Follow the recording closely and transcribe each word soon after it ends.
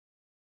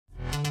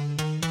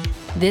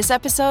This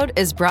episode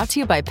is brought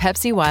to you by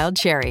Pepsi Wild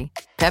Cherry.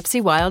 Pepsi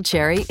Wild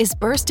Cherry is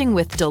bursting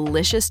with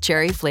delicious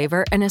cherry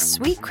flavor and a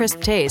sweet,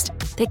 crisp taste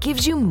that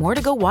gives you more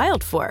to go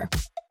wild for.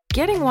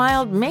 Getting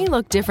wild may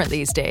look different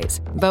these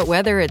days, but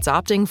whether it's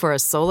opting for a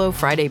solo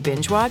Friday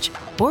binge watch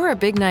or a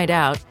big night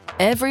out,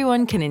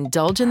 everyone can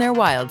indulge in their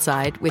wild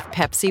side with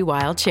Pepsi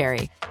Wild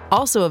Cherry.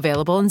 Also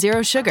available in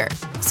Zero Sugar.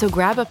 So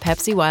grab a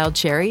Pepsi Wild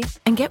Cherry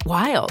and get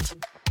wild.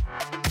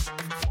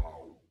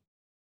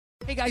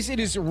 Hey guys, it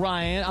is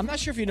Ryan. I'm not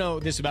sure if you know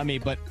this about me,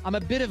 but I'm a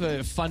bit of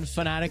a fun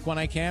fanatic when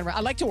I can. I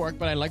like to work,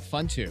 but I like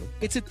fun too.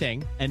 It's a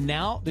thing. And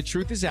now the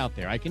truth is out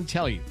there. I can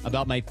tell you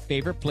about my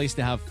favorite place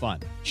to have fun.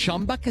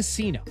 Chumba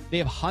Casino. They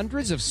have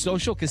hundreds of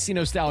social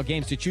casino style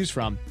games to choose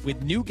from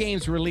with new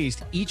games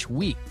released each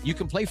week. You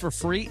can play for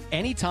free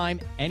anytime,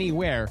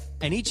 anywhere.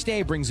 And each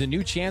day brings a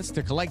new chance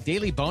to collect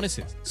daily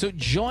bonuses. So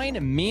join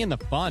me in the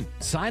fun.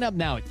 Sign up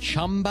now at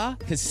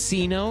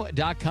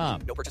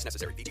ChumbaCasino.com. No purchase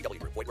necessary. VGW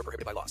Group. Void where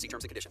prohibited by law. See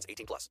terms and conditions.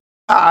 18+.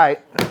 All right,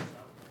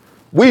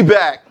 we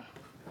back.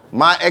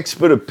 My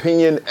expert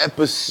opinion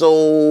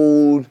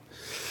episode.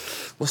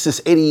 What's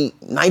this?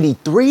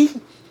 93?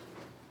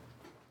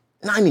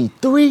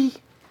 93?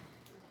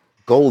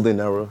 Golden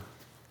era.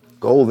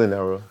 Golden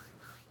era.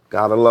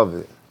 Gotta love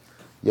it.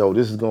 Yo,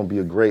 this is gonna be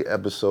a great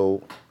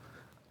episode.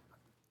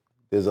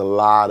 There's a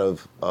lot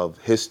of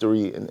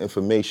history and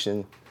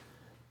information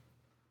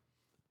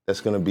that's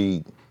going to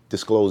be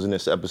disclosed in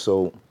this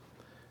episode.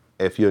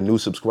 If you're a new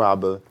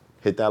subscriber,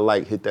 hit that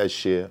like, hit that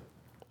share,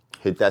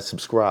 hit that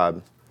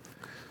subscribe,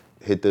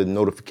 hit the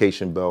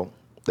notification bell.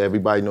 Let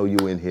everybody know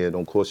you in here.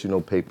 Don't cost you no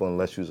paper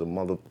unless you're a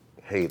mother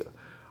hater.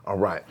 All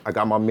right, I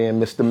got my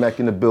man Mr. Mech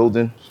in the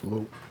building.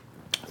 Salute.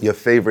 Your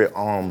favorite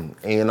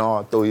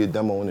A&R, throw your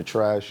demo in the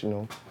trash, you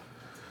know.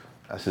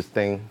 That's his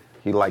thing.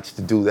 He likes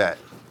to do that.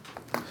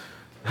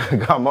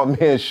 Got my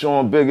man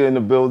Sean Bigger in the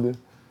building.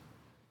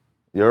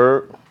 You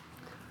heard?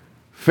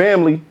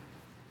 Family.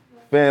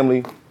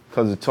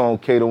 Cousin Tone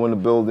Cato in the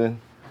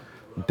building.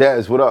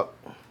 Daz, what up?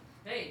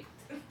 Hey.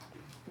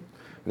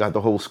 Got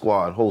the whole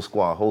squad. All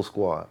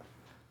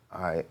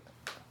right.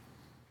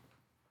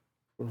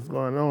 What's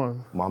going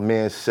on? My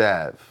man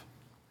Sav.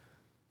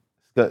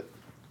 We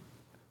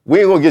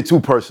ain't gonna get too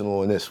personal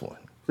on this one.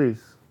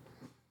 Please.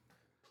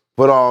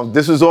 But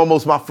this was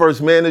almost my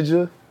first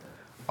manager.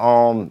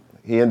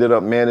 He ended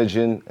up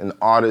managing an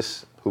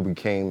artist who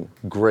became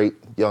great,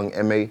 young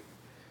M.A.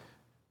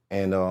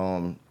 And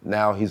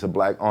now he's a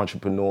black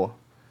entrepreneur.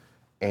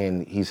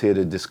 And he's here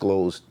to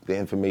disclose the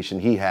information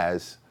he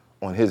has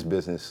on his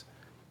business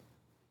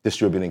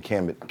distributing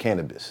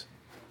cannabis.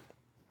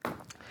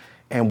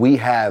 And we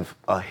have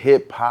a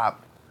hip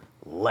hop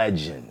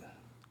legend.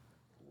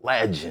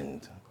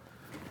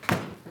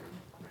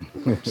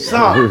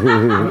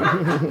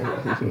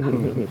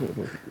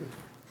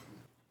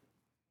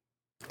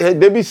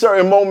 There be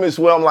certain moments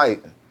where I'm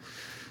like,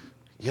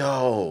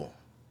 yo,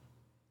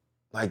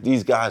 like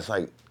these guys,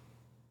 like,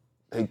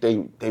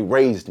 they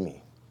raised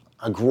me.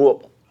 I grew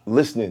up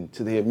listening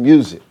to their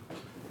music.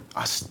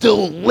 I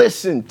still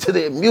listen to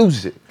their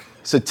music.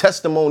 It's a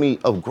testimony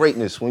of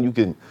greatness when you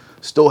can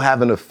still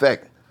have an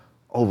effect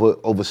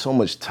over so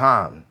much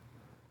time.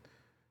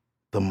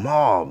 The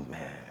Mob,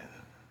 man.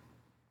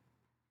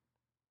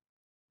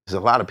 There's a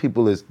lot of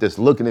people that's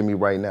looking at me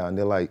right now and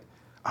they're like,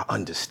 I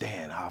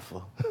understand,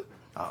 Alpha.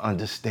 I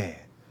understand.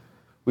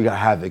 We got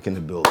Havoc in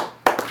the building.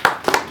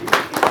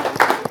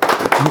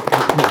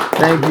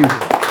 Thank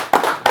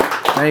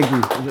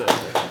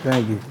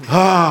you.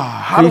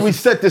 How do we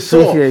set this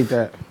off? Appreciate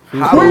that.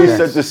 How do we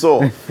set this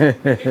off?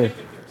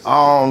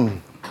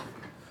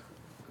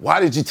 Why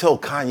did you tell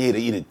Kanye to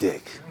eat a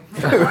dick?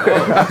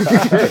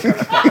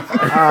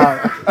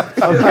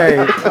 Okay, all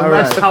right.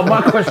 That's how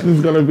my question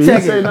is gonna be.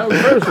 Check You say it. nothing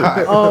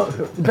personal.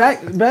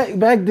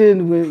 Back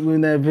then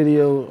when that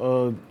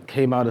video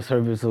came out of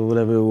service or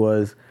whatever it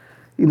was,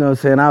 you know what I'm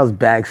saying, I was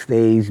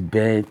backstage,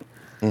 bent,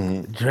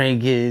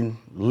 drinking,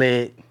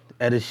 lit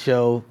at a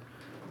show,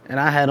 and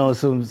I had on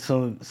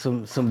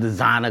some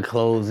designer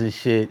clothes and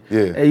shit.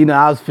 Yeah. And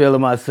I was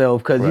feeling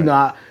myself because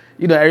Right.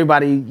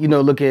 everybody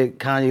look at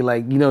Kanye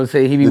like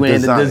say he be The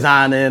wearing designer. the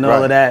designer and all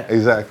Right. of that.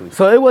 Exactly.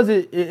 So it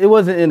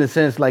wasn't in a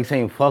sense like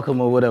saying fuck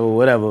him or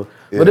whatever.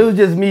 Yeah. But it was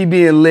just me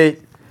being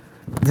lit,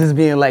 just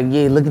being like,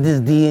 yeah, look at this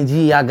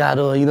D&G I got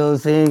on, you know what I'm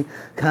saying?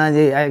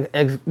 Kanye,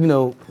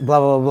 blah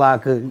blah blah,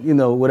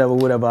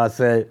 whatever I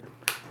said.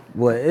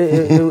 But I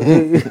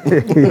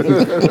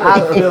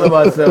feel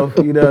myself,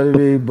 you know what I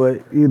mean?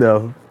 But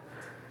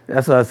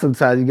that's why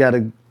sometimes you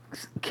gotta.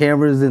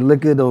 Cameras and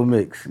liquor don't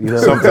mix,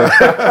 Sometimes.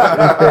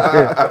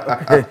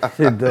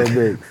 Shit don't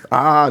mix.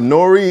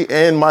 Nori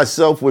and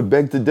myself would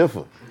beg to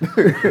differ.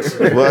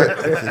 But,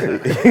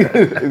 you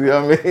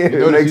know what I mean?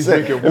 It makes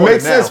sense. It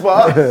makes sense for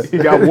us. He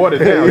got water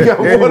now. He got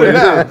water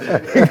now.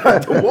 He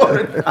got the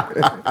water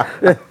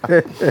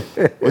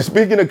now. Well,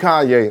 speaking of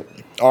Kanye,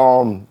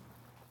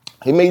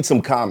 he made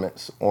some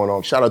comments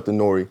on, shout out to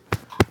Nori,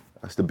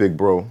 that's the big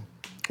bro.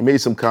 He made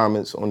some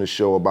comments on the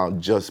show about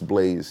Just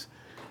Blaze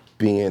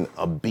being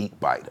a beat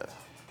biter.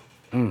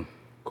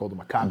 Called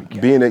him a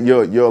copycat. Being that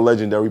you're a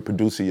legendary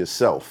producer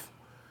yourself,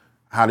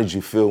 how did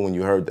you feel when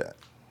you heard that?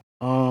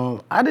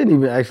 I didn't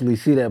even actually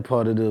see that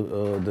part of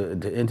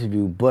the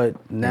interview, but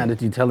now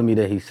that you're telling me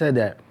that he said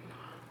that,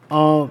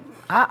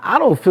 I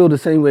don't feel the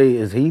same way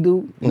as he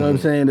do. You know what I'm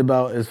saying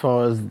about as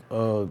far as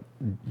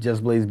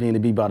Just Blaze being the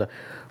beat body,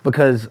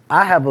 because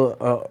I have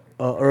a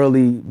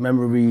early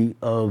memory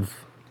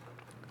of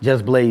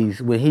Just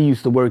Blaze when he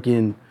used to work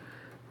in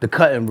the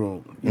cutting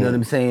room. You know what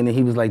I'm saying? And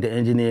he was like the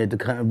engineer at the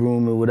cutting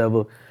room or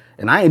whatever.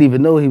 And I didn't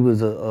even know he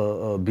was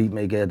a beat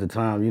maker at the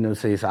time, you know what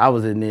I'm saying? So I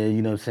was in there,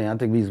 you know what I'm saying? I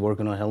think we was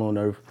working on Hell on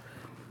Earth.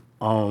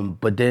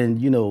 But then,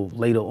 you know,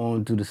 later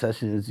on through the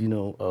sessions, you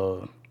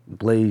know,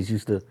 Blaze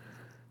used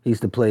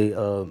to play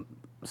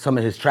some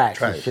of his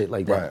tracks and shit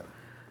like that. Right.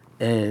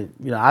 And,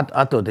 you know,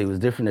 I thought they was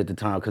different at the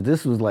time, because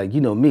this was like,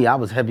 you know, me, I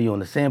was heavy on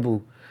the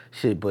sample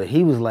shit, but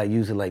he was like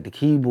using like the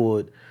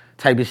keyboard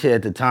type of shit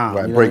at the time.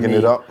 Right, you know breaking what I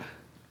mean? it up.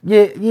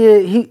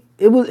 Yeah,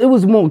 it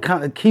was more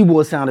kind of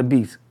keyboard sounding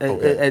beats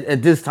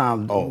at this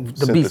time.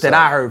 The beats that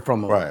I heard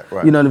from him. Right.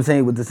 You know what I'm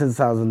saying, with the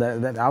synthesizer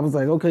and that I was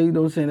like, okay, you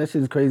know what I'm saying, that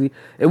shit's crazy.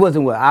 It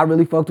wasn't what I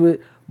really fucked with,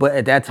 but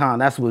at that time,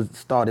 that's what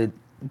started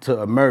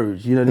to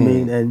emerge. You know what I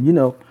mean? And you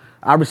know,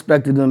 I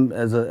respected him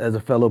as a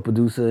fellow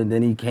producer, and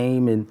then he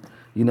came and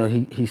you know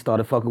he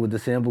started fucking with the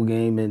sample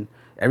game, and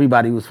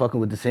everybody was fucking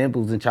with the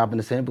samples and chopping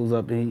the samples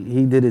up, and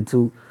he did it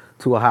to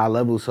a high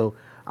level. So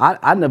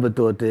I never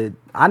thought that,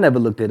 I never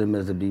looked at him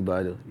as a beat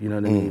writer, you know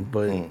what I mean?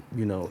 But,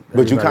 you know.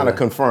 But you kind of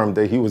confirmed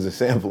that he wasn't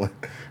sampling.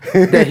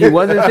 That he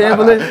wasn't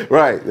sampling?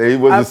 Right, that he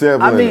wasn't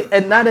sampling. I mean,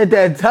 and not at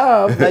that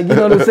time, like, you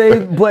know what I'm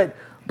saying? But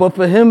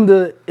for him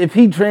to, if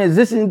he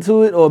transitioned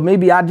to it, or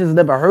maybe I just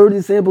never heard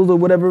his samples or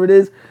whatever it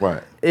is,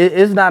 right.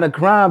 It's not a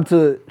crime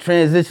to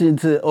transition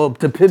to, or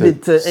to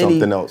pivot to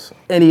something else,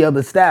 any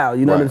other style,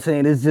 you know what I'm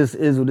saying? It just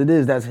is what it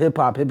is. That's hip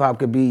hop. Hip hop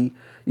could be,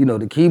 you know,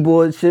 the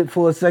keyboard shit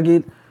for a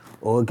second,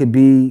 or it could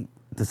be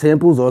the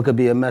samples, or it could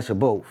be a mesh of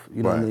both.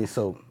 You know what I mean?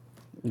 So,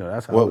 you know,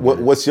 that's how.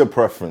 What's your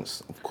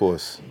preference, of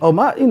course? Oh,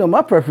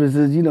 my preference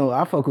is, you know,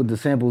 I fuck with the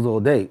samples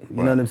all day. You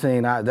know what I'm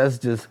saying? That's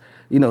just,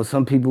 you know,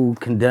 some people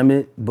condemn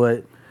it,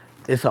 but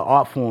it's an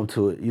art form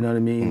to it. You know what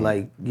I mean?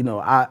 Like, you know,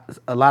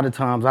 a lot of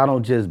times I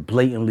don't just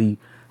blatantly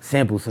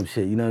sample some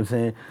shit. You know what I'm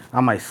saying?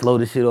 I might slow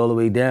the shit all the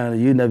way down,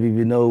 and you never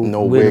even know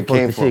where the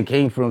fuck the shit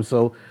came from.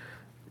 So,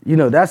 you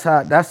know, that's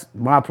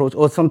my approach.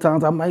 Or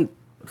sometimes I might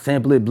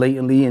sample it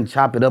blatantly and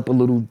chop it up a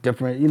little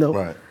different, you know.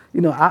 Right. You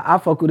know, I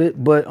fuck with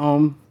it, but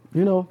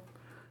you know,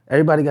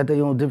 everybody got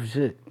their own different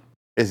shit.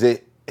 Is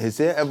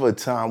there ever a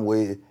time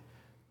where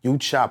you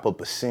chop up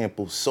a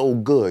sample so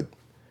good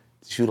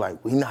that you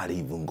like, we're not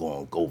even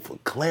gonna go for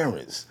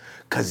clearance,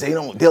 cause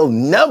they'll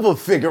never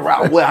figure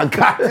out where I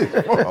got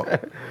it from?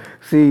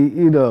 See,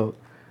 you know,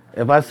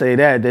 if I say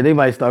that, then they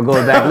might start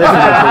going back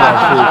listening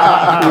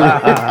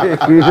to that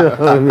shit. You know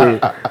what I mean?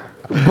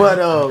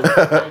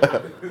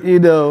 But you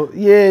know,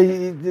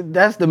 yeah,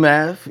 that's the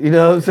math. You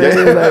know what I'm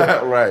saying?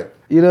 Like, right.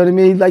 You know what I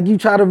mean? Like, you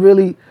try to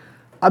really,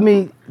 I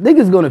mean,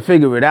 niggas gonna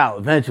figure it out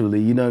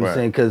eventually. You know what I'm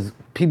saying? Because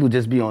people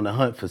just be on the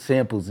hunt for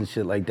samples and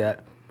shit like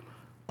that.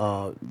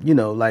 You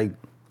know, like,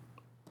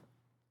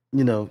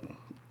 you know,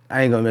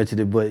 I ain't gonna mention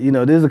it, but you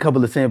know, there's a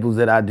couple of samples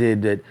that I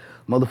did that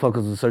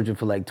motherfuckers was searching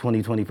for like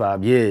 20,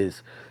 25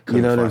 years.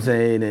 You know what I'm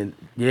saying? And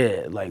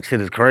yeah, like,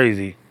 shit is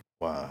crazy.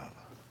 Wow.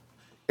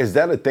 Is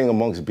that a thing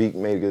amongst beat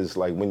makers,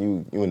 like when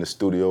you in the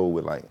studio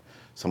with like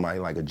somebody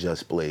like a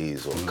Just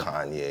Blaze or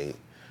Kanye,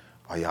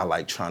 are y'all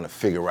like trying to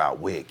figure out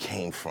where it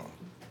came from?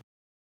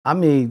 I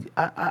mean,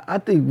 I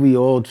think we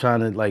all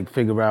trying to like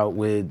figure out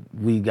where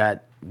we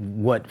got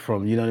what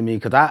from, you know what I mean?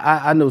 Because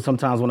I know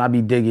sometimes when I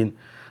be digging,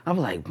 I'm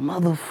like,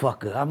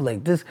 motherfucker, I'm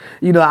like this,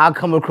 you know, I'll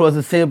come across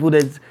a sample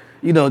that's,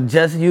 you know,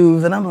 just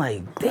used, and I'm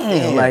like,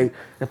 damn, like,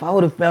 if I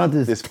would have found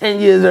this 10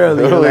 years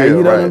earlier, like,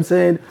 you know what I'm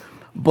saying?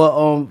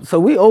 But, so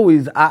we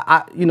always,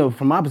 you know,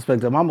 from my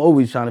perspective, I'm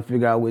always trying to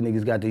figure out where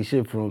niggas got their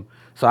shit from.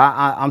 So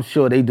I'm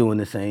sure they doing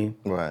the same.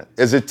 Right.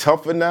 Is it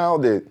tougher now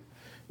that,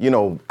 you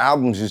know,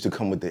 albums used to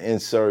come with the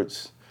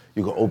inserts,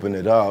 you can open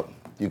it up,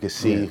 you can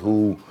see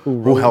who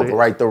helped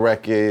write the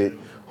record,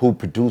 who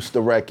produced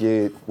the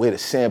record, where the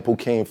sample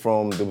came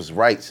from, there was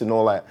rights and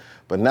all that.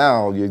 But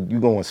now you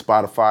go on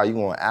Spotify, you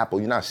go on Apple,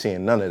 you're not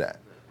seeing none of that.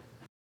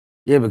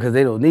 Yeah, because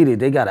they don't need it.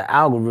 They got an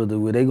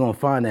algorithm where they gonna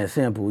find that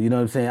sample. You know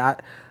what I'm saying?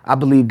 I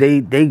believe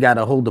they got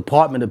a whole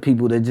department of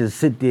people that just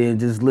sit there and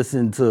just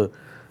listen to,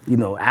 you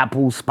know,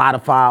 Apple,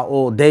 Spotify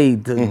all day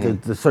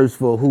to search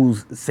for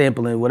who's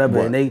sampling whatever,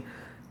 and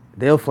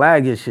they'll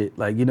flag your shit.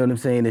 Like, you know what I'm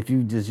saying? If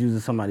you just using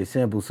somebody's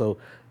sample, so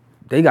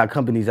they got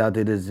companies out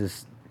there that's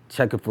just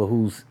checking for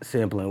who's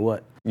sampling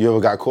what. You ever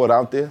got caught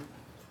out there?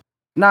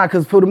 Nah,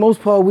 because for the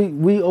most part,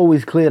 we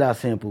always cleared our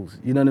samples.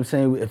 You know what I'm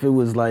saying? If it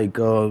was like,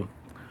 you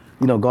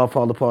know,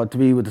 Godfather Part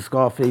 3 with the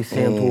Scarface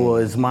sample,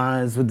 or It's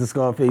Mines with the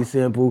Scarface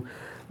sample,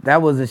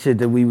 that wasn't shit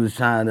that we was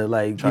trying to,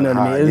 like, you know what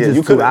I mean? It was just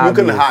you too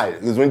couldn't hide it,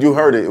 because when you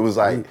heard it, it was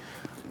like,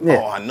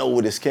 oh, I know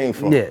where this came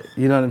from. Yeah,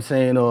 you know what I'm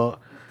saying? Or,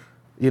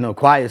 you know,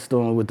 Quiet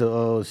Storm with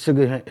the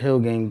Sugar Hill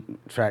Gang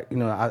track, you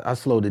know, I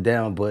slowed it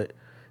down, but,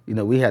 you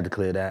know, we had to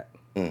clear that.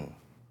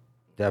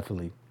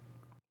 Definitely.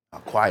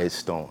 Quiet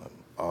Storm,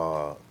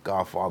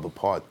 Godfather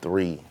Part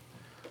 3,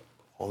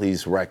 all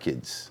these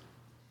records.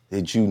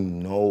 Did you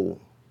know,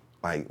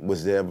 like,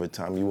 was there ever a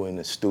time you were in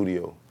the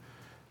studio,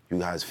 you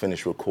guys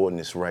finished recording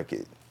this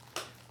record,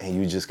 and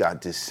you just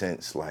got this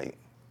sense, like,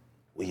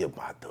 we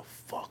about to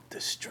fuck the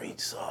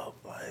streets up,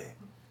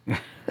 like,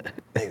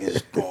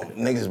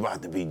 niggas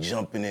about to be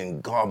jumping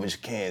in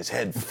garbage cans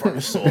head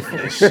first off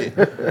this shit.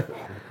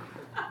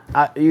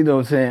 You know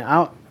what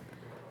I'm saying?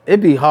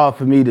 It'd be hard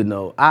for me to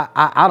know.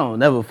 I don't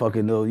never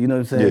fucking know, you know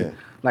what I'm saying? Yeah.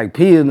 Like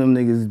P and them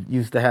niggas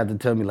used to have to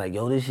tell me like,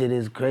 yo, this shit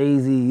is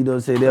crazy, you know what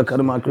I'm saying? They'll come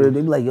to my crib,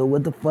 they be like, yo,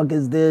 what the fuck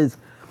is this?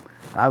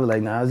 I was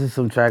like, nah, it's just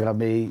some track I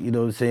made, you know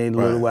what I'm saying, a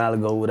little while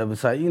ago, whatever.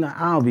 So, you know,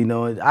 I don't be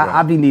knowing.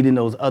 I be needing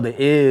those other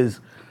ears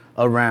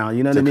around,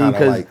 you know what I mean?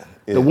 Because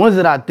the ones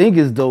that I think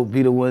is dope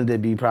be the ones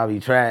that be probably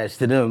trash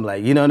to them,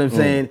 like, you know what I'm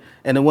saying?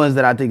 And the ones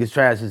that I think is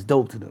trash is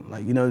dope to them,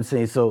 like, you know what I'm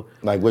saying? So,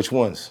 like which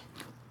ones?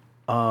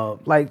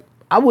 Like,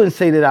 I wouldn't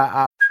say that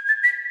I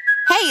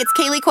Hey, it's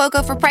Kaylee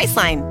Cuoco for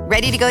Priceline.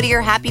 Ready to go to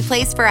your happy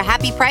place for a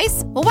happy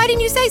price? Well, why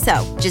didn't you say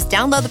so? Just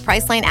download the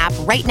Priceline app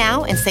right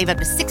now and save up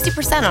to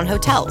 60% on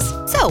hotels.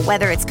 So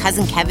whether it's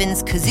Cousin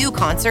Kevin's Kazoo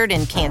Concert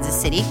in Kansas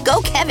City,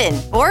 go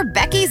Kevin, or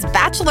Becky's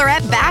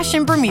Bachelorette Bash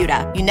in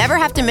Bermuda, you never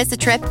have to miss a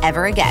trip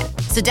ever again.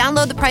 So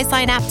download the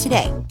Priceline app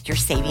today. Your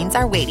savings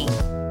are waiting.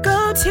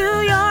 Go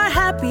to your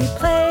happy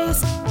place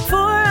for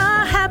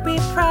a happy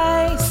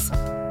price.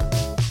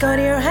 Go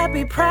to your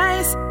happy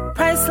price,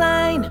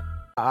 Priceline.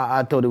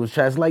 I thought it was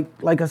trash. Like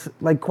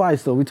Quiet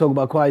Storm. We talk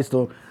about Quiet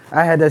Storm.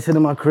 I had that shit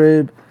in my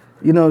crib.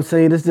 You know what I'm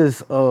saying? It's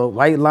just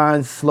white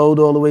lines slowed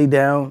all the way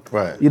down.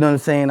 Right. You know what I'm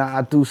saying?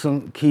 I threw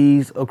some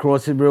keys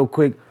across it real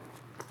quick,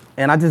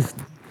 and I just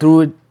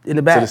threw it in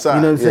the back. To the side,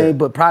 you know what I'm yeah. saying?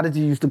 But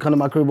Prodigy used to come to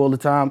my crib all the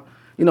time.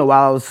 You know,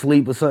 while I was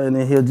asleep or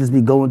something, and he'll just be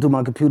going through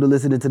my computer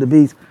listening to the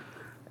beats.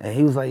 And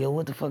he was like, yo,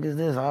 what the fuck is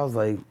this? I was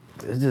like,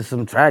 it's just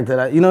some track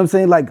that you know what I'm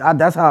saying? Like,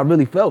 that's how I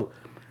really felt.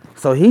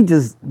 So he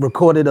just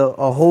recorded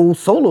a whole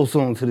solo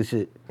song to the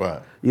shit.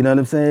 Right. You know what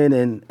I'm saying?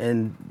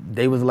 And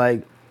they was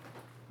like,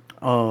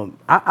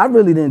 I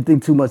really didn't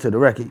think too much of the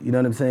record, you know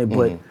what I'm saying?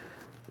 But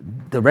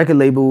the record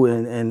label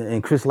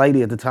and Chris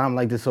Lighty at the time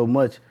liked it so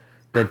much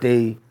that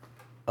they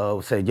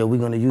said, yo, we're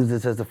gonna use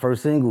this as the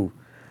first single.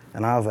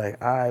 And I was like,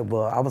 all right,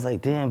 well, I was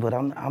like, damn, but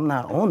I'm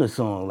not on the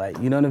song, like,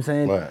 you know what I'm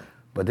saying? Right.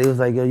 But they was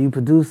like, yo, you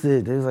produced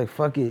it. They was like,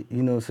 fuck it,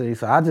 you know what I'm saying?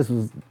 So I just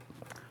was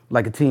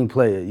like a team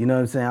player, you know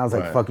what I'm saying? I was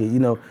like, fuck it, you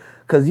know,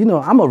 because, you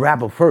know, I'm a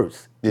rapper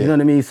first, you know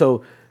what I mean?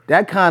 So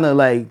that kind of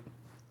like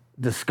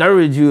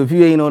discourage you if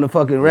you ain't on the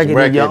fucking record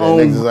in your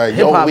own like,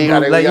 hip-hop we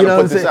group. gotta, Like, we you gotta know what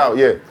I'm put this saying? out,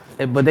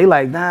 yeah. But they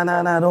like,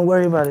 nah, don't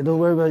worry about it, you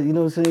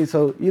know what I'm saying?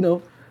 So, you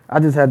know, I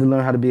just had to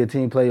learn how to be a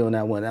team player on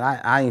that one, and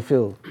I ain't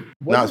feel.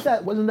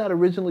 Wasn't that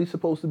originally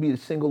supposed to be a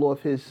single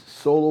off his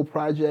solo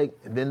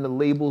project, and then the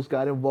labels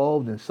got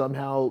involved, and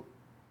somehow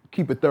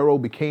Keep It Thorough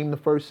became the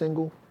first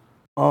single?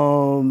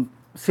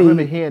 See, I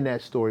remember hearing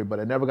that story, but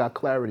I never got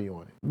clarity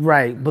on it.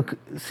 right, but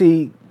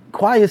see,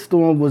 Quiet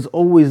Storm was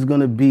always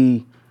gonna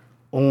be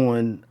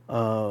on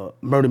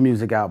Murder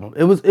Music album.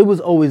 It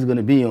was always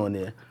gonna be on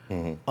there.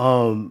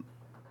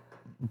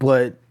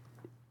 But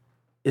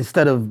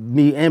instead of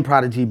me and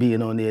Prodigy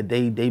being on there,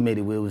 they made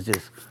it where it was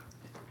just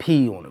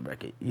P on the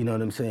record. You know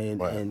what I'm saying?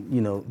 Right. And you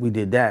know, we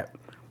did that.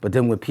 But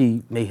then when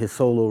P made his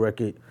solo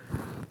record,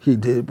 he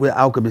did with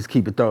Alchemist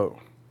Keep It Thorough.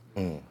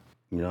 You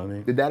know what I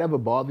mean? Did that ever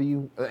bother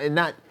you? And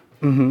not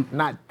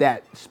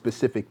that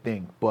specific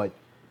thing, but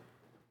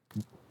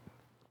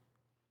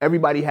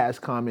everybody has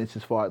comments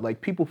as far like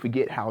people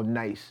forget how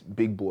nice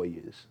Big Boy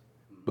is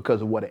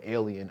because of what an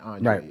alien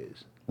Andre Right.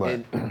 is.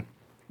 Right. And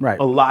Right.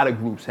 a lot of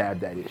groups have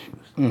that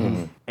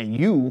issues. And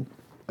you,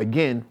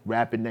 again,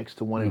 rapping next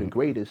to one of the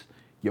greatest,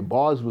 your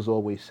bars was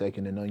always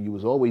second to none. You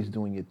was always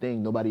doing your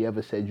thing. Nobody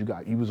ever said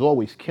you was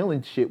always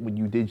killing shit when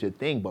you did your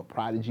thing, but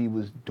Prodigy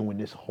was doing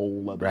this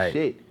whole other Right.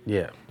 shit.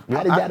 Yeah.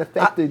 How did that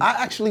affect it? I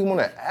actually want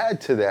to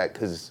add to that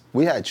because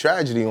we had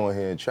Tragedy on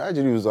here.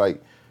 Tragedy was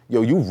like,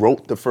 yo, you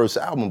wrote the first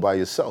album by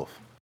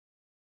yourself.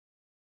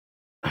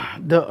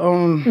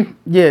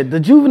 The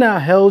Juvenile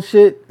Hell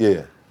shit.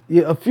 Yeah.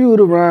 Yeah, a few of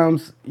the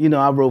rhymes, you know,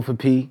 I wrote for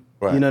P.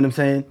 Right. You know what I'm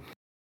saying?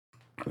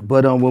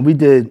 But when we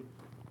did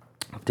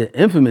the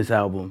Infamous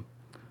album,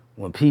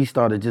 when P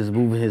started just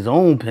moving his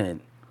own pen,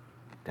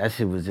 that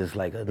shit was just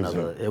like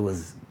another. It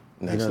was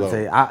Next you know what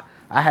I'm level. saying?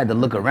 I had to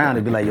look around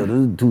and be like, yo,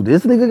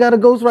 this nigga got a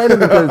ghostwriter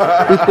because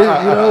you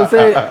know what I'm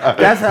saying?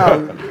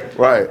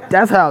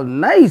 That's how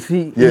nice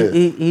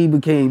he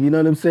became. You know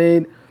what I'm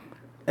saying?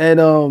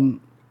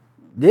 And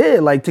yeah,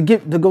 like to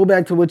go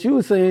back to what you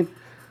were saying,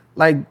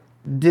 like.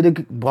 Did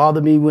it bother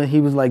me when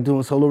he was like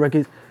doing solo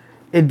records?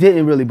 It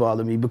didn't really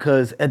bother me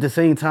because at the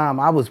same time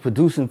I was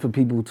producing for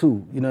people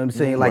too. You know what I'm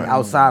saying? Like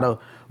outside of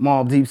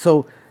Mobb Deep.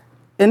 So,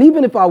 and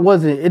even if I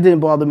wasn't, it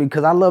didn't bother me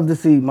because I love to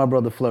see my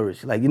brother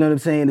flourish. Like, you know what I'm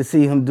saying? To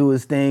see him do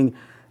his thing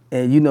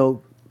and, you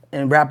know,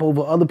 and rap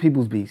over other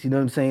people's beats. You know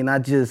what I'm saying?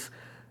 Not just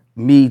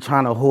me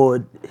trying to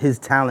hoard his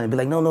talent and be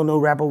like, no,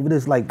 rap over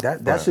this. Like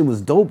that shit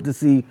was dope to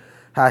see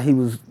how he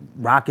was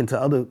rocking to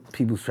other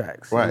people's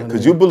tracks. Right, know what I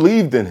because mean? you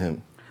believed in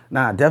him.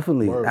 Nah,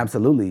 definitely,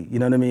 absolutely. You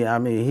know what I mean? I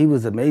mean, he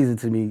was amazing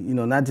to me, you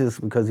know, not just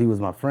because he was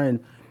my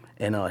friend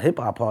and a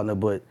hip-hop partner,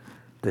 but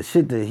the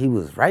shit that he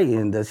was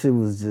writing, that shit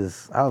was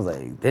just, I was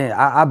like, damn,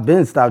 I've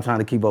been stopped trying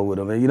to keep up with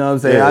him. You know what I'm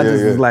saying? I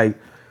just was like,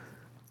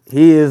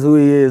 he is who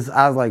he is.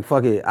 I was like,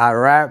 fuck it, I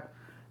rap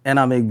and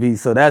I make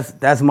beats. So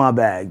that's my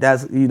bag.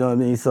 That's, you know what I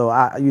mean? So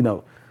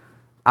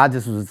I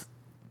just was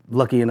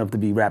lucky enough to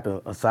be rapping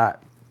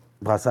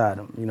beside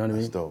him, you know what I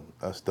mean?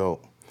 That's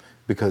dope.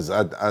 Because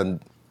I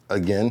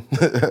again,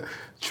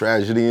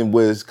 Tragedy and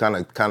Wiz kind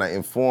of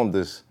informed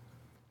us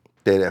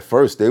that at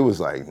first they was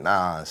like,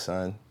 nah,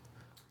 son,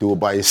 do it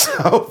by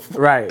yourself.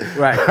 Right.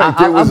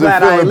 I'm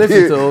glad I ain't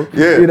listened to him.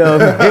 Yeah. You know,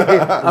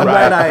 I'm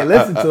glad I ain't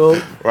listened to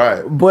him.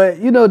 Right. But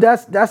you know,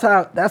 that's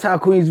how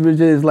Queensbridge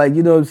is. Like,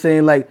 you know what I'm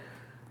saying? Like,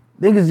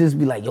 niggas just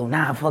be like, yo,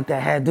 nah, fuck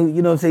that hat, dude.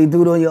 You know what I'm saying?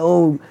 Do it on your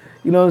own.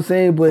 You know what I'm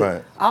saying?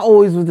 But I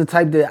always was the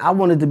type that I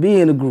wanted to be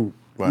in a group.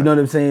 Right. You know what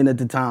I'm saying, at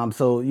the time.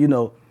 So, you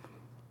know,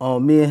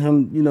 me and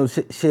him, you know,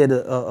 shared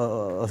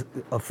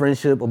a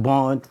friendship, a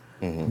bond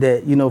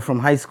that, you know, from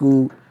high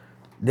school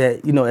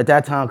that, you know, at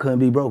that time couldn't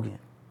be broken.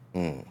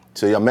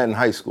 So y'all met in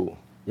high school?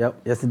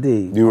 Yep, yes it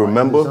did. Do you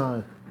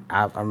remember?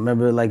 I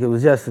remember it like it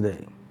was yesterday.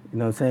 You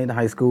know what I'm saying? The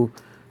High School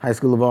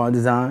of Art and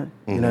Design.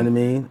 You know what I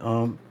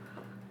mean?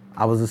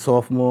 I was a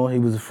sophomore, he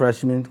was a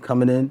freshman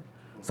coming in.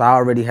 So I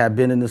already had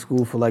been in the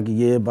school for like a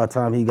year. By the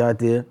time he got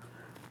there,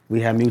 we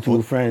had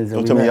mutual friends.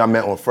 Don't tell me y'all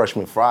met on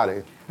Freshman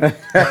Friday. Nah,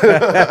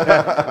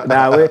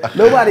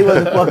 nobody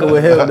wasn't fucking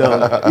with him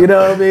though. You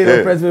know what I mean?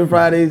 On Freshman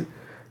Fridays.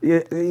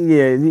 Yeah,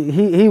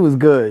 he was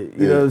good.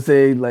 You know what I'm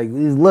saying? Like,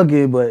 he's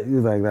looking, but he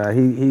was like, nah,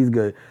 he's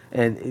good.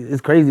 And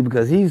it's crazy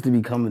because he used to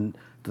be coming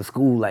to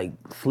school like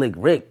Slick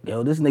Rick.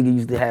 Yo, this nigga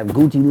used to have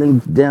Gucci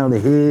links down the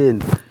head,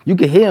 and you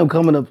could hear him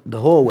coming up the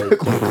hallway.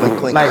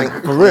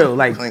 Like, for real,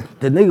 like,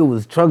 the nigga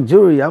was truck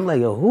jewelry. I'm like,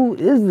 yo, who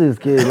is this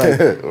kid?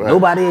 Like,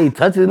 nobody ain't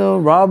touching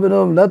him, robbing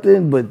him,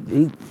 nothing, but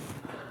he,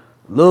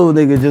 little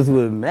nigga just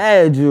with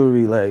mad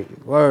jewelry, like,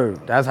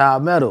 word. That's how I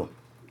met him.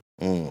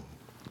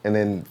 And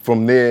then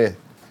from there,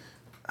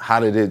 how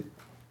did it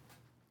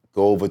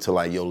go over to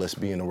like, yo, let's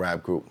be in a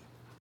rap group?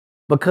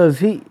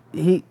 Because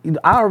I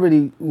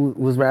already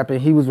was rapping,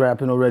 he was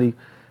rapping already.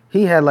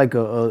 He had like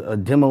a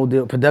demo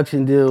deal,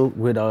 production deal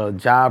with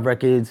Jive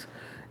Records,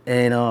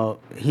 and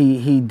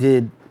he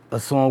did a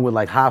song with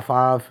like High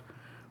Five,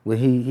 where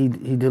he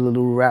did a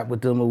little rap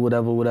with them or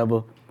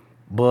whatever.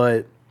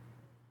 But,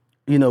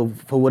 you know,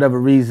 for whatever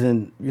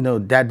reason, you know,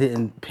 that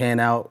didn't pan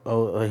out.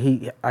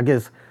 I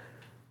guess,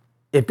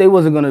 if they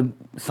wasn't gonna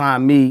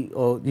sign me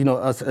or, you know,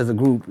 us as a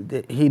group,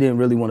 he didn't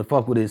really want to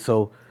fuck with it.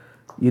 So,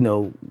 you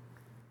know,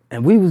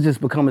 and we was just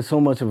becoming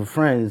so much of a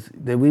friends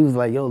that we was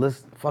like, yo,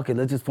 let's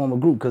just form a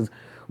group, because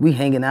we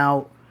hanging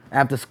out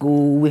after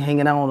school, we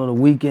hanging out on the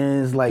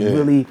weekends, like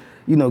really,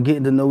 you know,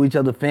 getting to know each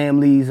other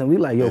families, and we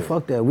like, yo,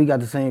 fuck that, we got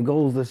the same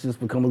goals, let's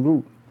just become a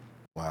group.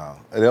 Wow,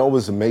 it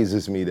always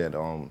amazes me that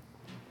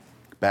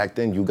back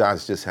then you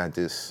guys just had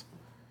this,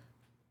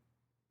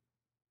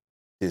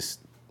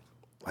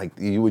 like,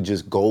 you were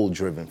just goal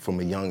driven from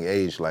a young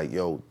age, like,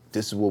 yo,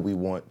 this is what we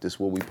want, this is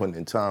what we putting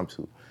in time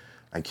to.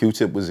 Like,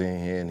 Q-Tip was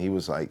in here and he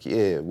was like,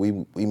 yeah, we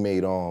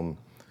made the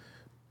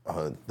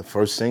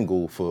first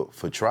single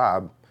for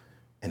Tribe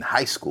in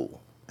high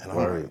school. And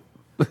I'm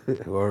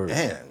like,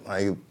 man,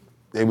 like,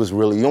 they was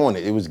really on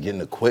it. It was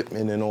getting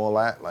equipment and all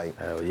that. Like,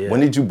 hell yeah. When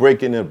did you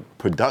break into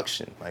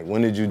production? Like,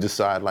 when did you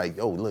decide, like,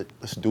 yo,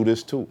 let's do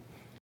this too?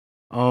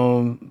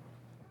 One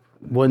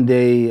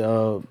day,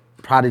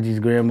 Prodigy's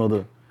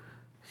grandmother,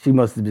 she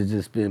must have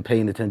just been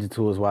paying attention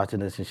to us,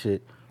 watching us and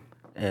shit.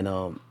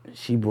 And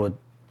she brought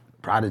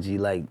Prodigy,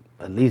 like,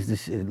 at least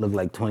this shit looked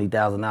like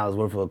 $20,000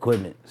 worth of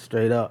equipment,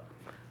 straight up.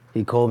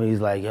 He called me,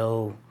 he's like,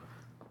 yo,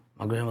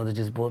 my grandmother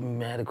just bought me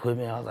mad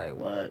equipment. I was like,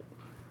 what?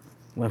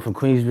 Went from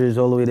Queensbridge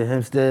all the way to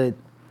Hempstead.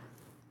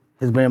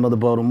 His grandmother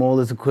bought him all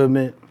this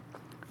equipment.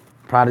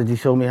 Prodigy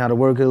showed me how to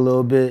work it a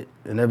little bit,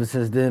 and ever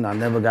since then, I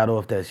never got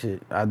off that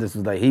shit. I just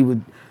was like, he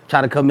would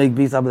try to come make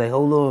beats, I'd be like,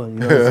 hold on, you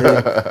know what I'm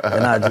saying?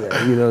 And I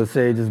just, you know what I'm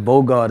saying, just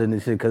bogarting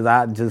and shit, because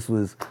I just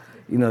was,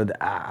 you know,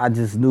 I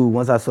just knew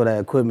once I saw that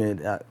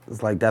equipment,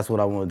 it's like, that's what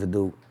I wanted to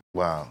do.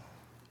 Wow.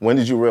 When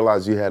did you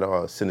realize you had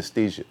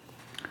synesthesia?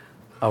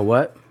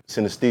 What?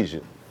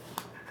 Synesthesia.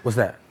 What's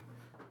that?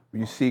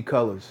 You see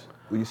colors.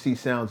 When you see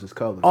sounds as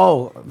colors.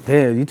 Oh,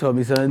 damn, you told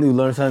me something new,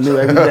 learn something new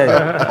every day.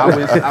 I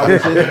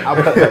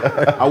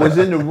was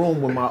in the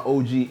room when my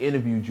OG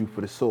interviewed you for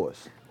The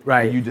Source.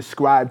 Right. And you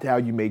described how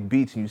you make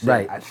beats, and you said,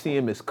 right. I see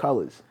them as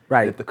colors.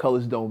 Right. And if the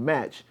colors don't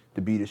match,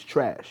 the beat is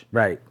trash.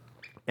 Right.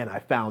 And I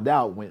found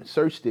out when I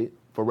searched it,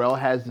 Pharrell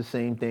has the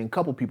same thing, a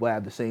couple people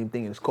have the same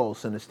thing, and it's called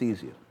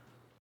synesthesia.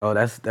 Oh,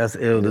 that's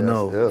ill to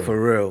know, ill. For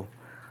real.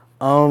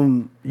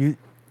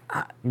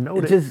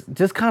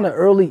 Just kind of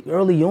early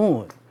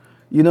on.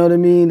 You know what I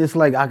mean? It's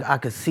like I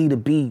could see the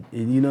beat,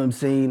 and you know what I'm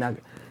saying? I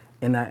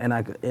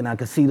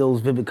could see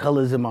those vivid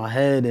colors in my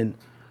head, and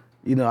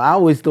you know, I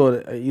always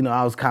thought, you know,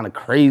 I was kind of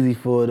crazy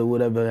for it or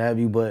whatever have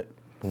you, but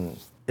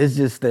It's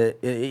just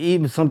that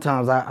even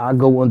sometimes I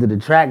go under the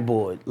track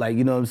board, like,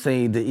 you know what I'm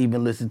saying, to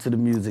even listen to the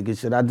music and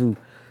shit. I do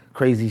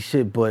crazy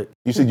shit, but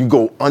You said you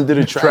go under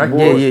the track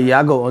board? yeah.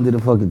 I go under the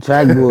fucking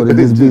track board and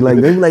just be like,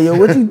 they be like, yo,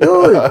 what you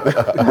doing?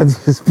 I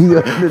just be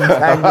under the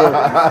track board.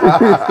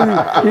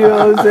 You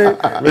know what I'm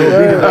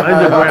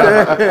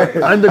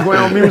saying?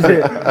 Underground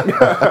music.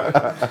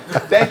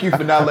 Thank you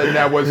for not letting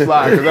that one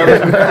slide. 'Cause I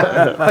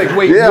was like,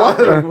 wait, what?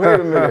 Wait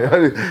a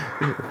minute.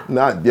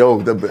 Not,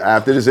 yo,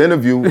 after this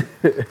interview,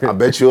 I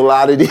bet you a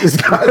lot of these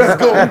guys is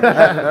going, all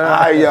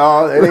right,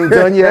 y'all, it ain't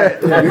done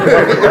yet.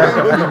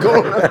 You're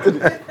going after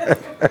this.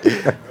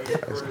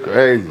 That's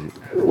crazy.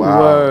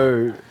 Wow.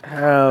 Word.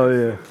 Hell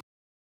yeah.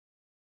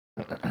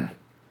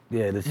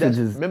 Yeah, the shit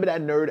just... Remember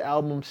that Nerd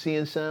album,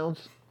 Seeing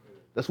Sounds?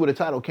 That's where the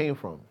title came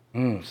from.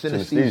 Synesthesia.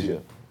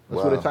 Synesthesia.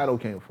 That's where the title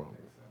came from.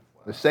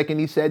 The second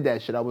he said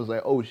that shit, I was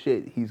like, oh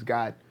shit, he's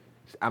got,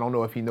 I don't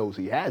know if he knows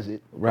he has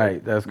it.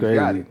 Right, that's He's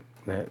got crazy.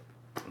 it.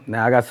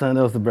 Now I got something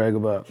else to brag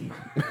about.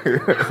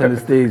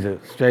 Synesthesia,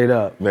 straight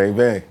up. Bang,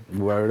 bang.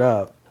 Word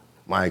up.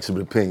 My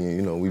expert opinion,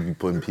 you know, we be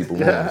putting people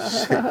on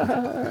this shit.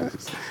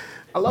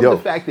 I love the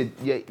fact that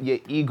your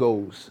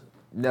egos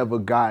never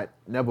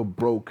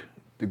broke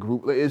the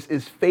group.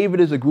 As favored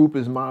as a group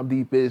as Mobb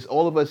Deep is,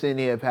 all of us in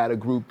here have had a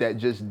group that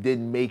just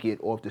didn't make it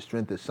off the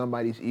strength of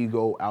somebody's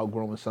ego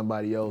outgrowing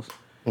somebody else.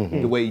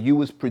 The way you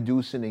was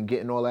producing and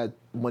getting all that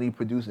money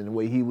producing, the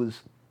way he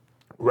was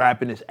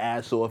rapping his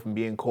ass off and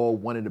being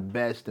called one of the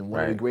best and one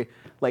of the great.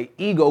 Like,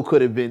 ego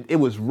could have been, it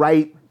was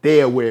right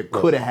there where it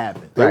could have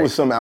happened. There was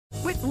some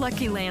With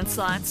Lucky Land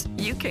Slots,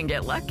 you can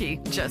get lucky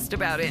just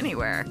about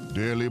anywhere.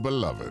 Dearly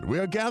beloved, we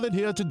are gathered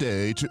here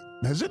today to...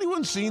 Has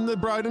anyone seen the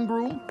bride and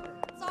groom?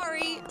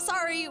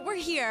 Sorry, we're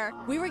here.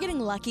 We were getting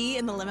lucky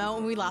in the limo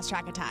and we lost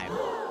track of time.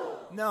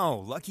 No,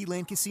 Lucky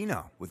Land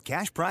Casino, with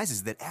cash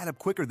prizes that add up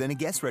quicker than a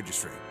guest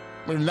registry.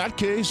 In that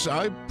case,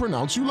 I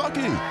pronounce you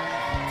lucky.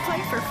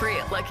 Play for free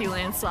at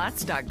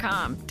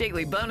LuckyLandSlots.com.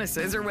 Daily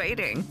bonuses are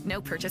waiting. No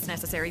purchase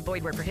necessary.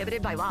 Void where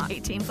prohibited by law.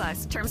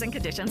 18+. Terms and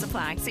conditions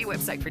apply. See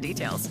website for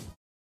details.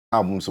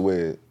 albums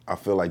where I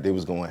feel like they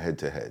was going head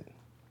to head.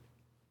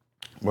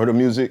 Murder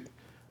Music,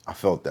 I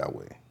felt that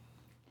way.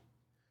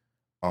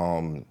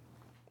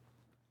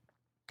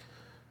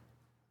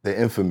 They're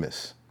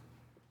infamous.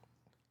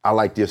 I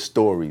like their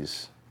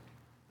stories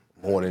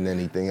more than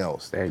anything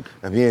else. Thank you.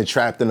 And being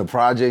trapped in the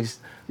projects,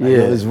 like, Yeah.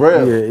 yo, it's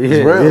real. Yeah, It's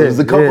yeah, real. yeah, There's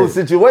a couple yeah. of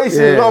situations.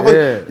 Yeah, I'm like,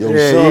 yeah, yo,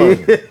 yeah,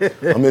 son,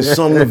 I'm in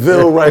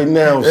Somerville right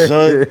now,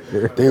 son.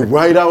 They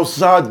right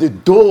outside the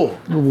door.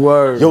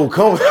 Word. Yo,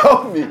 come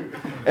help me.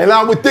 And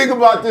I would think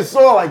about this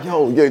song like,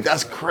 yo,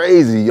 that's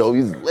crazy. Yo,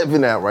 he's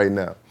living that right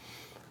now.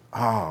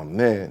 Oh,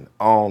 man.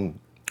 I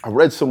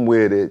read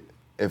somewhere that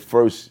at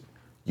first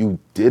you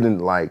didn't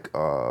like,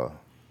 not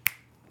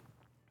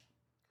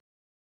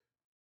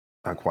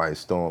Quiet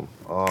Storm,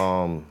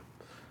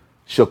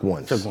 Shook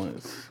Ones. Shook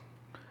Ones.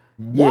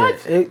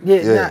 What?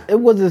 Yeah. Nah, it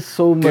wasn't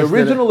so much. The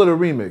original or the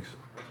remix?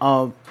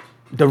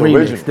 The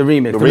remix.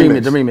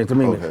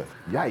 Okay.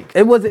 Yikes.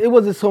 It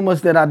wasn't so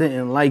much that I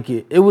didn't like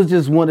it. It was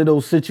just one of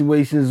those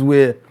situations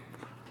where,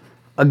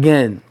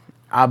 again,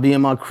 I'll be in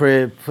my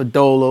crib for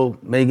Dolo,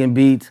 making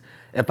beats.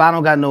 If I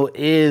don't got no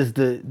ears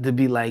to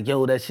be like,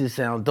 yo, that shit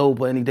sound dope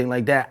or anything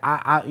like that,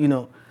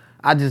 I'm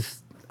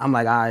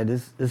like, all right,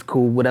 this is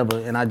cool, whatever,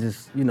 and I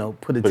just,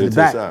 put it to the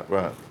back. Side,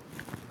 right.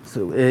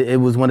 So it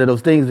was one of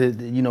those things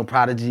that,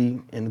 Prodigy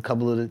and a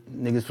couple of the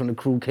niggas from the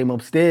crew came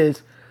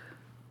upstairs,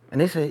 and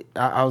they said,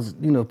 I was,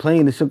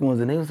 playing the Shook Ones,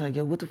 and they was like,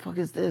 yo, what the fuck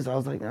is this? I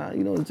was like, nah,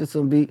 it's just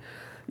some beat.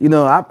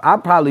 I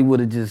probably would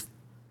have just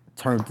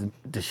turned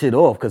the shit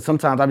off, because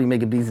sometimes I be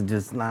making beats and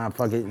just,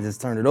 fuck it, and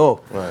just turn it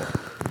off. Right.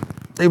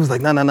 They was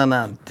like,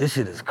 nah, this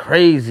shit is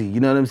crazy, you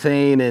know what I'm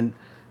saying? And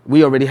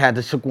we already had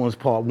the Shook Ones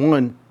Part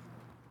 1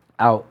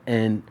 out,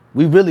 and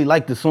we really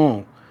liked the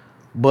song,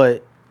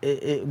 but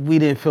we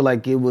didn't feel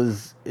like it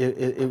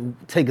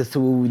take us to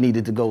where we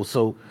needed to go.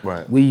 So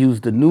we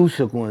used the new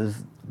Shook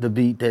Ones, the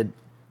beat that,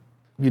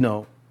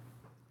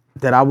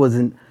 that I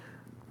wasn't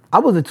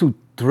too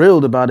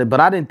thrilled about it, but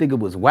I didn't think it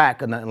was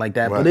whack or nothing like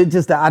that. Right.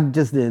 But I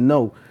just didn't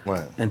know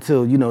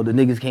until, the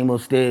niggas came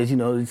upstairs,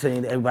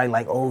 saying everybody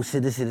like, oh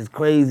shit, this shit is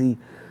crazy.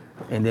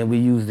 And then we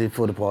used it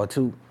for the Part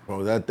 2.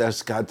 Bro,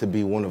 that's got to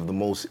be one of the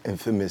most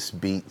infamous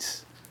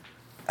beats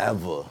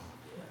ever.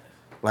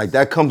 Like,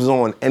 that comes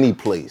on any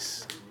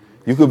place.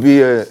 You could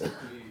be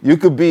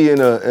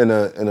in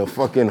a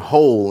fucking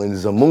hole in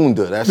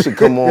Zamunda. That should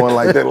come on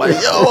like that. Like,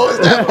 yo, is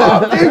that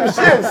Mobb Deep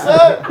shit,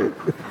 son?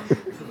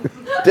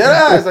 Dead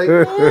ass, like,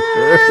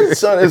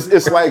 son.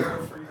 It's like.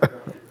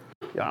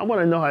 Yo, I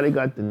want to know how they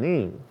got the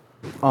name.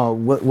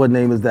 What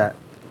name is that?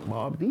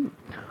 Mobb Deep.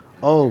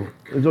 Oh,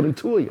 there's only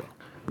two of you.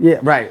 Yeah,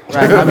 right.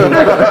 I mean,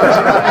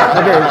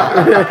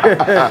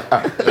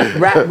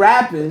 okay.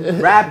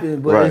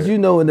 rapping, but as you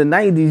know, in the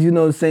 90s, you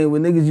know what I'm saying,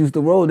 when niggas used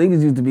to roll,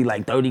 niggas used to be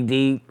like 30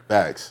 deep,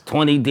 facts,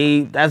 20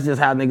 deep. That's just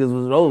how niggas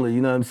was rolling,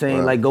 you know what I'm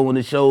saying? Like going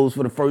to shows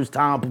for the first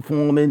time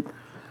performing.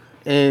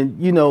 And,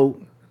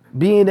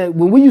 being that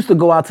when we used to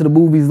go out to the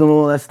movies and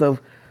all that stuff,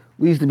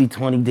 we used to be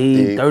 20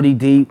 deep, 30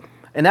 deep.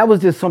 And that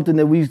was just something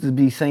that we used to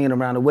be saying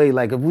around the way.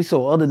 Like if we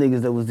saw other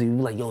niggas that was we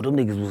like, yo, them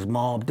niggas was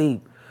Mobb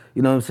Deep.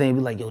 You know what I'm saying?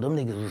 We like, yo, them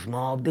niggas was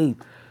Mobb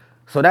Deep.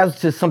 So that's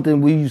just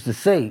something we used to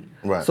say.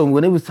 Right. So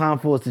when it was time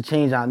for us to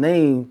change our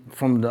name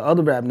from the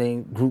other rap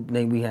group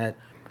name we had,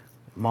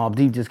 Mobb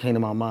Deep just came to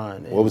my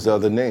mind. What was the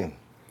other name?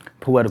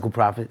 Poetical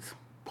Prophets.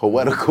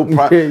 Poetical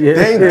Prophets. Yeah.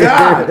 Thank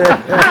God.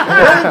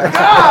 Thank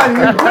God you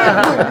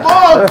went with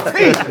Mobb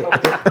Deep.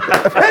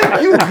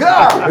 Thank you,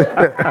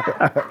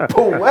 God.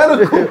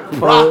 Poetical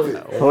Prophets.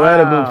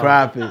 Poetical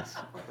Prophets.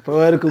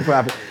 Poetical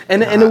Prophets.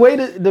 And the way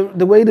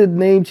the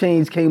name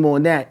change came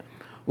on that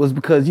was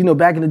because, you know,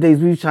 back in the days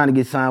we was trying to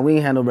get signed. We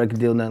ain't had no record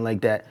deal, nothing like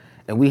that.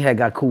 And we had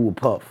got cool with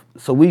Puff.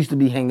 So we used to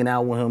be hanging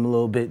out with him a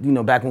little bit, you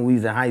know, back when we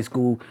was in high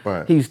school.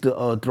 Right. He used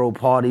to throw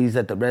parties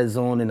at the Red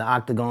Zone and the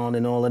Octagon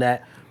and all of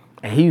that.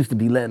 And he used to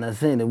be letting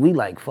us in. And we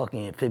like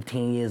fucking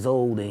 15 years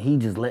old and he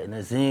just letting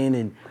us in.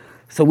 And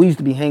so we used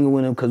to be hanging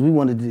with him because we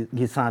wanted to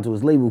get signed to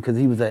his label because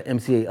he was at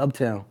MCA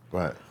Uptown.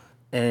 Right.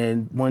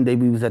 And one day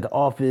we was at the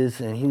office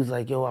and he was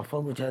like, yo, I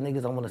fuck with y'all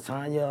niggas. I want to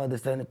sign y'all, this,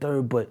 that, and the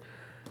third. But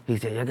he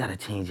said, y'all got to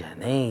change your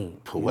name.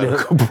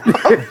 Poetical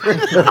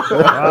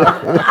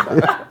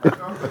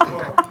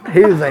He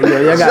was like,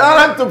 yo, y'all got Shout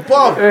out to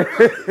Puff.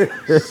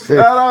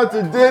 Shout out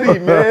to Diddy,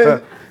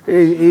 man. I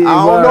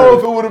don't know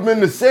if it would have been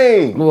the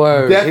same.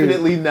 Word.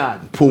 Definitely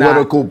not.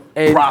 Poetical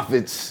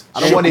Prophets. I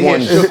don't want to hear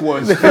shook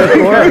ones from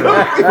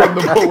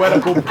the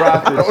Poetical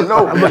Prophets. I don't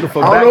know. I'm looking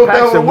for I don't know if backpacks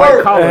that and would white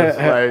work. collars.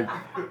 Like,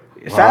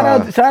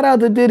 Shout out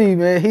to Diddy,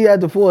 man. He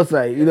had the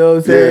foresight, you know what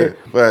I'm saying?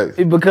 Yeah,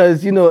 right.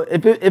 Because, you know,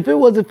 if it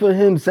wasn't for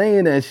him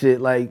saying that shit,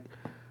 like,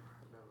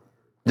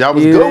 y'all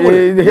was good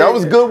with it. Y'all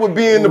was good with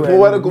being the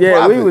Poetical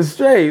Prophets. Yeah, we was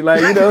straight, like,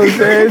 you know what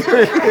I'm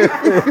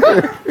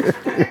saying?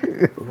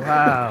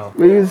 Wow.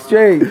 We was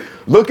straight.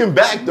 Looking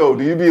back though,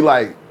 do you be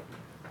like,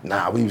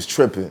 nah, we was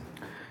tripping?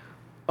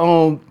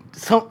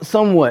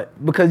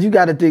 Somewhat, because you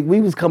got to think we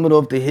was coming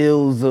off the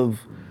heels of,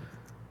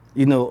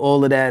 you know,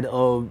 all of that,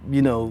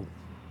 you know,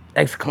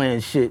 X-Clan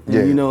shit,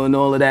 Yeah. you know, and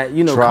all of that,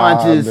 you know, Tribe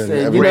Conscious, and you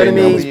know what I everything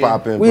that mean? was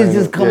popping, We was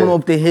bringing- just coming yeah.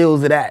 off the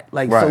heels of that,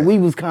 like, so Right. we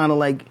was kind of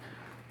like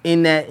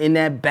in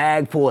that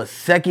bag for a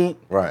second,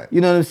 Right. You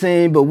know what I'm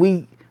saying? But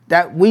we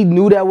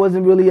knew that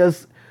wasn't really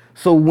us.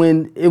 So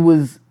when it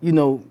was, you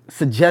know,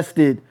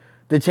 suggested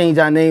to change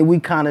our name, we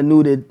kind of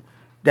knew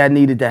that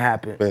needed to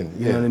happen.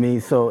 You know what I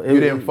mean? So you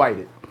didn't fight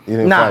it. You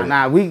didn't fight it.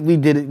 Nah, we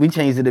did it. We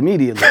changed it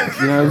immediately.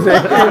 You know what I'm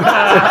saying?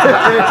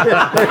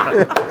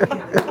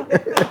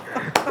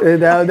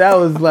 And that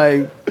was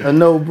like a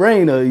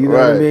no-brainer. You know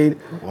what I Right. mean?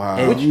 Wow.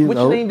 And, Which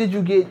name did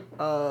you get?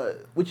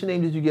 Which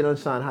name did you get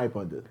Unsigned Hype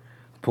under?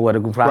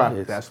 Poetical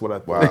Prophets. That's what I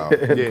thought. Wow.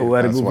 Yeah.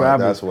 Poetical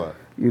Prophets. That's why.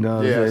 You know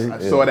what I'm saying? I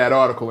saw that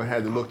article and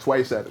had to look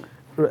twice at it.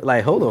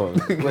 Like, hold on.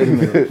 Wait a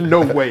minute.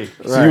 No way.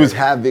 So you was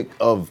Havoc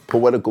of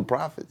Poetical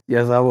Prophets.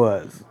 Yes, I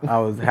was. I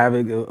was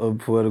Havoc of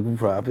Poetical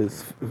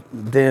Prophets.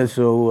 Damn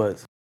sure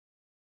was.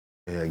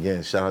 Yeah,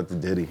 again, shout out to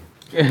Diddy.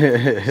 Shout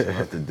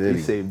out to Diddy.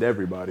 He saved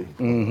everybody.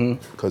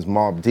 Because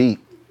Mobb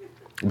Deep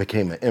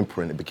became an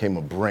imprint, it became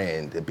a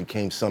brand, it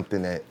became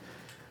something that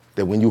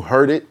when you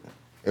heard it,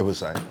 it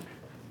was like,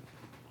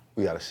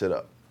 we gotta sit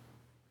up.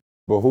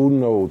 But who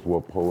knows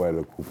what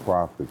Poetical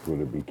Prophets would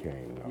have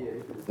became, though?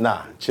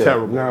 Nah, chill.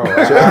 Terrible. No, Chill.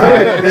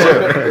 I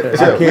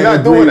We're can't not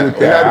agree doing with that.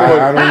 that.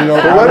 We're not I doing don't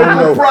know.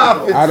 Poetical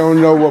Prophets. I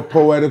don't know what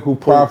Poetical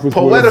Prophets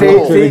would have Poetical.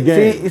 brought to the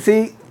game.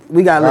 See,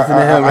 we gotta listen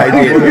to him right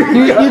there.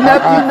 You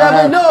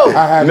never know.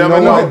 I have Never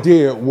no know.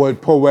 idea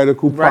what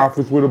Poetical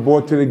Prophets would have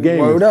brought to the game.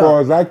 Word As far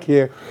up. as I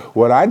care,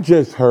 what I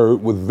just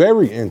heard was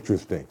very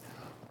interesting.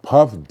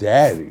 Puff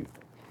Daddy,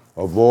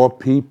 of all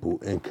people,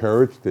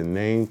 encouraged the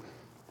name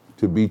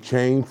to be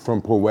changed from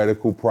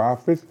Poetical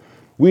Prophets.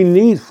 We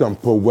need some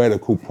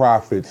Poetical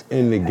Prophets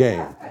in the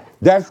game.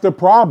 That's the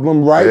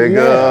problem right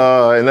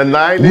now. Nigga, in the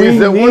 90s, We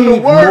it wouldn't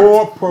need have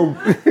worked. more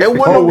It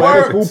wouldn't have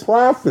Poetical worked.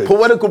 Prophets.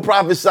 Poetical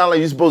Prophets sound like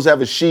you're supposed to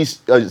have a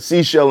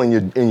seashell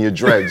in your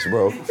dreads,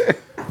 bro.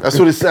 That's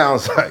what it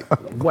sounds like.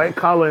 White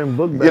collar and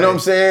book bag. You know what I'm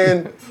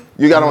saying?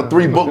 You got on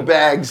 3 book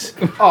bags.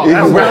 Oh, You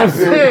that's what I'm rapping.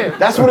 saying.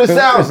 That's what it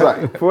sounds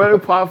like. Poetical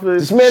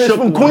Prophets. This man is shook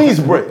from one.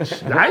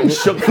 Queensbridge. I ain't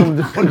shook from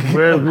the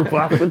Poetical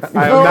Prophets.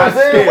 I You know am what not I'm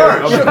saying? scared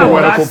Word. of Shook the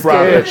ones. Poetical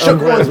Prophets.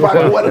 Shook ones by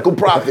Poetical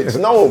Prophets.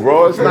 No,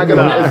 bro, it's not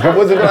gonna. It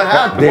wasn't gonna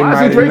happen. They Why is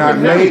he might have drinking not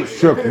now? made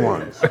shook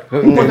ones. They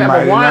What might type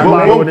have of wine not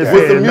bottle made with his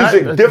Was the hand?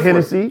 music Not different?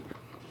 Hennessy?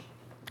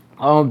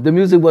 The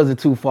music wasn't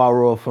too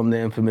far off from the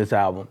Infamous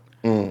album.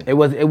 It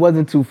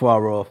wasn't too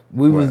far off.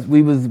 We was,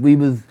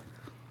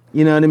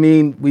 you know what I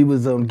mean? We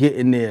was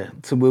getting there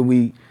to where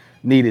we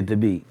needed to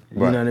be.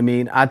 You Right. know what I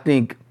mean? I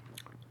think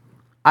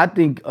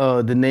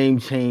the name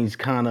change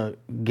kind of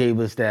gave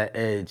us that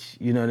edge.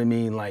 You know what I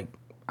mean? Like,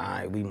 all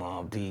right, we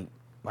Mobb Deep.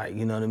 Like,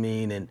 you know what I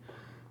mean? And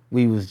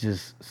we was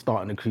just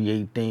starting to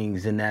create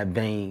things in that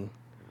vein.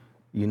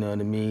 You know what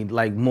I mean?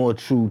 Like more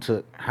true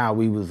to how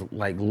we was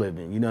like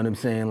living. You know what I'm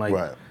saying? Like,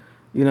 Right.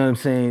 you know what I'm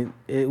saying?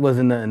 It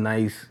wasn't nothing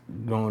nice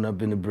growing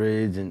up in the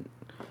bridge and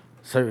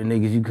certain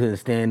niggas you couldn't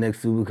stand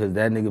next to because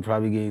that nigga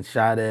probably getting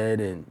shot at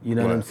and you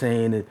know what I'm Right.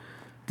 saying?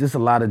 Just a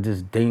lot of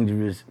just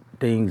dangerous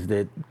things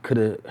that could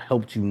have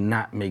helped you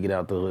not make it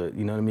out the hood.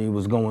 You know what I mean?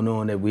 Was going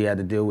on that we had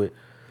to deal with.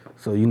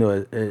 So you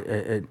know,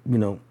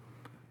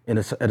 at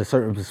a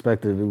certain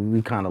perspective,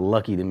 we kind of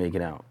lucky to make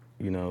it out.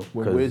 You know,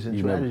 when Wiz and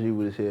Tragedy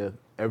was here,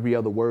 every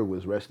other word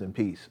was rest in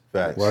peace.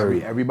 Facts.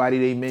 Everybody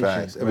they mentioned.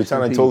 Facts. Every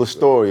time I told a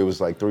story, it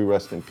was like 3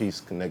 rest in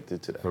peace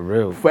connected to that. For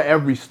real. For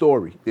every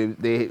story,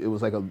 it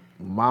was like a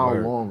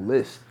mile-long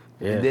list.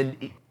 Yeah. And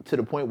then to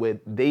the point where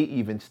they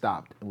even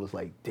stopped and was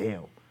like,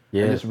 damn.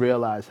 Yeah. I just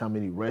realized how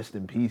many rest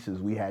in pieces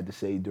we had to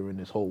say during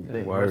this whole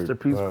thing. Word. Rest in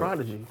peace,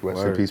 Prodigy.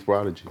 Rest in peace,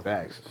 Prodigy.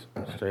 Facts.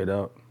 Straight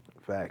up.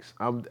 Facts.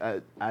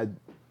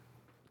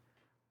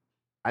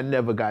 I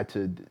never got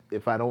to,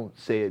 if I don't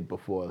say it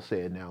before, I'll say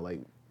it now. Like,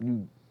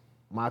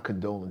 my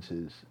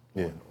condolences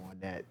on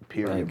that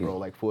period, Thank you. bro.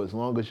 Like, for as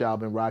long as y'all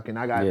been rocking,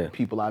 I got Yeah.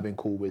 people I've been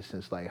cool with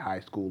since like high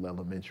school,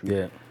 elementary.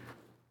 Yeah.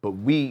 But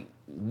we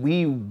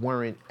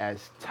weren't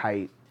as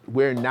tight.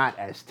 We're not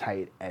as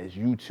tight as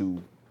you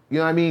two. You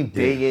know what I mean?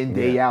 Day in,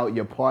 day out,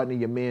 your partner,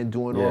 your man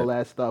doing all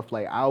that stuff.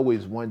 Like, I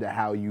always wonder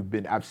how you've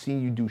been. I've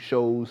seen you do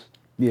shows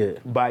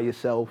by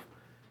yourself.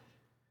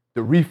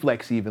 The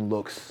reflex even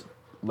looks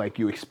like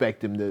you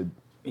expect him to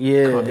come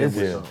in with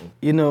something.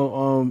 You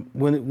know,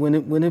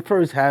 when it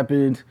first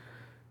happened,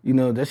 you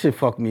know, that shit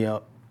fucked me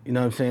up. You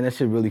know what I'm saying? That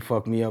shit really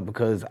fucked me up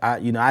because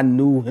I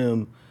knew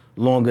him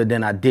longer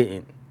than I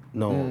didn't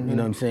know him. You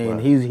know what I'm saying?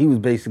 Right. He was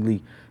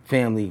basically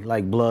family,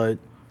 like blood,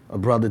 a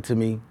brother to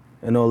me,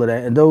 and all of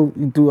that. And though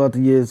throughout the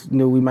years, you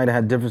know, we might have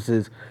had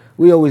differences,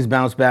 we always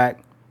bounce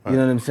back. You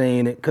know what I'm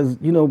saying? Because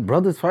you know,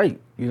 brothers fight.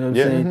 You know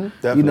what I'm saying?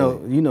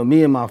 Definitely. You know,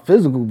 me and my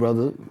physical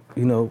brother,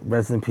 you know,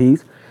 rest in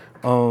peace.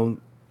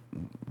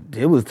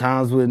 There was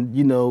times when,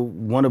 you know,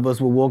 one of us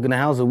would walk in the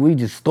house and we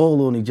just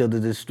stole on each other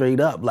just straight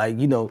up. Like,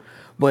 you know,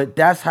 but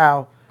that's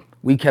how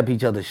we kept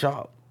each other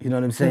sharp. You know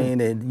what I'm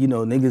saying? And, you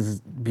know,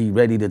 niggas be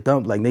ready to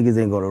thump. Like, niggas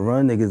ain't gonna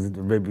run.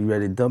 Niggas be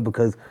ready to thump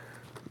because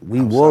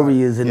we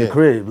warriors in the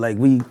crib. Like,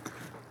 we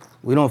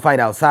don't fight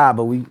outside,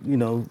 but we, you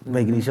know,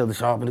 making each other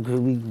sharp in the crib.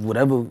 We,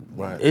 whatever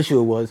issue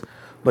it was.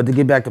 But to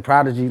get back to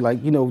Prodigy,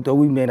 like, you know, though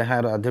we may have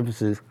had our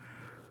differences,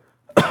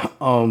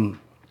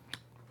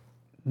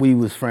 we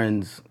was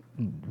friends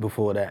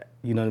before that.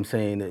 You know what I'm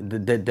saying?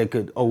 That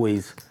could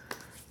always,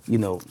 you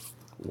know,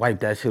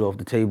 wipe that shit off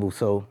the table.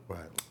 So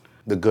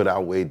the good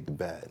outweighed the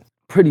bad.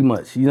 Pretty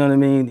much. You know what I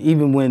mean?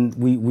 Even when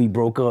we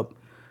broke up,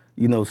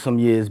 you know, some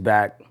years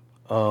back,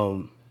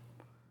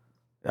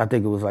 I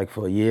think it was like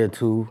for a year or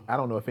two. I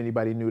don't know if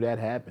anybody knew that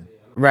happened.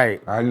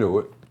 Right. I knew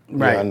it.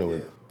 Right. Yeah, I knew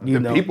it. You The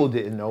know, people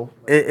didn't know.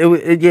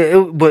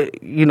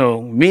 But you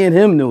know, me and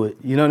him knew it.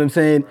 You know what I'm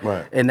saying?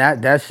 Right. And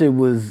that shit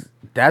was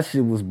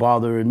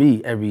bothering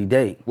me every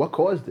day. What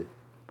caused it?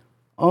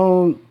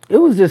 It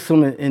was just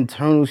some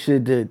internal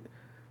shit that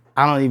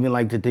I don't even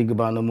like to think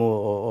about no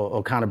more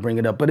or kind of bring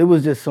it up. But it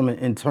was just some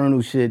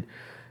internal shit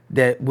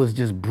that was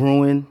just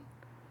brewing.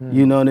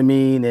 You know what I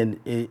mean? And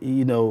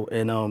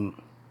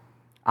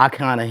I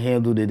kind of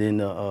handled it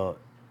in a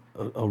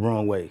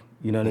wrong way.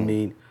 You know what I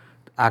mean?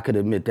 I could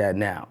admit that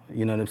now.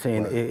 You know what I'm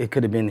saying? Right. It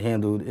could have been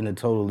handled in a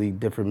totally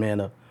different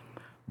manner.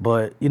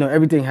 But, you know,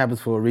 everything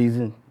happens for a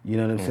reason. You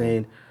know what I'm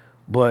saying?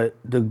 But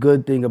the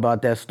good thing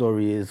about that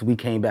story is we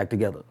came back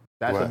together.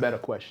 That's a better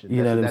question.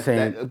 You know what I'm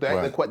saying?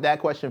 That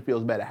question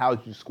feels better. How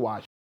did you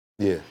squash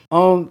it?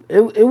 Yeah.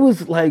 It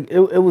was like,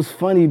 it was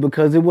funny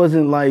because it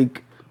wasn't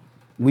like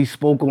we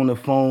spoke on the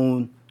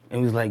phone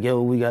and was like,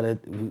 yo, we gotta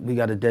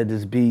dead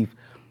this beef.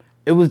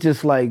 It was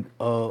just like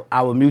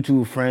our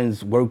mutual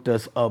friends worked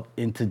us up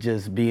into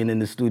just being in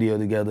the studio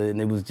together,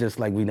 and it was just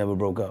like we never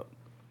broke up.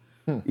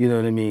 You know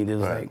what I mean? It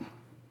was like,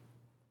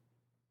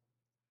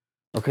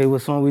 okay,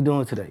 what song we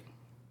doing today?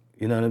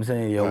 You know what I'm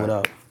saying? Yo, what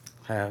up?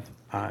 All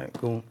right,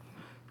 cool.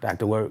 Back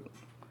to work.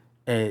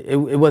 And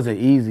it wasn't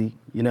easy,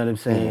 you know what I'm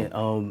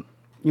saying?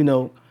 You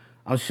know,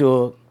 I'm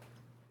sure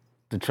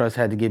the trust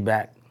had to get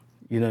back,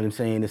 you know what I'm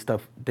saying, and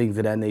stuff, things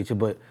of that nature,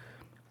 but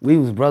we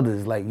was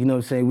brothers, like, you know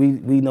what I'm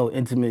saying? We know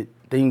intimate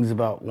things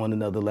about one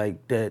another,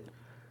 like, that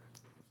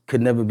could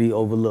never be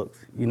overlooked,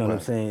 you know what I'm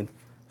saying?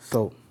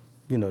 So,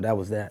 you know, that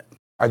was that.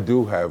 I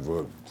do have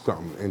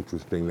something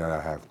interesting that I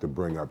have to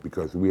bring up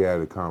because we had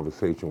a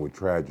conversation with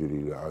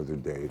Tragedy the other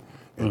day,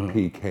 and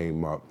P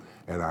came up,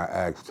 and I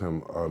asked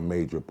him a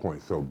major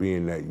point. So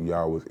being that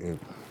y'all was in,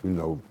 you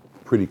know,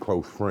 pretty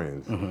close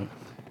friends,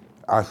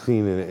 I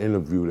seen in an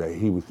interview that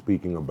he was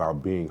speaking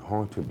about being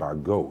haunted by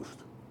ghosts.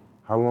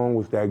 How long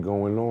was that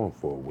going on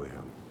for with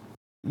him?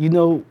 You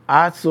know,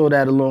 I saw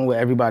that along with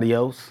everybody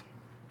else.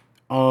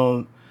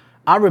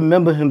 I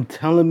remember him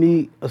telling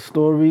me a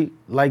story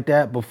like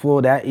that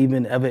before that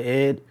even ever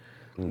aired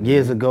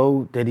years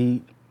ago, that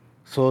he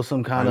saw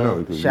some kind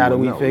of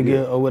shadowy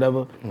figure or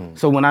whatever.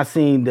 So when I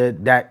seen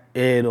that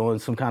aired on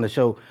some kind of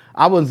show,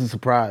 I wasn't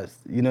surprised,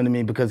 you know what I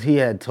mean? Because he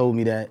had told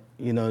me that,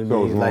 you know what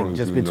I mean? Like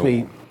just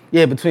between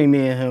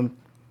me and him,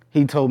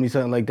 he told me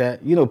something like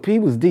that. You know, P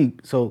was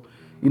deep, so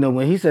you know,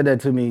 when he said that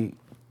to me,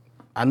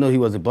 I know he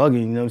wasn't bugging,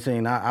 you know what I'm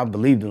saying? I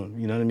believed him,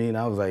 you know what I mean?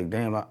 I was like,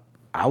 damn,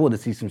 I would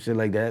have seen some shit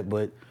like that,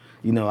 but,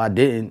 you know, I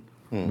didn't.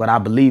 But I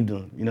believed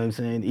him, you know what I'm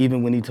saying?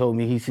 Even when he told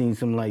me he seen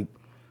some like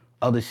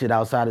other shit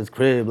outside his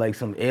crib, like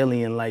some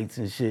alien lights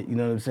and shit, you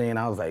know what I'm saying?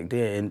 I was like,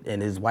 damn,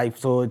 and his wife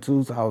saw it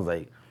too, so I was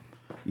like,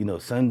 you know,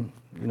 son,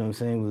 you know what I'm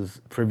saying,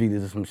 was privy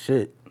to some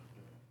shit.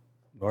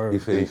 He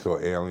said he saw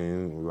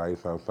alien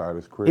lights outside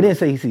his crib. He didn't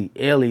say he see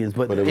aliens,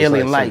 but it was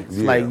alien like lights,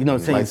 some- like, you know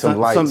what I'm saying? Like some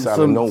lights out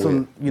of nowhere.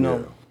 Some, you know.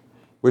 Yeah.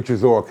 Which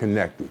is all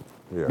connected.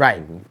 Yeah.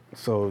 Right.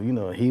 So, you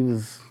know, he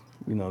was,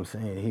 you know what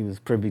I'm saying, he was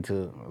privy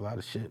to a lot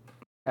of shit.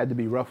 Had to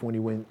be rough when he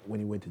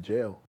went to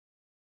jail.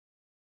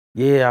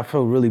 Yeah, I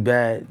felt really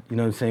bad, you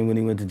know what I'm saying, when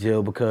he went to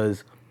jail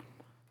because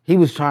he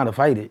was trying to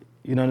fight it,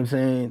 you know what I'm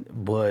saying?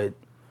 But,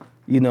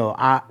 you know,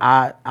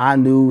 I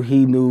knew,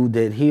 he knew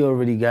that he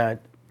already got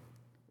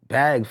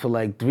bagged for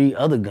like 3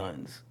 other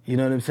guns, you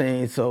know what I'm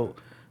saying? So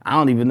I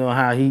don't even know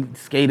how he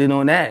skated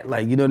on that,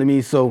 like, you know what I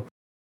mean? So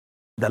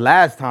the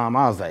last time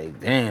I was like,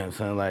 damn,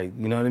 son, like,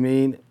 you know what I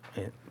mean?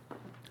 And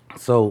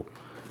so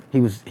he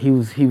was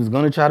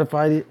gonna try to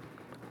fight it,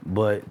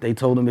 but they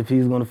told him if he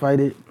was gonna fight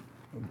it,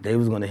 they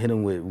was gonna hit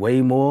him with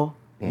way more,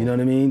 you know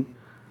what I mean?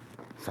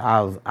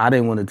 So I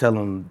didn't want to tell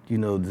him, you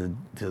know,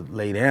 to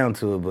lay down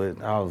to it,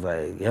 but I was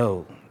like,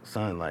 yo,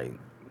 son, like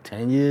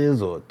 10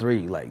 years or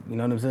 3, like, you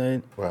know what I'm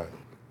saying? Right.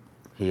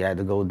 He had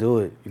to go do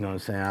it, you know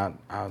what I'm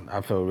saying?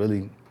 I felt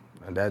really,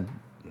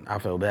 I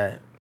felt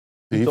bad.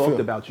 He talked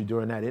about you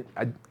during that.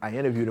 I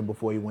interviewed him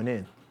before he went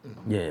in.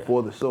 Yeah.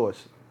 For The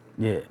Source.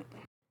 Yeah.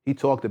 He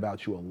talked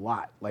about you a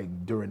lot,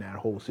 like during that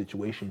whole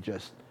situation,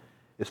 just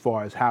as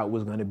far as how it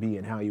was going to be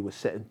and how he was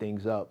setting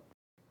things up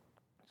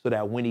so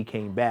that when he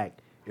came back,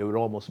 it would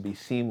almost be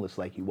seamless,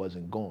 like he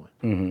wasn't gone.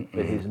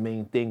 But his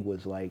main thing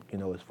was like, you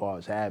know, as far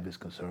as Hav is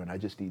concerned, I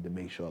just need to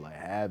make sure like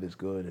Hav is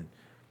good and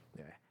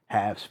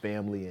Hav's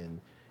family and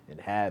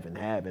Hav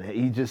and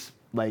he just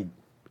like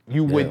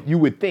you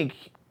would think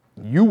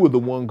you were the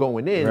one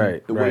going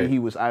in the way he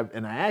was. I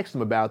asked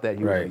him about that.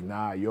 He was like,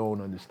 "Nah, you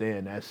don't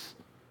understand. That's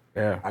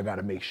I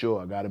gotta make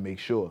sure.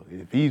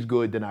 If he's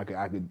good, then I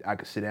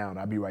could sit down.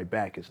 I'll be right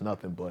back. It's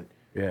nothing. But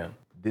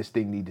this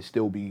thing need to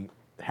still be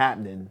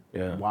happening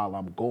while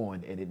I'm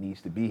gone, and it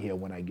needs to be here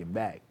when I get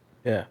back."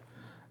 Yeah,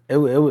 it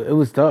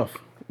was tough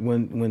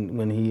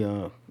when he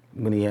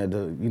had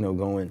to, you know,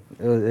 go in.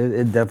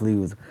 It definitely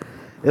was.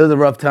 It was a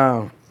rough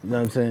time. You know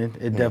what I'm saying?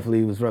 It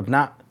definitely was rough.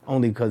 Not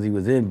only because he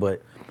was in,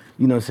 but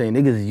you know what I'm saying,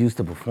 niggas is used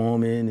to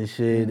performing and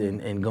shit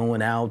and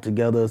going out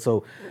together.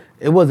 So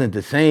it wasn't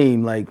the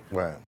same like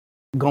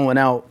going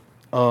out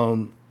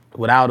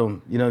without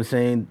him. You know what I'm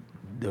saying?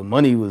 The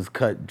money was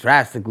cut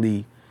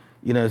drastically.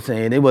 You know what I'm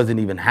saying? It wasn't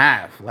even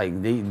half. Like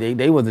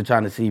they wasn't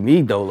trying to see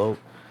me dolo.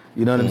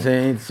 You know what I'm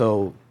saying?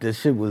 So this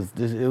shit was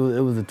it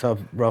was a tough,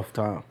 rough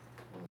time.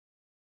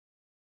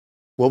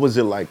 What was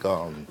it like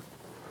the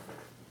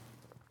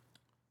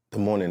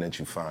morning that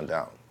you found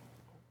out?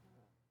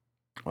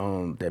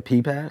 That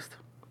P passed?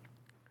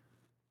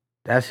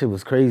 That shit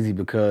was crazy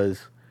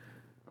because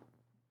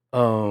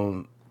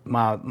my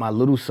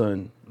little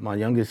son, my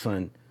youngest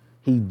son,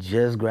 he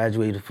just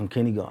graduated from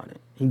kindergarten.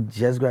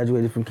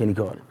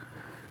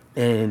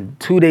 And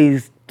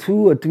 2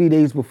 or 3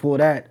 days before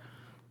that,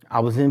 I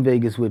was in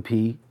Vegas with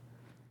P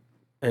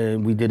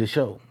and we did a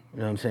show. You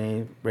know what I'm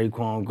saying?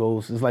 Raekwon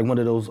Ghost. It's like one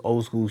of those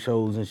old school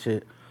shows and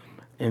shit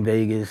in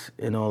Vegas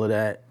and all of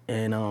that.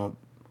 And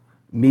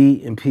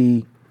me and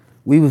P,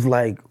 we was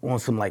like on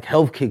some like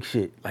health kick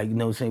shit. Like, you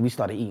know what I'm saying? We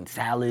started eating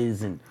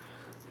salads and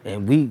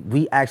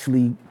we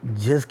actually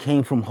just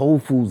came from Whole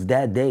Foods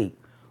that day.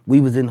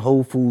 We was in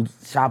Whole Foods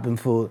shopping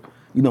for,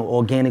 you know,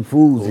 organic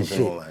foods and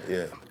shit. All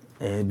that,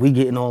 And we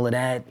getting all of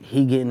that,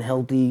 he getting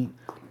healthy,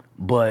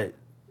 but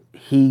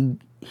he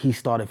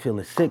started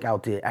feeling sick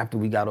out there after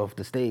we got off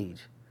the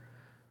stage.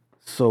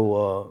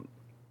 So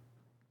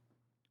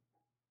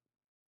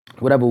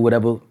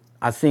whatever,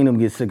 I seen him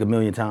get sick a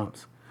million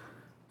times.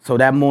 So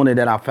that morning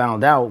that I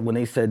found out, when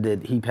they said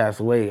that he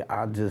passed away,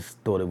 I just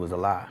thought it was a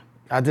lie.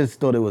 I just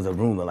thought it was a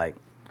rumor, like,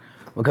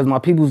 because my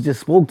peoples just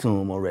spoke to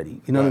him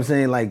already. You know what I'm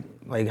saying? Like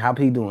how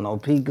P doing? Oh,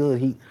 P good.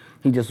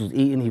 He just was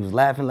eating. He was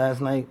laughing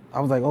last night. I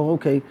was like, oh,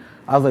 okay.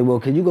 I was like, well,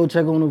 can you go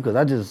check on him? Because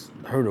I just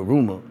heard a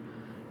rumor.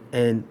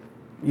 And,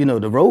 you know,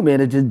 the road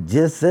manager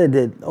just said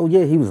that, oh,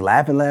 yeah, he was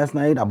laughing last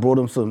night. I brought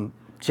him some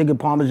chicken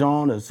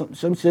parmesan or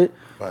some shit.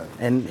 Right.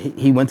 And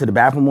he went to the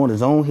bathroom on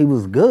his own. He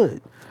was good.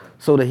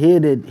 So to hear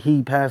that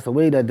he passed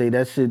away that day,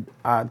 that shit,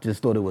 I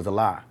just thought it was a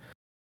lie.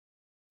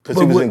 Because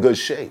he was in good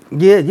shape.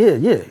 Yeah.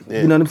 You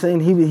know what I'm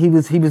saying?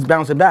 He was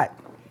bouncing back.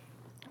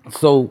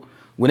 So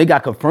when it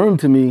got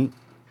confirmed to me,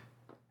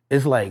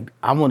 it's like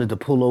I wanted to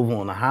pull over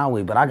on the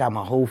highway, but I got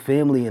my whole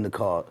family in the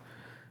car.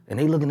 And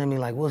they looking at me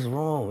like, what's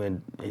wrong?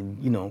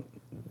 And you know,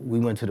 we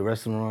went to the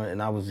restaurant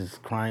and I was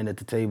just crying at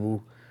the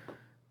table.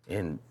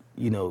 And,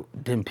 you know,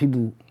 then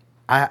people,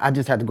 I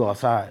just had to go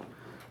outside.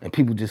 And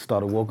people just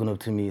started walking up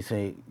to me and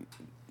saying,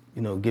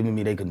 you know, giving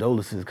me their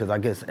condolences, because I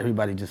guess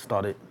everybody just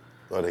started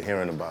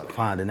hearing about it.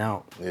 Finding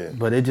out. Yeah.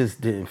 But it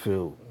just didn't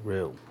feel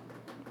real.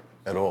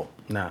 At all?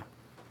 Nah.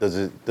 Does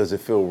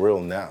it feel real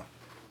now?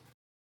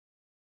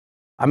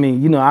 I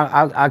mean,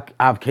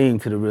 I've came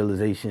to the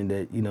realization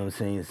that, you know what I'm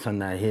saying, son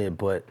not here,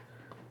 but,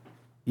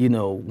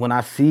 when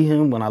I see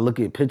him, when I look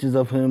at pictures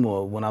of him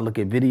or when I look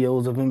at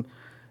videos of him,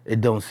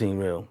 it don't seem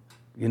real.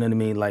 You know what I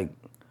mean? Like,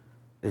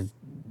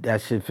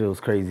 that shit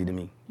feels crazy to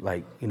me.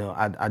 Like,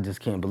 I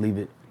just can't believe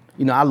it.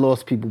 I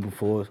lost people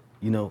before,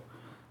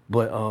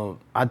 but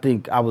I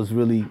think I was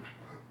really,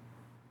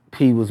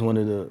 P was one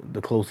of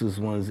the closest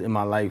ones in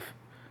my life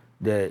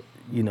that,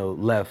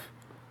 left.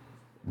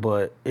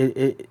 But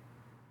it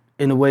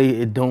in a way,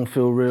 it don't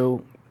feel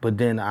real, but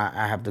then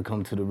I have to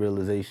come to the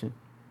realization.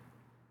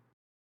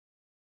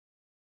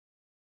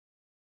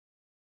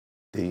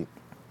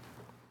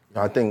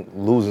 I think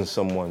losing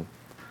someone,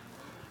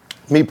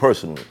 me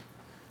personally,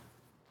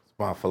 it's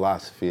my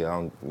philosophy. You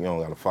don't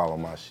gotta follow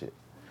my shit.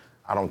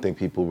 I don't think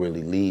people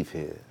really leave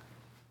here.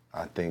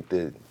 I think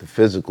that the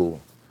physical,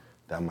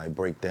 that might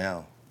break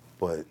down,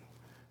 but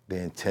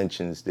their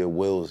intentions, their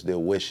wills, their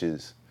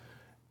wishes,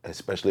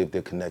 especially if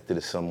they're connected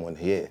to someone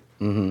here,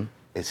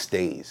 it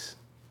stays.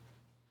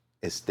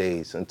 It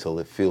stays until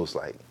it feels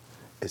like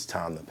it's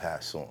time to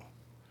pass on.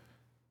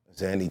 Is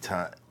there any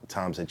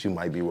times that you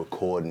might be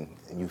recording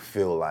and you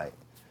feel like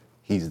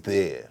he's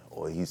there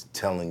or he's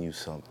telling you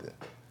something?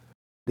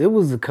 There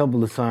was a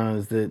couple of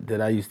signs that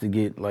I used to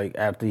get, like,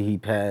 after he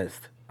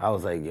passed. I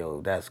was like,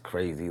 yo, that's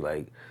crazy.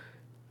 Like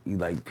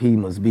P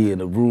must be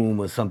in a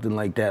room or something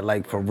like that.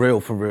 Like, for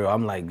real.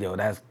 I'm like, yo,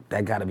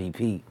 that gotta be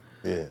P.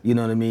 Yeah. You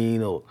know what I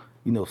mean? Or,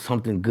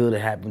 something good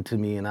had happened to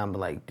me and I'm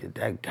like,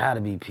 that gotta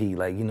be P.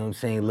 Like, you know what I'm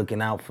saying?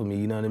 Looking out for me,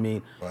 you know what I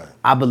mean? Right.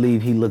 I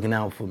believe he looking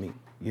out for me.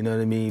 You know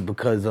what I mean?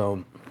 Because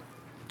a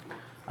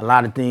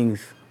lot of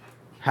things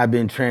have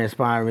been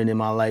transpiring in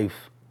my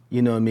life,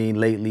 you know what I mean,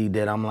 lately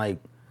that I'm like,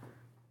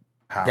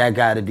 that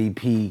gotta be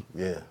P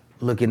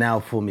looking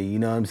out for me, you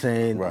know what I'm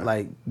saying? Right.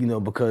 Like,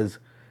 because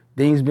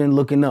things been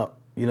looking up,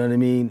 you know what I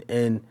mean?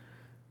 And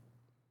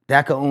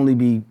that could only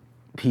be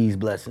P's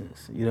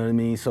blessings, you know what I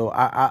mean? So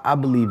I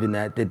believe in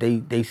that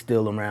they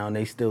still around,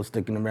 they still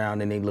sticking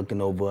around and they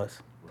looking over us.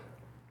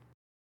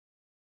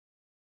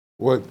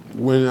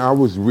 When I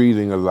was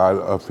reading a lot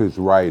of his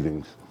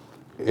writings,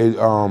 it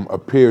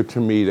appeared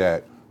to me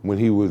that when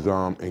he was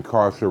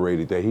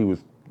incarcerated, that he was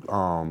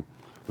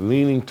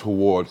leaning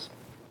towards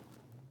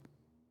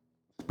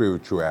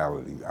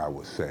spirituality, I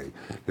would say.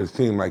 It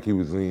seemed like he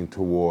was leaning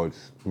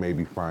towards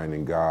maybe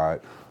finding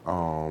God,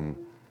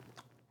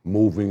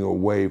 moving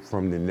away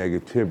from the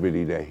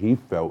negativity that he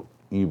felt,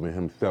 even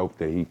himself,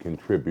 that he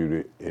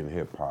contributed in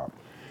hip hop.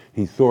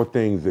 He saw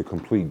things a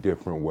complete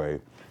different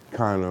way,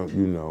 kind of,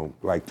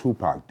 like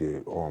Tupac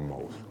did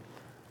almost.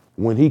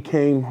 When he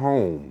came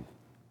home,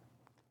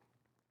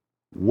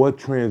 what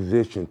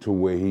transitioned to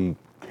where he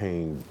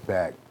came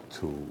back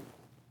to?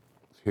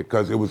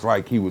 Because it was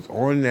like he was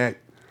on that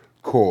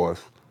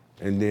course,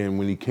 and then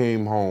when he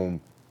came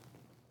home,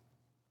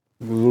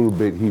 a little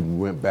bit he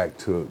went back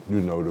to,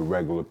 the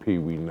regular P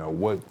we know.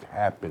 What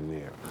happened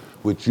there,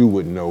 which you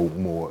would know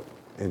more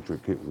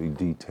intricately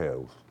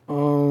details?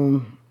 I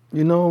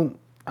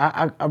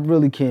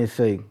really can't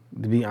say,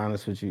 to be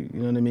honest with you,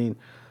 you know what I mean?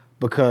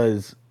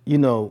 Because,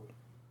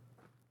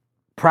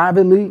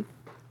 privately,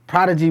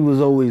 Prodigy was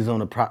always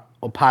on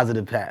a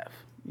positive path,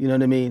 you know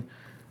what I mean?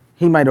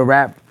 He might have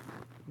rapped,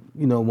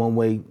 one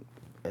way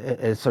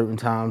at certain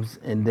times,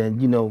 and then,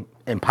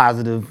 and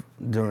positive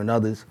during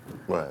others.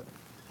 Right.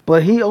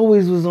 But he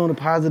always was on a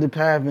positive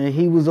path, and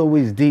he was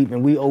always deep,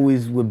 and we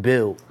always would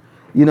build.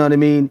 You know what I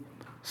mean?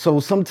 So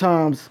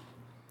sometimes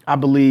I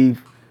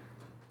believe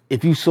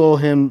if you saw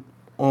him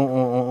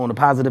on a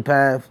positive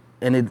path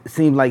and it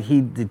seemed like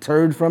he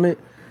deterred from it,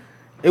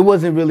 it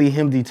wasn't really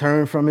him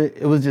deterring from it.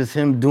 It was just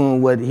him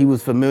doing what he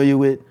was familiar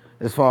with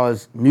as far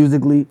as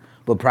musically,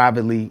 but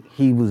privately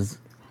he was.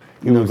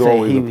 He was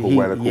always a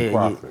poetical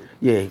prophet.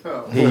 Yeah,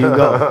 here you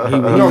go.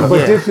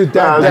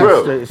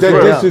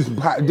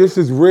 This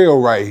is real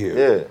right here.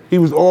 Yeah. He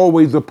was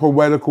always a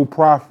poetical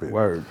prophet.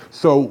 Word.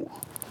 So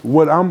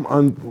what I'm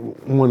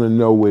want to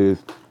know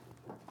is,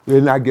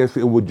 and I guess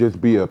it would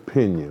just be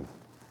opinion.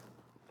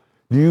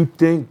 Do you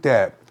think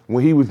that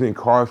when he was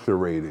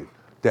incarcerated,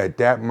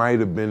 that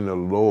might have been the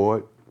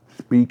Lord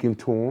speaking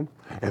to him?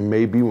 And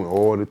maybe when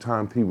all the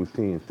times he was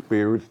seeing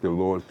spirits, the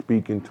Lord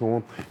speaking to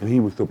him, and he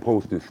was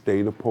supposed to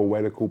stay the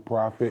poetical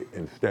prophet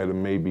instead of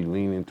maybe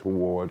leaning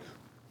towards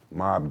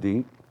Mobb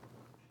Deep?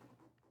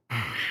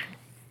 I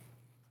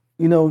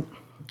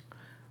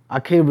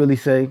can't really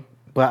say,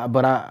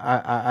 but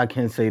I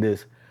can say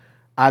this.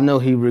 I know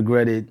he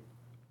regretted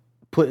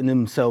putting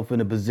himself in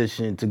a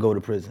position to go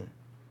to prison.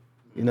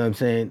 You know what I'm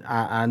saying?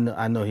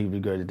 I know he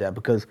regretted that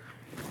because,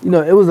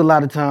 it was a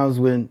lot of times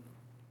when,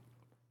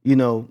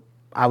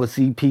 I would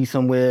see P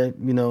somewhere,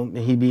 and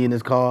he'd be in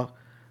his car,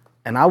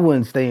 and I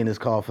wouldn't stay in his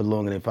car for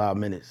longer than 5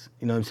 minutes.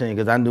 You know what I'm saying?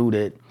 Because I knew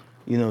that,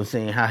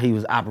 how he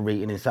was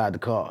operating inside the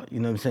car.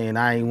 You know what I'm saying?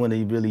 I ain't want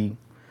to really,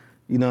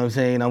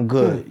 I'm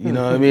good. You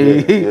know what I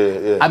mean?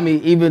 Yeah. I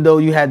mean, even though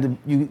you had to,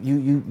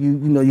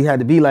 you had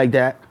to be like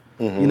that,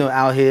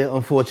 out here,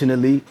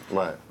 unfortunately.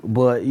 Right.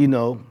 But,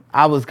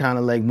 I was kind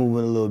of like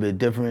moving a little bit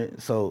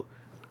different. So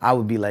I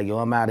would be like, yo,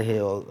 I'm out of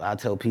here. Or I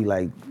tell P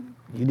like,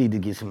 you need to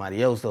get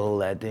somebody else to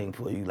hold that thing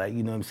for you, like,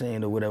 you know what I'm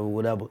saying, or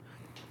whatever.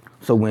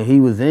 So when he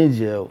was in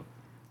jail,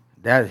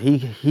 that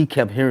he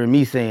kept hearing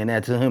me saying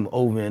that to him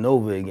over and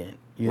over again.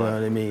 You know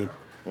what I mean?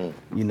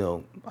 You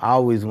know, I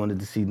always wanted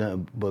to see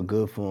nothing but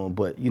good for him,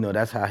 but you know,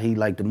 that's how he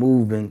liked to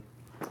move, and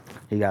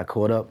he got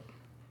caught up.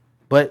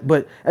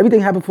 But everything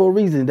happened for a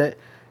reason. That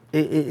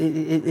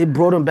it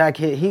brought him back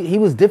here. He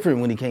was different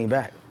when he came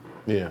back.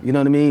 Yeah. You know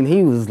what I mean?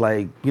 He was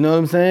like, you know what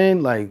I'm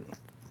saying? Like,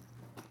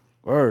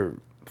 word,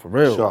 for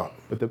real. Sharp.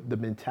 But the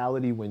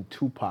mentality when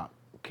Tupac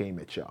came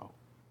at y'all,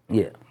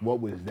 Yeah.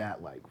 what was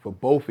that like for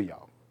both of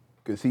y'all?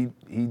 Because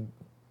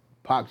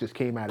Pac just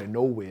came out of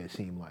nowhere, it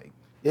seemed like.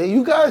 Yeah,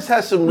 you guys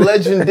had some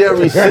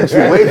legendary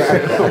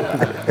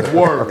situations.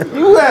 Word.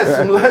 You had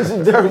some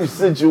legendary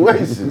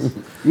situations.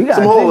 You got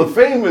some Hall of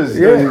Famers.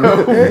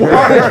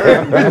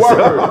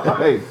 Word.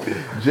 Hey,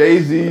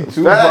 Jay-Z,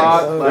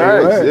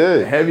 Tupac,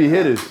 yeah. heavy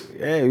hitters.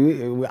 Yeah,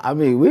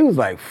 we was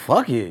like,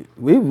 fuck it.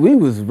 We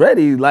was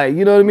ready. Like,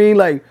 you know what I mean?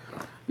 Like,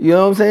 you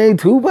know what I'm saying?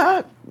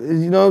 Tupac,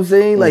 you know what I'm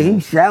saying? Like, he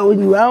shouting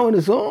you out in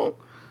the song.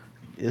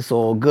 It's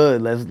all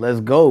good.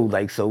 Let's go.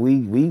 Like, so we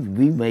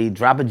made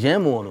Drop a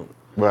Gem on him.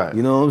 Right.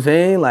 You know what I'm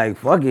saying? Like,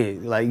 fuck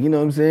it. Like, you know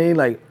what I'm saying?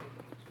 Like,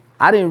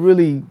 I didn't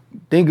really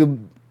think of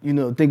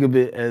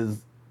it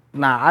as,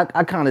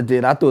 I kind of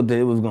did. I thought that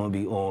it was going to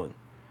be on.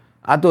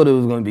 I thought it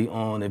was going to be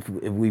on if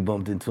we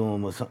bumped into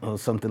him or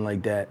something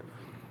like that.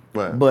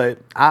 Right. But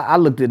I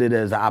looked at it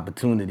as an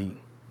opportunity.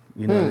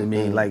 You know what I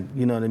mean? Like,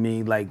 you know what I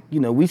mean? Like,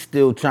 you know, we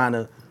still trying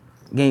to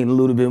gain a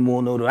little bit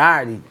more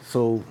notoriety.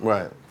 So,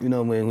 right. You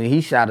know, when he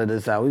shouted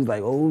us out, he was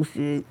like, oh,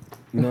 shit.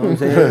 You know what I'm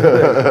saying?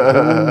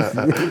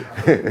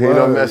 He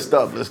done messed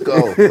up. Let's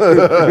go.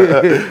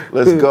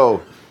 Let's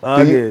go.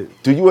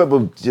 Do you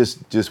ever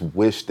just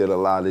wish that a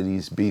lot of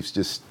these beefs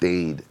just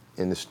stayed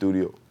in the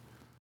studio?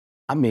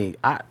 I mean,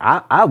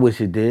 I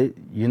wish it did.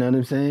 You know what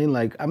I'm saying?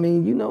 Like, I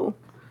mean, you know,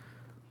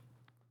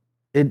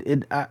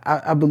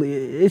 I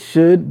believe it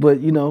should, but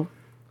you know,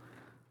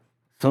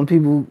 some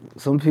people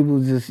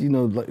just, you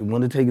know, like,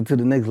 want to take it to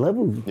the next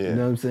level. Yeah. You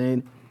know what I'm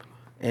saying?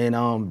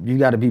 And you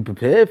got to be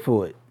prepared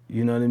for it.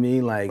 You know what I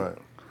mean? Like,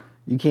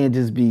 you can't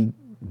just be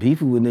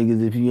beefing with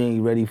niggas if you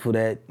ain't ready for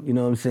that. You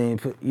know what I'm saying?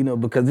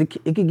 Because it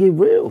could get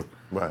real.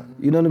 Right.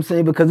 You know what I'm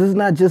saying? Because it's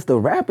not just the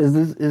rappers,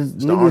 it's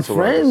niggas'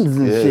 friends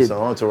and shit. It's the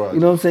entourage.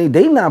 You know what I'm saying?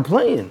 They not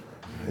playing.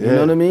 You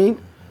know what I mean?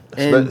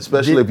 And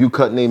especially if you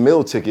cutting a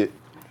meal ticket.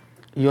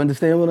 You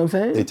understand what I'm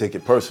saying? They take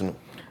it personal.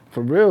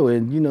 For real.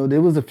 And, you know,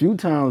 there was a few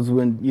times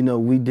when, you know,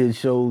 we did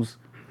shows,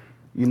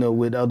 you know,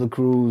 with other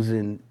crews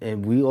and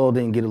we all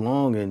didn't get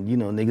along and, you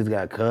know, niggas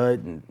got cut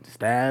and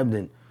stabbed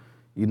and,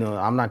 you know,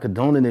 I'm not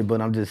condoning it,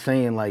 but I'm just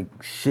saying, like,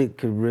 shit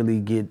could really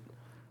get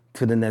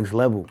to the next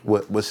level.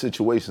 What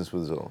situations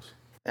was those?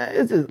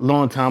 It's a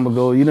long time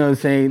ago, you know what I'm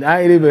saying?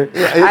 I ain't even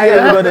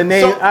gonna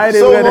name.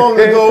 So long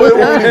ago, it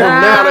won't even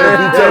matter if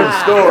you tell the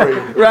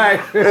story. Right.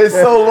 It's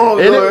so long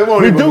ago, it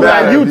won't even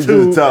matter if you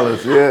just tell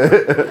us.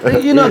 Yeah.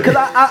 You know, because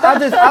I'll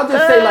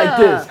just say like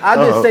this.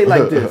 I'll just say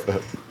like this.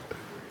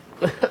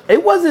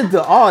 It wasn't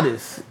the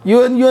artist.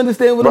 You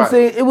understand what I'm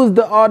saying? It was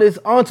the artist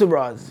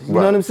entourage. You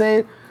know what I'm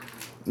saying?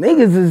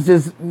 Niggas is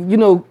just, you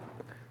know,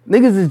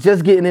 niggas is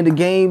just getting in the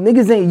game.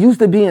 Niggas ain't used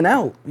to being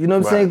out. You know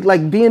what I'm saying?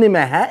 Like being in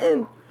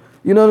Manhattan.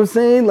 You know what I'm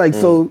saying? Like,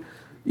 so,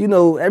 you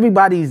know,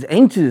 everybody's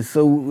anxious.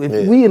 So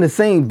if we in the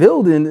same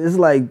building, it's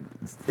like,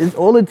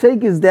 all it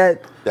takes is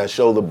that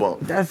shoulder bump.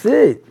 That's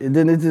it. And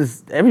then it's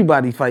just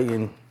everybody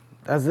fighting.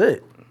 That's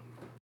it.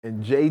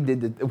 And Jay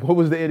did it. What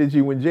was the energy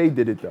when Jay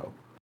did it though?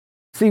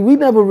 See, we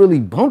never really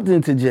bumped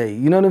into Jay.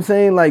 You know what I'm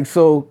saying? Like,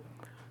 so,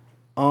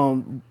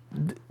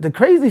 the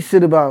crazy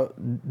shit about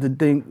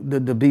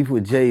the beef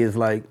with Jay is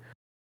like,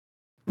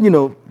 you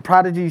know,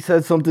 Prodigy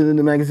said something in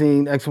the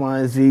magazine, X, Y,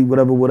 and Z,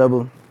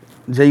 whatever.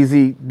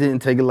 Jay-Z didn't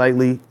take it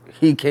lightly.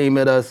 He came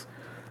at us,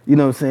 you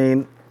know what I'm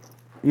saying?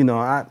 You know,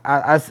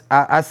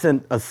 I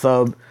sent a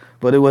sub,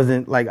 but it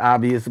wasn't like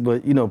obvious,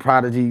 but you know,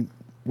 Prodigy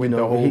went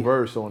the whole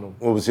verse on him.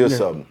 What was your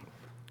sub?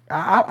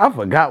 I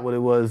forgot what it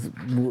was,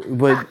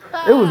 but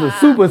it was a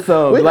super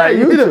sub. Like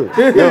you know,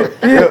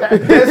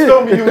 that's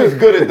told me you was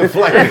good at the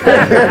flight.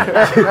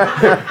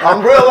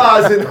 I'm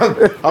realizing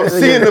I'm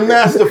seeing the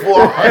masterful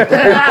art.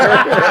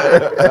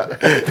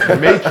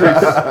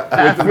 Matrix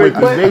with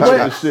the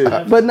Matrix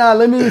shit. But now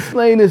let me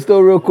explain this though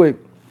real quick.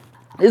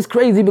 It's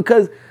crazy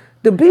because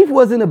the beef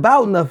wasn't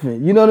about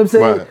nothing. You know what I'm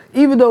saying? Right.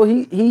 Even though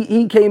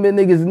he came in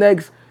niggas'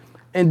 necks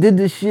and did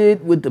the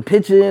shit with the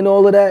picture and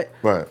all of that.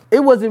 Right. It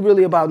wasn't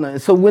really about nothing.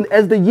 So when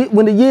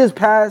the years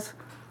pass,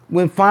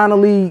 when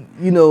finally,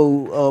 you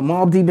know,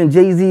 Mobb Deep and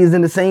Jay-Z is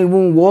in the same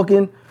room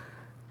walking,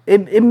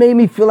 it made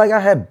me feel like I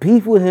had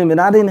beef with him and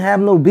I didn't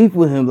have no beef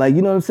with him. Like,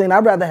 you know what I'm saying?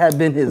 I'd rather have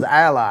been his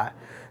ally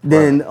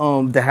than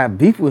to have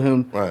beef with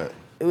him. Right.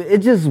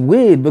 It's just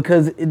weird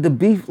because the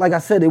beef, like I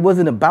said, it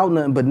wasn't about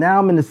nothing, but now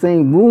I'm in the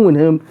same room with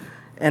him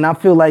and I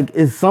feel like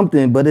it's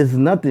something, but it's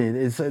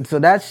nothing. So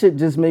that shit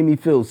just made me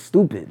feel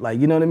stupid. Like,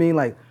 you know what I mean?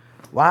 Like,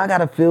 why I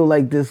gotta feel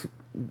like this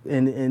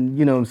and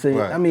you know what I'm saying?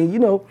 Right. I mean, you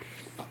know,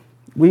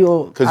 We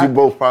all Because you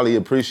both probably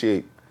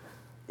appreciate.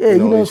 Yeah, you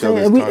know what I'm each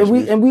saying?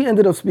 other's And we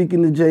ended up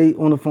speaking to Jay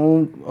on the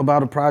phone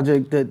about a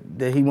project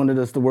that he wanted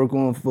us to work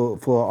on for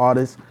an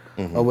artist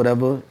or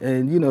whatever.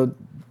 And, you know,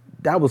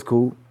 that was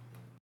cool.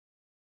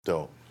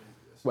 Dope.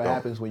 What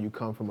happens when you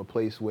come from a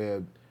place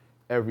where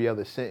every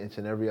other sentence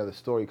and every other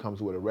story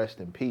comes with a rest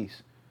in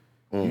peace?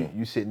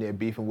 You sitting there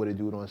beefing with a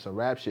dude on some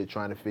rap shit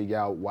trying to figure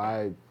out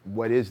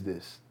what is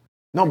this?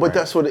 No, but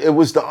that's what it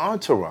was, the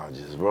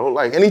entourages, bro.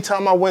 Like,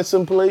 anytime I went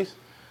someplace,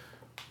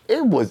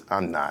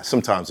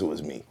 sometimes it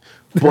was me.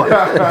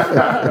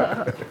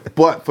 But,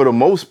 but for the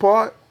most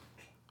part,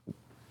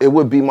 it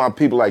would be my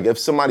people. Like, if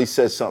somebody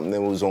said something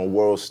that was on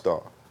World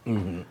Star,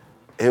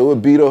 it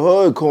would be the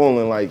hood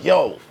calling like,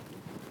 yo,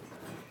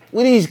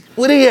 where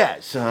they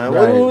at, son?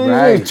 What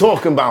are you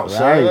talking about,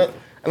 son?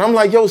 And I'm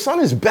like, yo, son,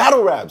 it's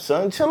battle rap,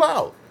 son. Chill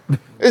out.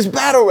 It's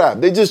battle rap.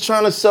 They just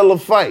trying to sell a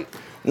fight.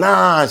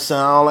 Nah,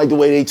 son, I don't like the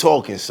way they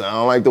talking, son. I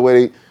don't like the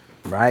way they...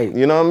 Right.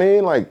 You know what I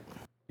mean? Like...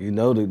 You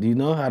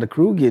know how the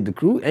crew get. The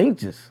crew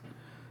anxious.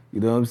 You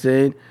know what I'm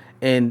saying?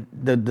 And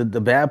the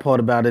bad part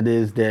about it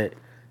is that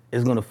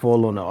it's going to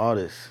fall on the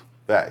artist.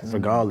 Facts.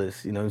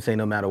 Regardless. You know what I'm saying?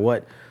 No matter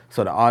what.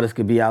 So the artist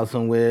could be out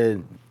somewhere.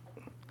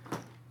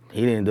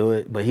 He didn't do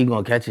it, but he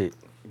going to catch it.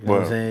 You know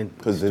what I'm saying?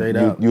 Because Straight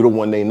up. you're the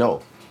one they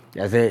know.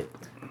 That's it.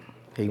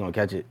 He going to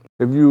catch it.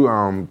 If you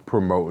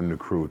promoting the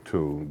crew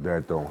too,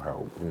 that don't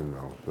help, you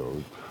know.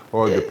 So,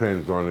 or it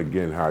depends on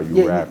again how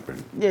you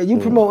rapping. Yeah, you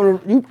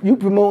promoting you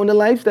promoting the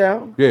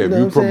lifestyle. Yeah, you know if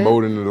you what I'm saying?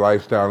 promoting the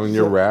lifestyle in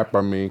your rap,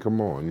 I mean,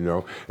 come on, you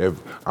know. If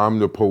I'm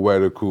the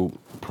poetical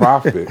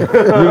prophet, you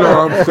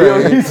know what I'm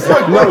saying? Again,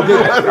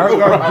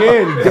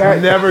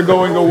 that never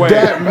going away.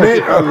 That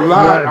meant a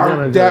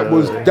lot. That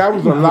was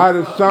a lot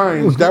of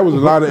science. That was a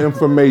lot of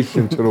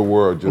information to the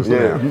world just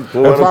now. If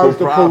I was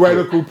the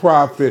poetical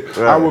prophet,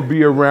 I would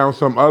be around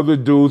some other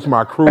dudes.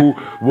 My crew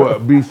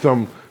would be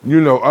some,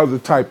 other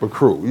type of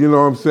crew. You know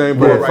what I'm saying?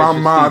 But if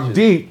I'm Mobb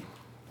Deep,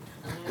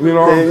 you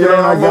know what I'm saying?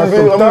 I got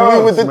some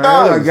thugs, with the man.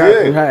 thugs,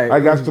 I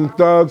got some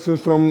thugs and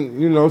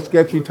some,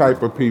 sketchy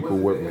type of people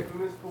with me.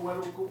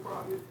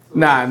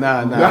 Nah.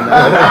 Nice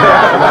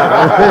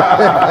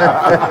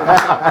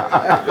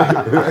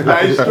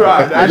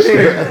try.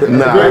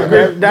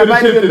 That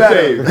might have been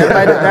better.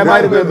 That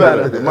might have been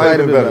better. It might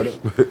have been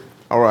better.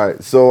 All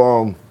right,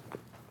 so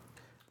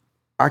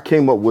I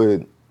came up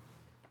with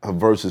a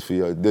verses for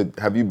you.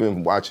 Have you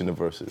been watching the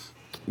verses?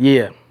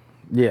 Yeah.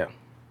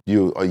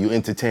 Are you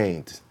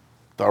entertained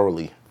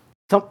thoroughly?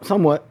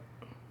 Somewhat.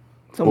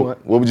 What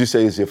would you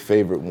say is your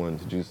favorite one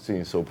that you've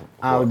seen so far?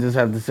 I would just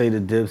have to say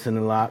the dips and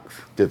the locks.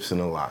 Dips and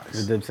the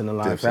locks. The dips and the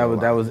locks.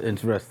 That was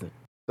interesting.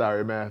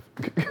 Sorry, man.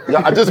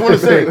 Yeah, I just want to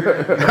say,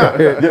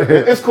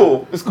 it's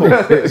cool.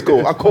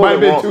 I called Might have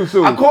it been wrong. too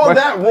soon. I called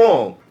that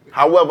wrong.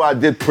 However, I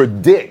did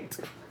predict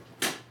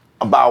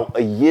about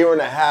a year and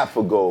a half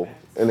ago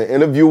in an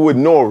interview with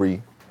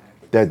Nori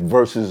that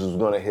Versus was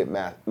going to hit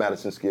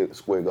Madison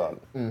Square Garden.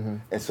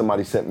 And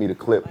somebody sent me the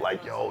clip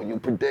like, yo, you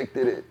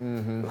predicted it.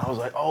 And I was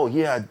like, oh,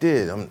 yeah, I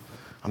did. I'm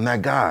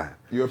that guy.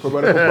 You're a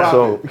poetical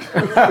prophet.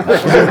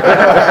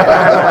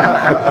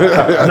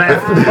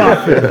 Master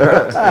prophet.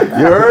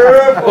 You're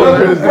a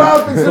poetical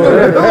prophet.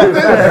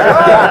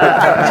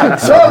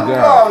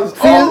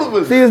 All of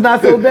us. See, it's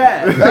not so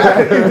bad.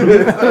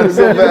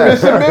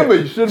 Remember,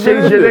 you should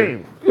Change your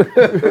name.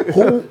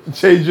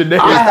 Change your name.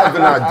 I have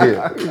an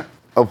idea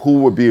of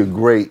who would be a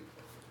great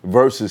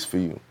versus for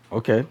you.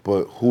 Okay.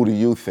 But who do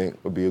you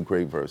think would be a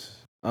great versus?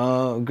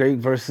 Great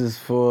versus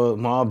for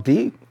Mobb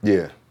Deep.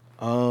 Yeah.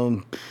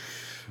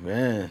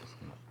 Man,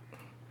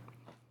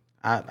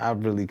 I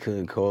really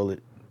couldn't call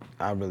it.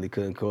 I really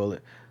couldn't.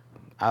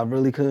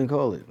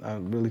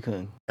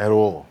 At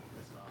all?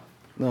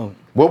 No.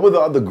 What were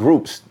the other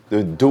groups,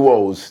 the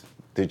duos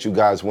that you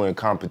guys were in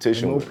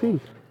competition with?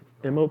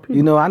 MOP.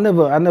 You know, I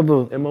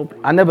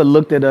never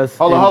looked at us.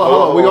 Hold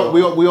on.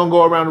 We gonna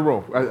go around the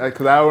room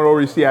because I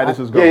already see how this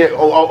is going. Yeah.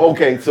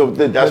 Okay. So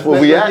that's where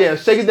we at. Yeah.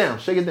 Shake it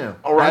down.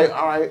 All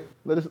right.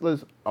 Let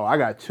us. Oh, I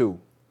got two.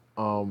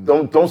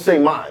 Don't say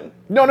mine.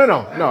 No.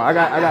 I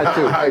got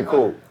two. All right.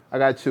 Cool. I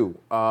got two.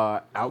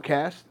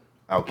 Outkast.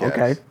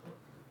 Okay.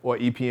 Or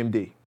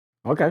EPMD.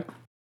 Okay.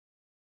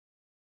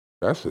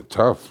 That's a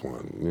tough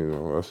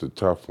one. That's a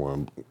tough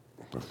one.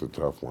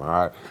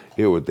 I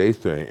hear what they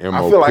say. MOP,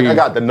 I feel like I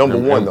got the number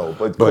one though,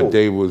 but cool.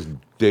 they was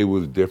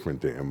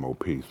different than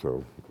MOP,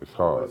 so it's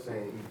hard.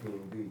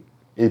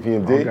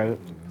 EPMD. Okay.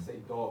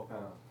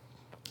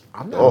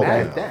 I'm not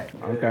mad at that.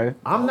 Okay.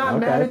 I'm not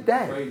mad at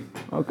that.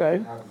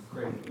 Okay.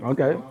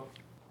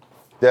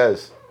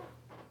 Des.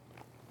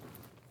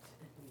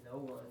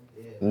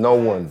 No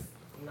one.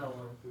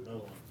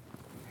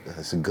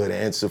 That's a good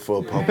answer for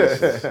a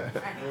publicist.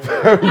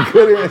 Very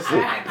good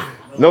answer.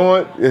 No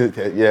one?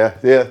 Yeah,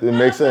 it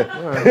makes sense.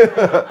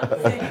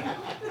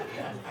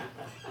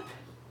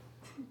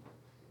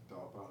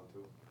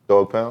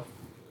 Dog Pound?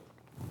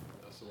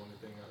 That's the only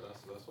thing,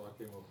 that's what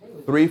I came up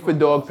with. 3 for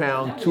Dog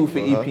Pound, 2 for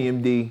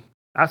EPMD.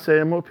 I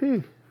say MOP.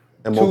 2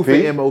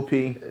 for MOP.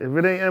 If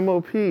it ain't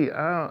MOP, I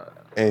don't.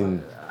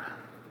 And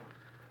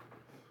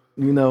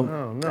You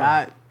know,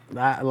 I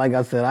like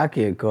I said, I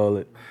can't call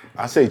it.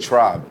 I say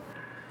Tribe.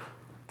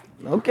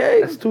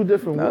 Okay. That's two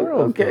different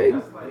worlds. Okay.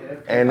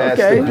 And that's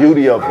the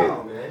beauty of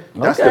it.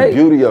 That's the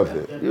beauty of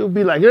it. You'll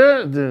be like,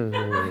 yeah.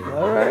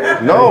 All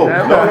right. No.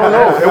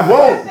 It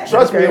won't.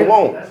 Trust me, it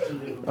won't.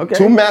 Okay.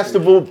 Two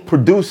masterful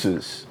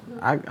producers.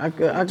 I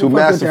can Two fuck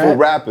masterful with that.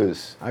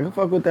 rappers. I can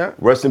fuck with that.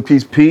 Rest in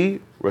peace,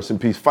 P. Rest in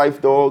peace, Phife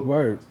Dawg.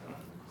 Word.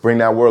 Bring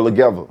that world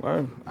together.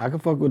 Word. I can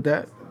fuck with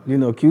that. You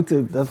know,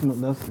 Q-Tip, that's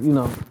you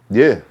know.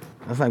 Yeah.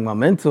 That's like my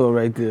mentor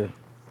right there.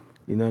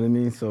 You know what I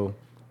mean? So,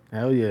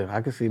 hell yeah,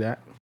 I can see that.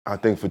 I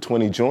think for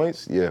 20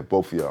 joints, yeah,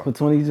 both of y'all. For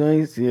 20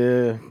 joints,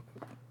 yeah,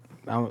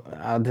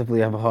 I'll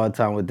definitely have a hard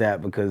time with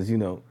that because, you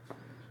know,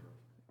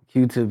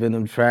 Q-Tip in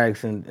them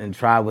tracks and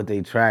Tribe with they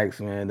tracks,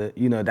 man.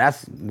 You know,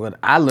 that's what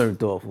I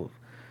learned off of.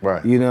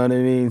 Right. You know what I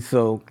mean?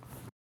 So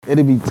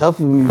it'd be tough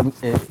for me,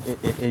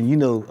 and you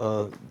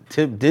know,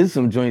 Tip did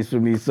some joints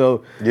for me,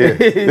 so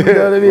yeah. You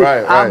know what I mean?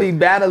 Right. I'll be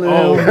battling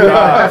him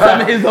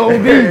some of his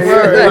own beats.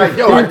 Like,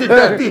 yo, I did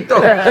that beat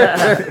though.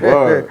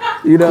 Word.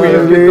 You know Queens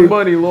what I get the mean?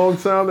 money long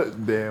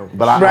time. Damn.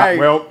 But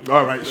Well,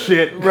 all right,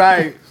 shit.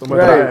 Right.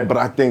 But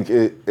I think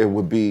it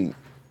would be,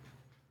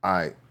 all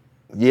right,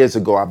 years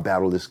ago I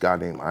battled this guy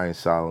named Iron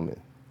Solomon,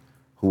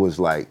 who was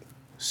like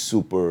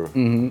super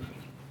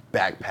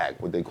backpack,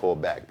 what they call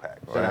backpack.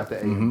 Right? Shout out to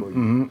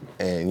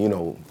A. And you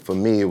know, for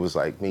me, it was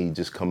like me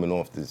just coming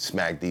off the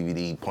Smack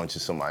DVD,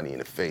 punching somebody in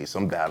the face.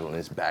 I'm battling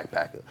this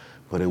backpacker,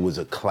 but it was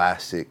a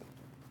classic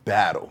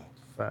battle.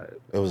 Right.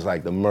 It was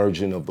like the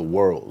merging of the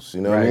worlds.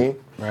 You know what I mean?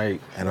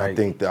 Right. And I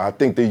think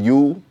that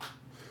you,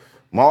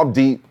 Mobb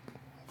Deep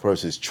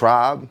versus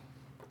Tribe,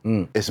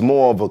 it's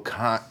more of a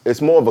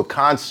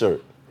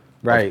concert.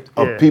 Right.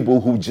 Of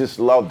people who just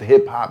loved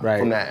hip hop Right.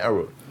 from that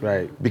era.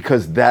 Right.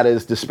 Because that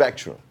is the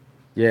spectrum.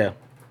 Yeah.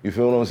 You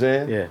feel what I'm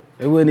saying? Yeah.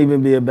 It wouldn't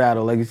even be a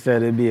battle. Like you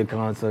said, it'd be a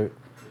concert.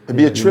 It'd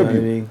be a You know what I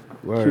tribute. mean?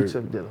 Word.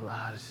 Q-Tip did a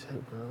lot of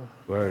shit, bro.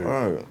 Word.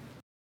 Right.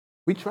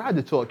 We tried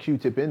to talk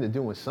Q-Tip into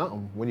doing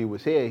something. When he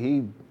was here,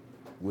 he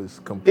was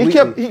completely...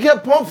 He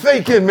kept pump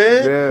faking,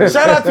 man. Yeah.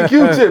 Shout out to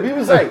Q-Tip. He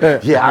was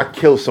like, yeah, I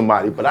kill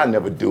somebody, but I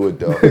never do it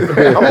though.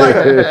 I'm like,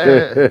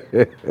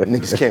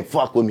 niggas can't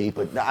fuck with me,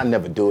 but I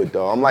never do it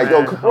though. I'm like,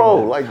 yo,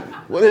 bro, like,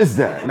 what is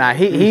that? Nah,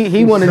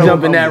 he want to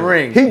jump in that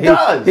ring. He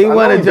does. He I know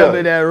want to he jump does.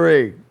 in that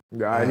ring.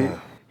 Nah,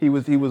 he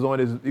was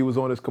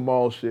on his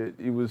Kamal shit.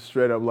 He was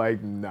straight up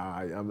like,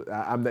 nah,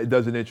 it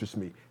doesn't interest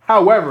me.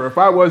 However, if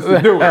I was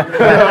to do it,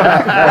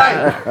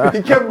 Right.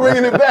 He kept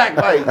bringing it back,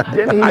 like,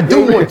 I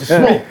do want to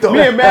smoke though.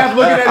 me and Mav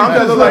looking at each I'm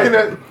other just like,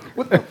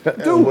 looking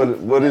at,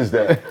 what is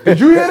that? did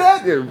you hear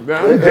that?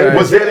 Yeah, nah.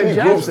 Was there any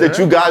groups that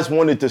you guys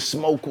wanted to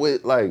smoke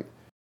with? Like,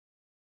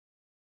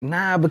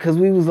 Nah, because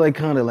we was like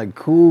kind of like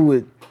cool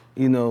with,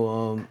 you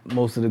know,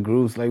 most of the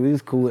groups. Like we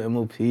was cool with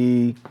MOP.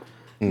 You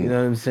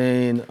know what I'm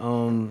saying?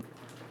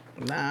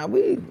 Nah,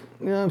 you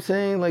know what I'm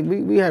saying? Like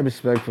we had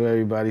respect for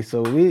everybody,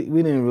 so we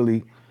didn't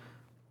really.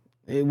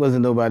 It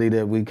wasn't nobody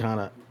that we kind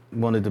of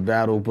wanted to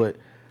battle, but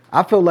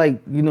I felt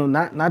like, you know,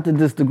 not to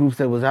diss the groups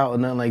that was out or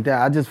nothing like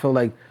that. I just felt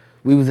like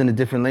we was in a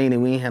different lane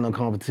and we ain't had no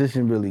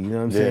competition really. You know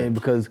what I'm saying?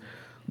 Because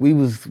we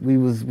was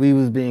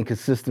being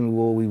consistent with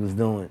what we was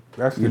doing.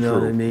 That's the you know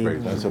truth. what I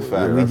mean? That's a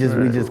fact.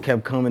 We just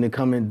kept coming and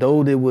coming.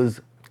 Though there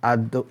was, I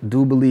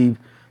do believe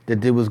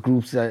that there was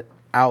groups that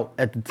out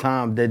at the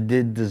time that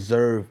did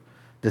deserve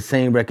the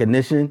same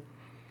recognition.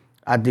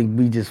 I think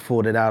we just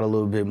fought it out a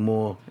little bit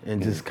more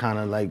and just kind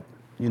of like,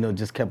 you know,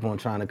 just kept on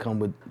trying to come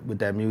with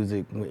that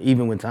music,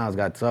 even when times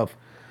got tough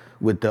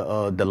with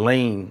the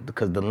lane,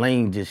 because the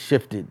lane just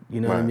shifted, you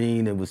know what I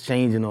mean? It was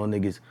changing on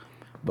niggas,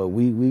 but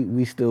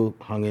we still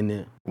hung in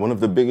there. one of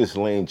the biggest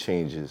lane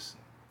changes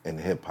in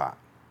hip hop,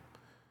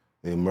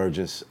 the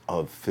emergence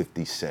of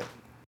 50 Cent.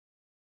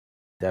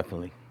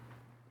 Definitely.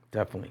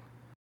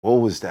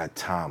 What was that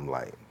time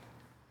like?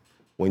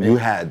 When you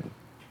had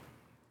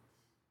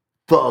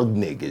thug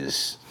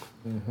niggas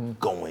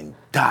going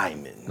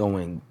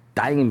diamond.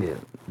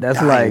 That's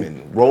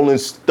Diamond, Rolling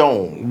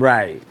Stone.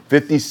 Right.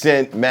 50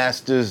 Cent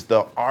masters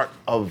the art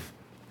of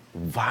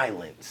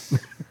violence.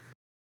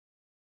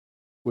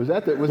 Was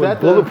that the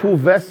bulletproof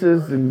vests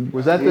and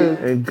was that the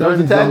and that was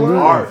the guns and tagline?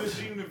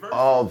 Art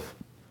of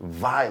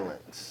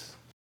violence.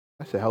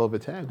 That's a hell of a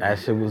tagline.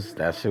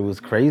 That shit was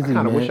crazy, I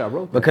kinda man. wish I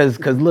wrote that.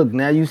 Because look,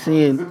 now you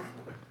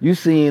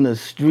seeing a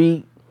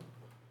street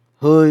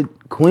hood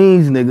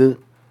Queens nigga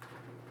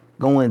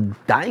going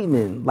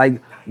diamond.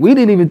 Like we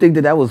didn't even think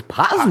that was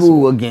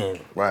possible again.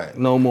 Right.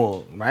 No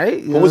more.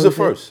 Right. Who was the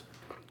first?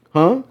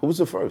 Huh? Who was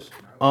the first?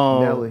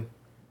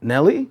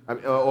 Nelly? I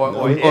mean, or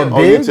Or him.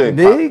 Oh, you Big? saying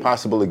Big?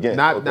 possible again.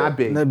 Not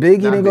Big. No,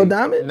 Big, he Not didn't go Big.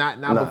 diamond?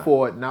 Not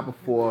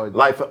before.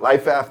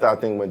 Life After, I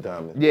think, went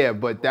diamond. Yeah,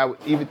 but that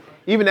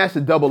even that's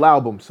a double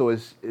album, so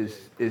it's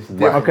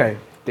different. Okay.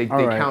 They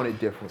All right. count it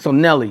different. So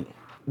Nelly.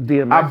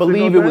 I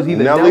believe it was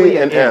either Nelly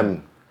and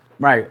M.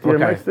 Right.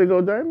 DMX Okay. still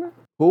go diamond?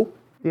 Who?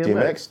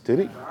 DMX, did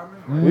he?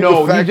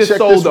 No, he fact just check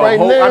sold this the right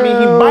whole. I mean,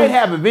 he now. might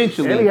have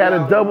eventually. And he had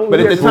a double. But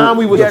at the time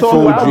we was he had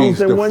talking two about albums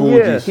The in one Fugees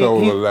year.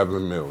 sold He-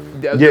 11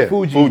 million. the Yeah,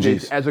 Fugees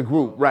Fugees. as a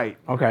group, right?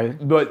 Okay.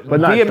 But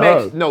But not DMX,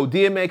 Thug. no,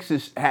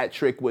 DMX's hat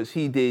trick was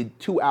he did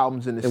 2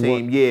 albums in the In same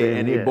one- year, same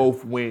and year. they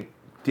both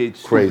did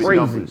stupid Crazy.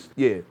 numbers.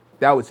 Yeah,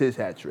 that was his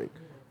hat trick,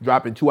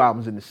 dropping 2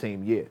 albums in the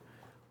same year.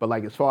 But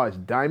like as far as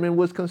Diamond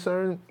was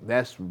concerned,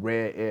 that's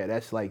rare air.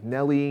 That's like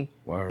Nelly,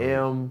 Word.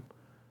 M,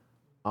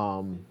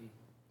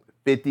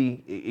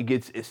 50.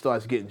 It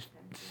starts getting.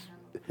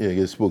 Yeah, it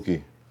gets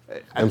spooky.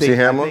 I MC think-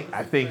 Hammer?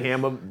 I think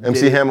Hammer.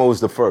 MC did it. Hammer was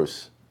the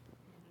first.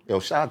 Yo,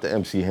 shout out to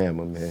MC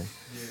Hammer, man.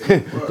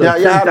 Yeah,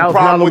 you had a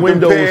problem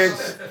with them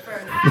pants.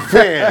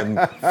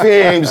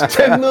 Fams,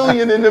 10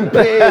 million in them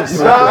pants,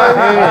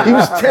 son. He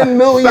was 10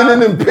 million in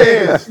them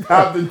pants.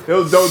 Stop the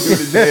don't do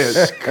the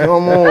dance.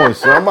 Come on,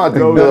 son. I'm about to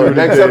Don't do do the the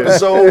next dance.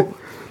 episode.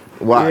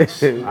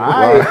 Watch. All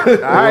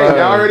right,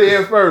 y'all heard it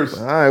here first.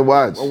 All right,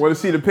 watch. I want to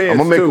see the pants I'm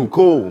gonna make too. them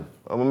cool.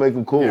 I'm gonna make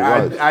them cool.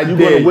 Yeah, Watch. I You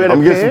did. gonna wear the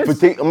I'm gonna get some pants?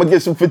 fatigue. I'm gonna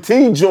get some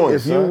fatigue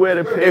joints. If you son. wear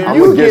the pants, I'm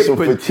you gonna get get some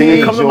fatigue-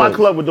 fatigue come to my joints.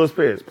 club with those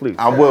pants, please.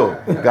 I will.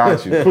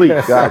 Got you.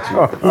 Please. Got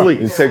you.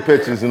 Please. And take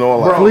pictures and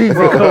all that. Please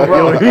come,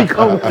 yo, he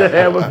come with the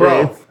hammer Bro,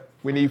 pants.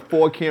 we need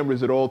 4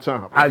 cameras at all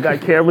times. I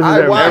got cameras I in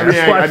there. watch. That's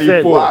Every why I need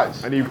said 4.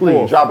 Watch. I need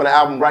 4. Dropping the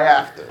album right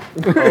after.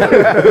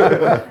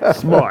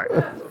 smart,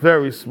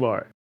 very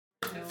smart.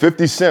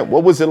 50 Cent,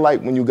 what was it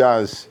like when you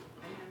guys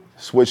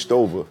switched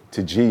over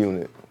to G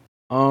Unit?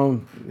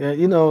 Yeah,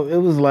 you know, it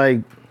was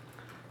like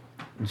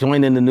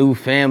joining the new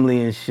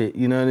family and shit,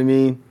 you know what I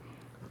mean?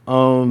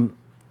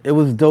 It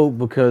was dope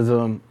because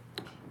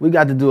we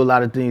got to do a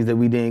lot of things that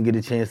we didn't get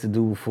a chance to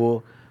do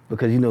before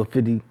because, you know,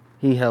 50,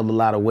 he held a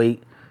lot of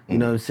weight. You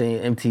know what I'm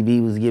saying?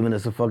 MTV was giving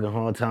us a fucking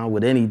hard time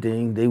with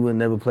anything. They would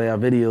never play our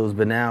videos,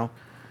 but now,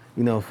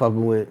 you know,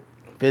 fucking with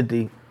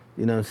 50,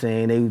 you know what I'm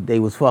saying? They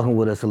was fucking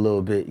with us a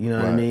little bit, you know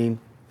what I Right. mean?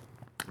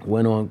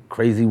 Went on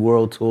crazy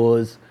world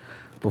tours,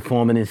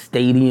 performing in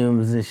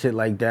stadiums and shit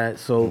like that.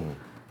 So,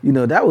 you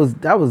know, that was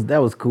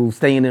cool.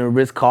 Staying in a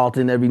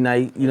Ritz-Carlton every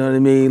night, you know what I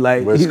mean?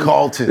 Like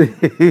Ritz-Carlton.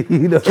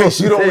 you know In case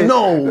you don't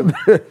know,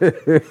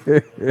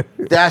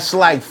 that's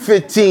like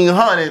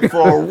 $1,500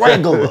 for a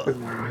regular.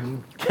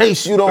 In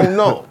case you don't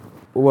know.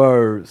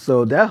 Word.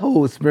 So that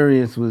whole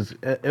experience was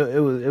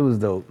it was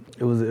dope.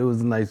 It was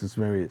a nice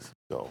experience.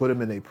 Put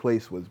them in their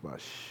place was my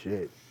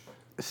shit.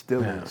 It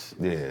still is.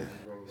 Yeah.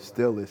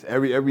 Still is.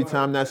 Every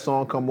time that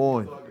song come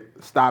on,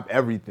 stop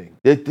everything.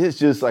 There's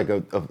just like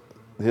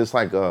there's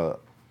like a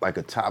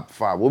top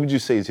 5. What would you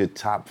say is your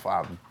top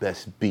 5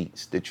 best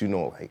beats that you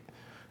know? Like,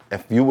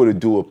 if you were to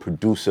do a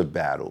producer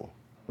battle,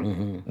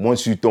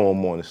 once you throw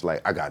them on, it's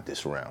like, I got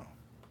this round.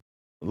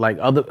 Like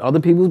other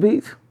people's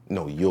beats?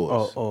 No,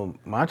 yours. Oh,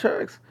 my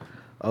tracks?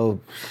 Oh,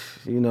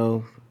 you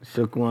know,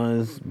 Shook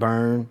Ones,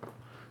 Burn,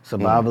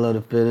 Survival of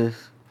the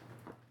Fittest,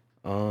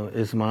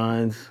 It's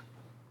Mines,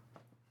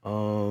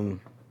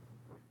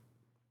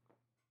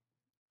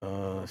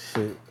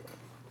 shit.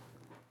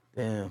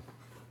 Damn.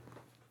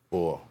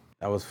 4.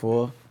 That was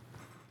 4.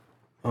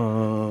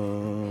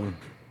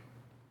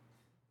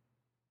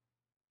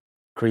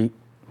 Creep.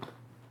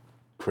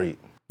 Creep.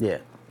 Yeah.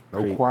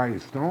 No Creep.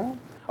 Quiet Storm?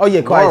 Oh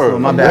yeah, Quiet Word.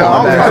 Storm. My bad. Yeah,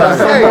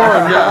 My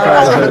bad. I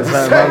was about to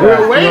say.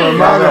 I'm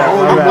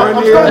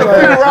trying to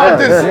figure out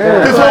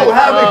this whole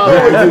Havoc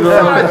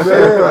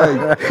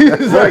boy.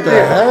 He's like,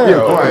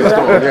 yeah, Quiet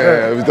Storm.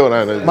 Yeah, we doing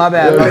that. My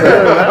bad.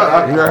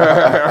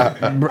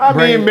 I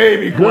mean,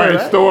 maybe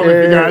Quiet Storm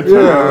if you got to.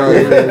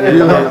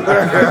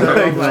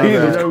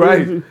 Jesus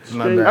Christ.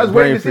 I was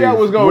waiting to see how it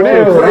was going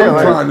in.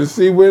 I'm trying to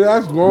see where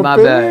that's going My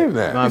to fit bad. in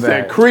at. My He bad.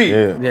 said Creep.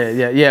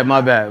 Yeah.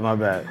 My bad.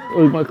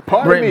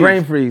 Pardon me.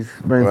 Brain freeze.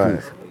 Brain Right.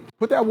 freeze.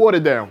 Put that water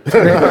down. Pick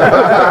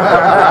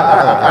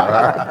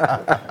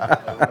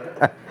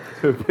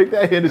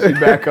that Hennessy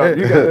back up.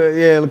 You got,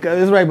 Yeah, look,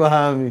 it's right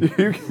behind me.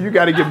 you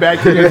got to get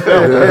back to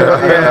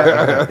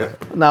yourself.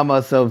 Not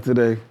myself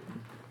today.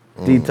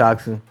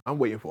 Detoxing. I'm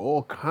waiting for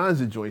all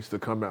kinds of joints to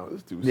come out.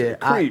 This dude Yeah, said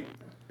Creep.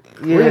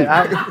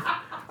 Yeah,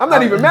 I'm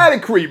not even mad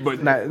at Creep,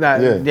 but yeah,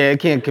 it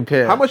can't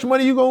compare. how much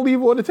money you gonna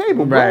leave on the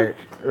table, bro?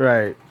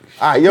 Right.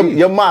 All right,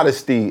 your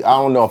modesty, I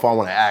don't know if I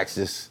want to ask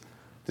this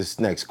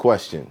next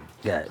question.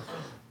 Yeah.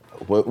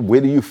 Where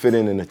do you fit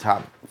in the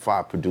top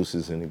 5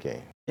 producers in the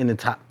game? In the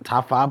top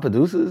 5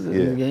 producers in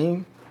Yeah. the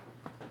game?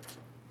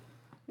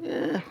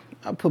 Yeah,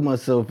 I put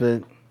myself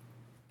at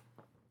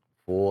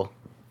 4.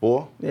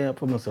 4? Yeah, I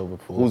put myself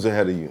at 4. Who's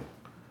ahead of you?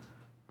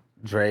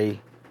 Dre,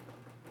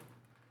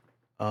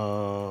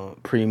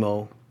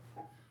 Primo,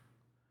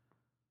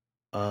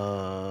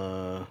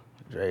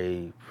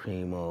 Dre,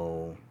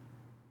 Primo.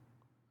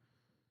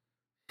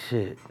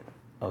 Shit.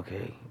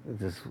 Okay.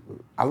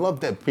 I love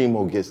that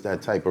Primo gets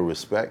that type of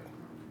respect.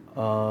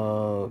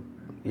 Y'all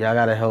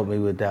gotta help me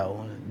with that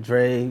one.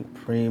 Dre,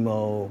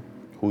 Primo.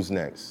 Who's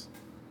next?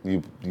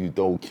 You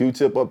throw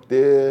Q-Tip up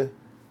there?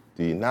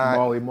 Do you not?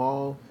 Marley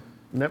Marl,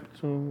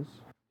 Neptunes.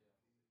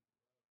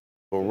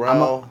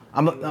 Pharrell?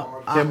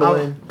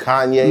 Timbaland.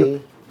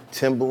 Kanye?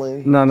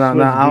 Timbaland?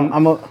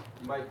 No.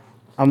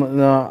 I'm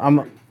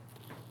I'm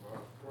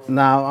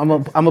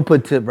gonna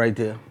put Tip right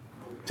there.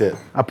 Tip.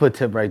 I put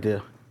Tip right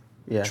there.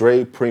 Yeah.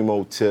 Dre,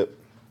 Primo, Tip,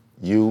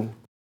 you.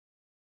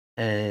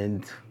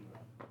 And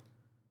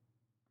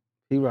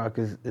P-Rock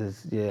is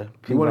yeah.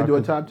 You want to P-Rock do a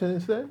is- top 10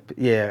 instead?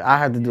 Yeah, I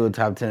had to do a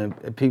top 10.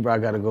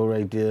 P-Rock got to go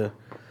right there.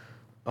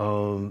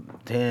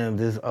 Damn,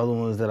 there's other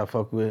ones that I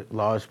fuck with.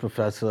 Large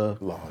Professor.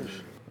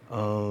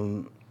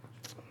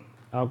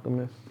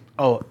 Alchemist.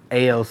 Oh,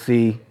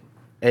 ALC.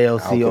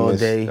 ALC all Alchemist,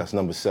 day. That's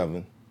number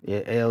 7.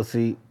 Yeah,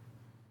 ALC.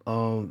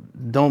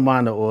 Don't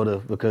mind the order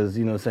because,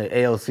 you know what I'm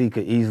saying, ALC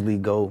could easily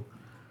go,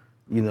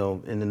 you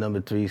know, in the number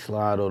 3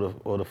 slot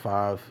or the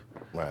 5.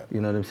 Right.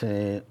 You know what I'm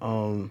saying?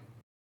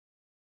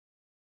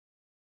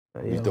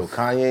 You throw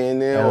Kanye in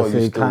there, or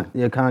you still?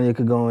 Yeah, Kanye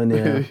could go in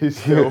there. you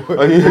still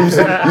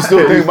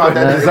think about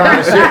that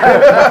design shit?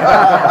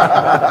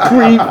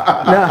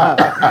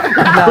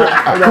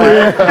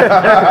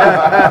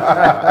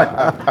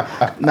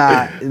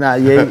 Nah,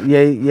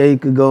 Ye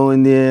could go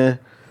in there.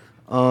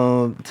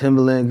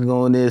 Timberland could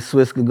go in there.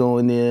 Swiss could go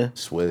in there.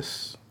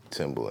 Swiss,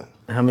 Timberland.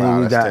 How many Wow,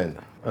 we that's got? 10.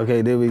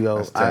 Okay, there we go.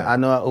 That's 10. I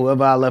know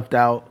whoever I left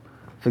out,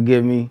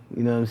 forgive me.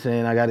 You know what I'm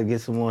saying? I got to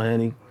get some more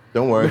Henny.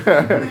 Don't worry.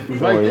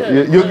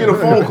 You'll get a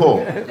phone call.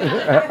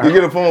 You'll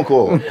get a phone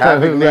call.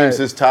 Havoc names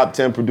his top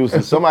 10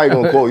 producers. Somebody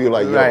gonna call you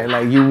like, yo. Right,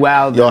 like you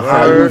wild. Yo,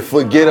 how you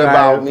forget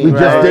about me? We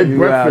just did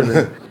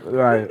breakfast.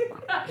 Right.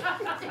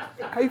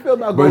 How you feel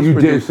about But Ghost you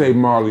producing? did say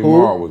Marley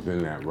Marl was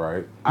in that,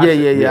 right?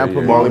 Yeah. I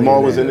put Marley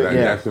Marl was in it?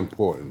 That's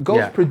important.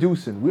 Ghost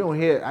producing. We don't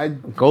hear.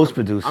 Ghost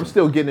producing. I'm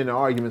still getting into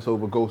arguments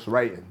over ghost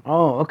writing.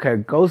 Oh, okay.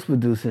 Ghost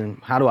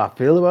producing. How do I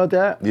feel about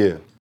that? Yeah.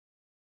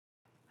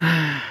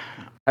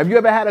 Have you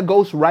ever had a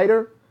ghost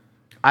writer?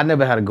 I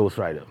never had a ghost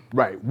writer.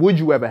 Right. Would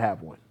you ever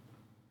have one?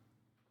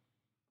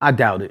 I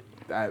doubt it.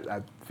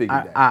 I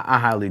figured that. I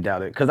highly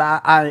doubt it because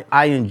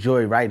I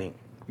enjoy writing.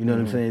 You know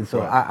what I'm saying? So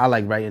Right. I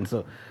like writing.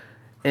 So,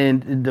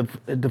 and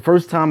the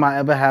first time I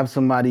ever have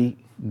somebody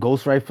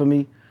ghostwrite for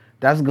me,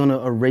 that's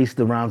gonna erase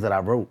the rhymes that I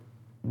wrote.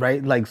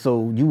 Right? Like,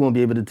 so you won't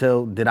be able to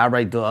tell, did I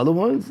write the other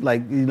ones?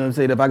 Like, you know what I'm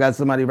saying? If I got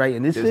somebody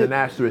writing this There's shit. an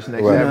asterisk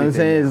next You to know what I'm everything.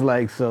 saying? It's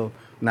like, so,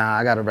 nah,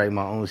 I gotta write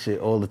my own shit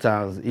all the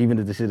times. Even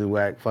if the shit is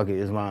whack, fuck it,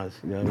 it's mine.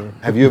 You know what I mean?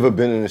 Have you ever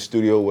been in a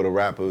studio with a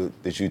rapper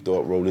that you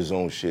thought wrote his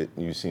own shit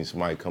and you seen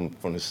somebody come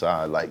from the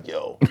side like,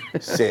 yo,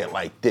 say it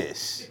like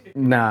this?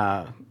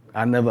 Nah,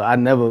 I never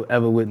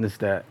ever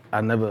witnessed that.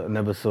 I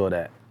never saw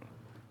that.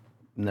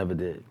 Never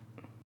did.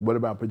 What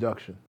about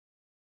production?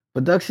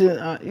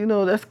 Production, you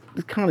know, it's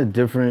kind of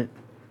different.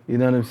 You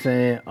know what I'm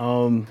saying?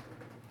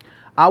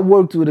 I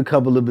worked with a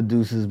couple of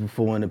producers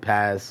before in the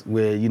past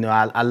where, you know,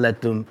 I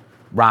let them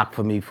rock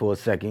for me for a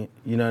second.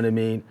 You know what I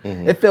mean?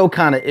 Mm-hmm. It felt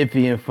kind of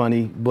iffy and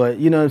funny, but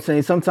you know what I'm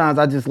saying? Sometimes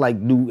I just like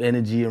new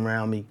energy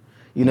around me.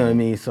 You know what I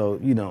mean? So,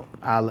 you know,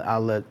 I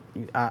let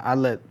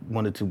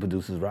one or two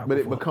producers rock. But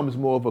it before. becomes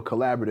more of a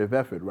collaborative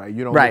effort, right?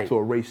 You don't Right. look to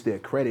erase their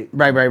credit.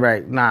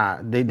 Right. Nah,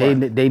 they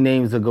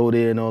names will go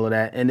there and all of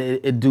that, and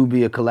it do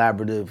be a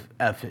collaborative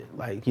effort.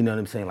 Like, you know what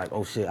I'm saying? Like,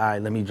 oh shit, all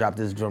right, let me drop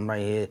this drum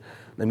right here.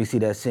 Let me see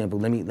that sample.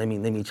 Let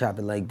me chop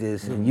it like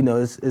this. And you know,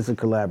 it's a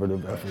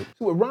collaborative effort.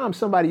 So with rhymes,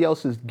 somebody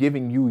else is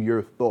giving you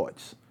your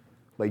thoughts.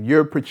 Like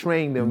you're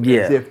portraying them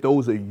Yeah. as if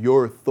those are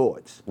your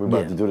thoughts. We're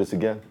about to do this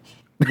again?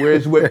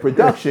 Whereas with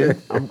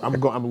production, I'm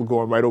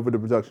going right over to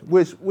production.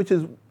 Which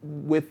is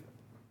with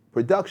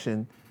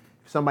production,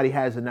 if somebody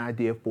has an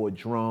idea for a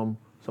drum,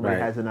 somebody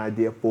Right. has an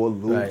idea for a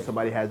loop, Right.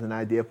 somebody has an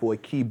idea for a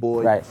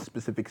keyboard, Right.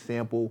 specific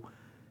sample,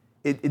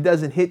 it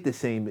doesn't hit the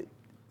same.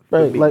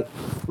 for Right, me.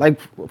 like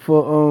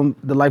for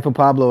The Life of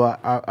Pablo,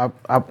 I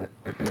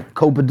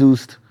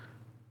co-produced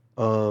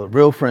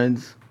Real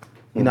Friends.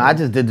 You know, I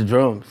just did the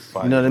drums.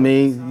 You know what I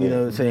mean? You know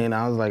what I'm saying?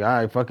 I was like, all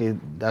right, fuck it.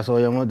 That's all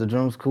y'all want, the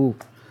drums, cool.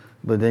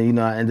 But then, you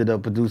know, I ended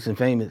up producing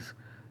Famous.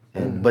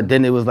 But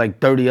then there was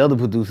like 30 other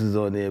producers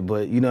on there.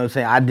 But you know what I'm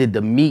saying? I did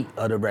the meat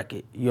of the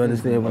record. You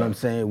understand what I'm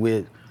saying?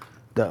 With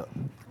the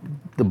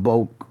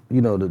bulk,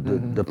 you know,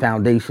 the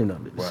foundation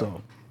of it. Right.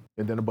 So.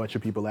 And then a bunch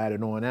of people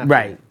added on after.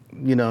 Right.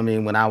 You know what I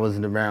mean? When I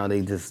wasn't around,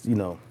 they just, you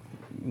know,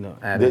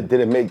 added.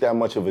 Did it make that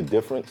much of a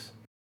difference?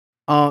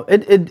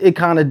 It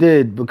kind of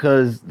did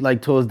because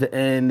like towards the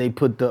end they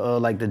put the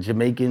like the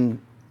Jamaican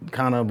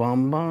kind of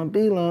bum bum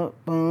be bum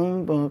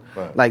bum.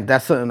 Right. Like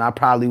that's something I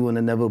probably would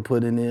have never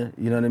put in there.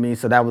 You know what I mean?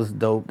 So that was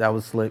dope. That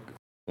was slick.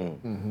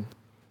 Mm-hmm.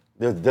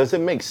 Does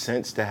it make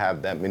sense to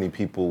have that many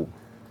people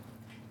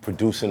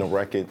producing a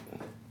record?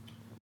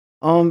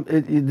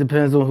 It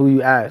depends on who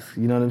you ask.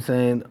 You know what I'm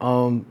saying?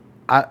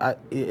 I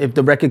if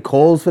the record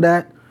calls for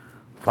that,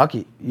 fuck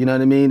it. You know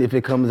what I mean? If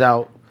it comes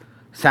out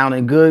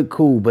sounding good,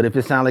 cool. But if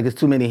it sounds like it's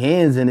too many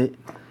hands in it,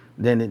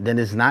 then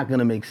it's not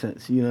gonna make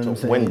sense. You know what I'm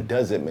saying? When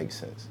does it make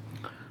sense?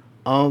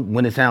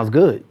 When it sounds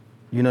good.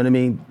 You know what I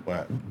mean?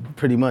 Right.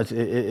 Pretty much.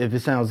 If it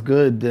sounds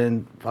good,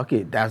 then fuck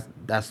it.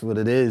 That's what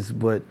it is.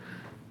 But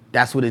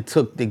that's what it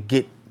took to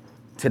get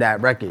to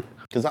that record.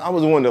 Because I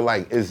was wondering,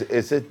 like, is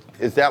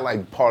that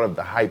like part of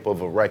the hype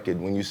of a record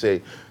when you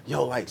say,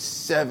 yo, like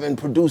 7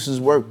 producers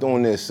worked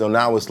on this, so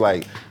now it's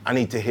like, I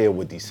need to hear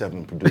what these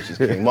 7 producers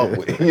came up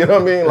with. You know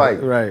what I mean? Like,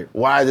 Right.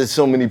 why is there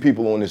so many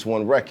people on this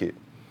one record?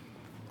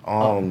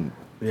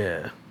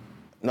 Yeah.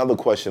 Another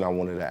question I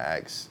wanted to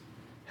ask,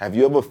 have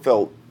you ever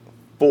felt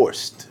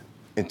forced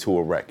into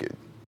a record?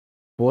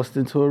 Forced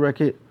into a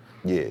record?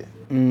 Yeah.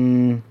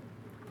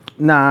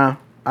 Nah,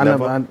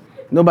 Never?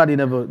 Nobody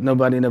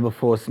never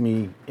forced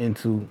me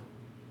into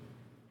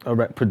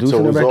producing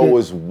So it was a record.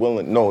 always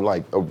willing, no,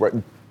 like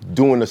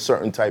doing a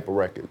certain type of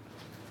record.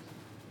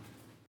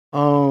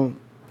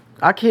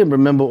 I can't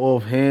remember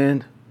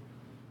offhand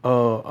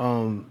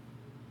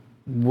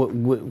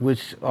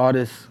which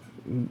artists,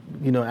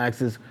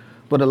 asked us,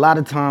 but a lot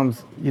of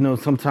times,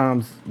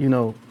 sometimes,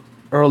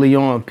 early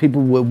on,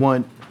 people would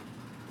want,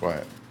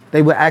 right?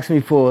 They would ask me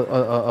for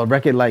a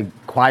record like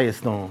Quiet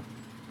Storm.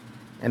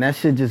 And that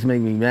shit just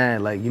make me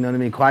mad. Like, you know what I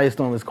mean? Quiet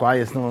Storm is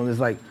Quiet Storm. It's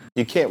like,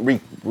 you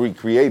can't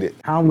recreate it.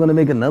 How I'm gonna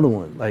make another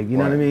one? Like, you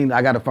know what I Right. mean?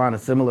 I gotta find a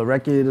similar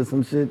record or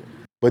some shit.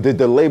 But did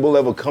the label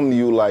ever come to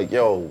you like,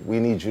 yo, we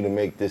need you to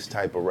make this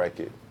type of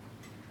record?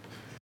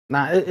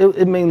 Nah,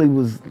 it mainly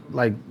was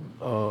like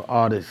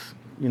artists.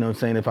 You know what I'm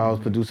saying? If I was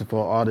producing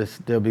for artists,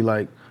 they'll be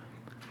like,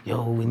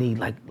 yo, we need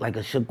like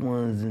a Shook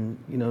Ones, and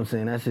you know what I'm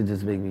saying? That shit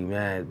just make me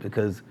mad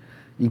because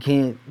you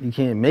can't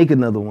make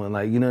another one,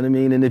 like, you know what I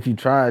mean? And if you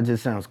try, it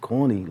just sounds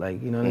corny,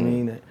 like, you know what I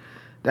mean?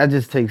 That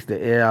just takes the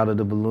air out of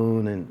the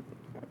balloon, and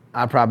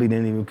I probably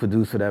didn't even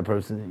produce for that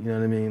person, you know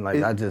what I mean?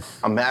 Like,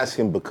 I'm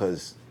asking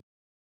because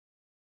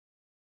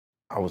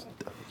I was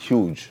a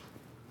huge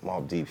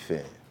Mobb Deep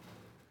fan.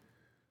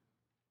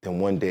 Then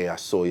one day I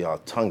saw y'all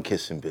tongue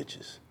kissing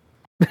bitches.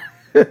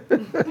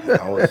 And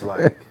I was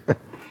like,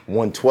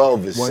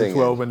 112 is singing.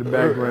 112 in the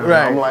background.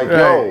 Right, I'm like,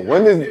 yo,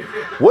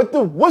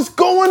 what's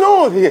going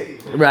on here?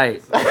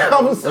 Right. I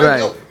was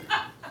like, yo,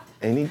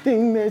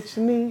 anything that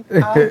you need,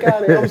 I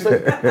got it. I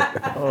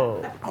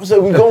was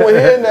like, we going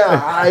here now, all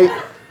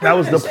right? That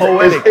was the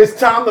poetic. It's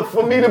time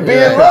for me to be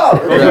in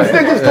love. If you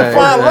niggas can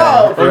find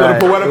love, I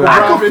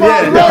can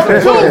find love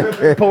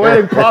too.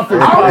 Poetic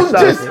prophets.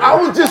 I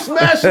was just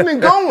smashing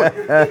and going.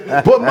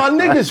 But my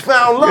niggas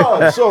found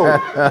love, so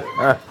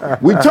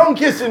we tongue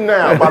kissing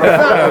now by the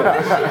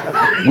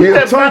fountain. We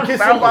are tongue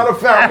kissing by the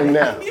fountain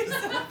now.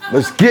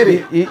 Let's get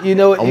it.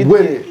 I'm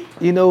with it.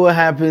 You know what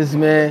happens,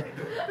 man?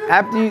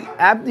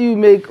 After you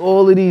make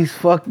all of these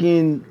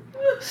fucking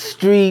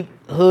street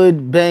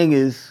hood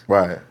bangers,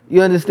 right?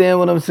 You understand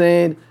what I'm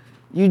saying?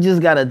 You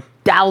just got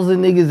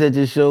 1,000 niggas at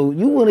your show.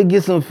 You want to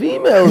get some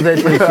females at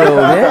your show,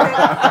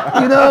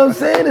 man. You know what I'm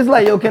saying? It's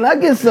like, yo, can I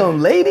get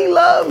some lady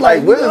love?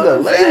 Like, where the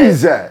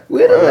ladies at?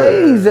 Where the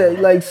ladies at?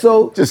 Like,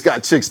 so. Just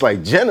got chicks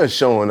like Jenna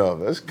showing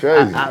up. That's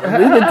crazy. We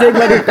can take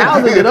like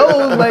 1,000 of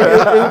those. Like,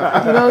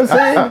 you know what I'm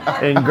saying?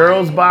 And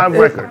girls buy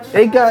records.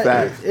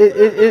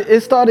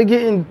 It started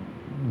getting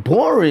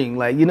boring.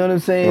 Like, you know what I'm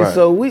saying? Right.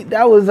 So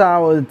that was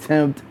our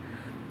attempt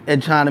at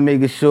trying to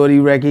make a shorty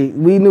record.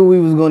 We knew we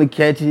was gonna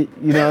catch it,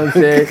 you know what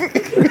I'm saying?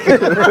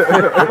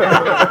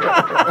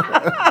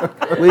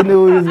 We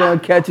knew we was gonna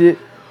catch it,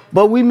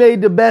 but we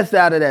made the best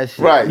out of that shit.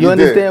 Right, You you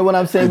understand did. what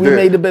I'm saying? You We did.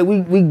 made the best.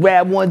 We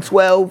grabbed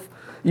 112,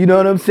 you know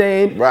what I'm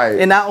saying? Right.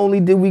 And not only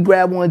did we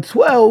grab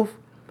 112,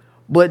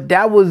 but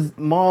that was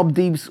Mobb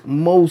Deep's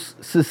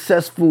most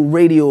successful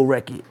radio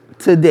record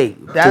to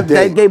date.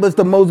 That gave us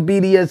the most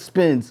BDS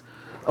spins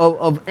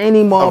of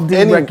any Mobb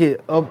Deep record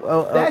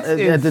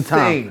at the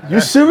time. You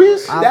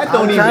serious? That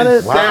don't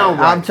even sound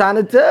right. I'm trying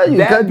to tell you.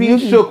 That beat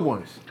Shook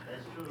Ones.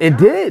 It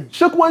did.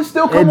 Shook Ones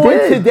still come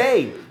on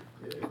today.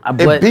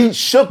 It beat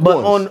Shook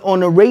But Ones. on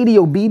the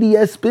radio,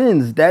 BDS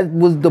spins, that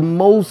was the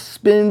most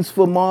spins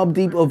for Mobb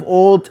Deep of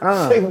all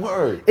time. Say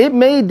word. It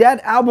made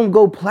that album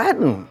go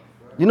platinum.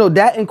 You know,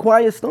 that and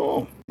Quiet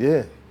Storm.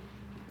 Yeah.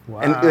 Wow.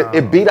 And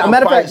it beat out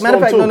Matter of fact,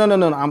 Firestorm too.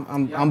 no.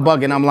 I'm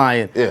bugging. I'm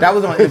lying. Yeah. That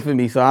was on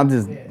Infamy, so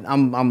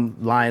I'm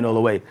lying all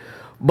the way.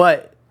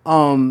 But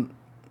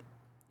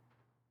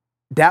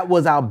that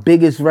was our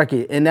biggest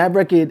record, and that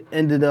record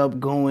ended up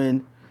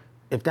going.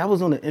 If that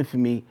was on the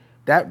Infamy,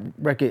 that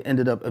record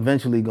ended up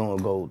eventually going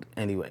gold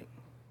anyway.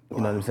 You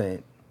know what I'm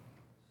saying?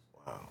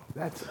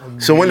 That's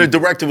So when the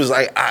director was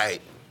like, all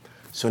right,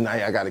 so now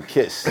y'all got to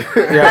kiss.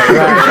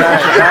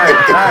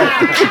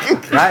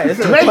 Right. It's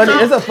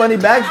a funny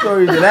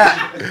backstory to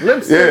that.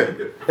 Yeah.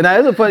 And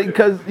it's a funny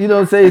because you know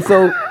what I'm saying.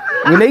 So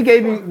when they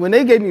gave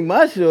me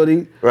my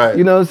shorty, right.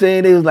 You know what I'm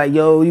saying. They was like,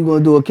 "Yo, you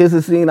gonna do a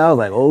kissing scene?" I was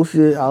like, "Oh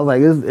shit!" I was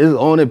like, "It's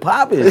on and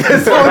popping." You know what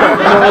I'm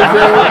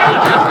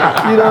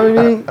saying? You know what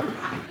I mean?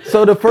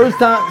 So the first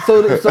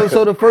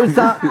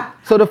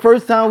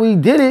time we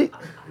did it,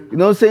 you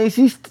know what I'm saying?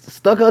 She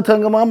stuck her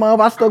tongue in my mouth.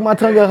 I stuck my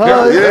tongue in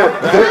hers.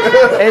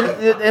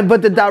 Yeah.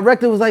 But the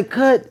director was like,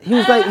 "Cut." He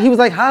was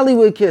like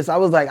Hollywood kiss. I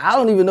was like, I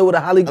don't even know what a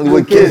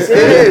Hollywood kiss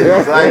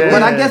is.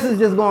 But I guess it's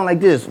just going like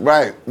this.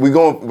 Right. We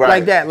going right.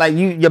 Like that. Like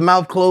your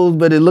mouth closed,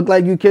 but it looked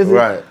like you kissing.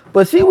 Right.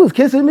 But she was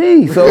kissing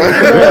me. So you know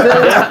what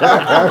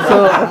I'm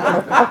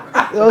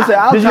saying? You know what I'm saying?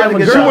 I was trying to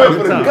get She went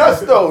for the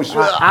gusto.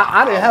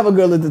 I didn't have a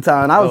girl at the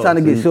time. I was trying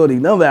to get Shorty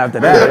number after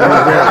that. You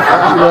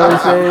know what I'm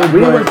saying?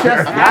 We were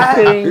just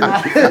acting.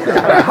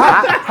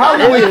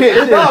 Hollywood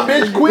kids. Nah,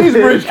 bitch,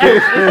 Queensbridge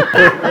kids.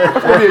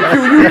 That's gonna be a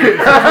QU kid.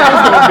 It's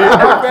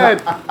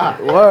gonna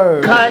be a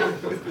Word. Cut.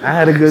 I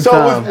had a good So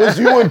time. was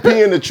you and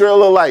P in the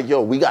trailer like,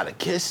 yo, we gotta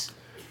kiss?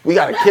 We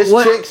gotta kiss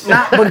chicks?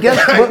 Nah, but guess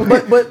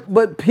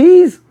but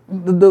P's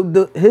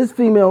his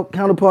female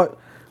counterpart,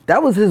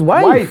 that was his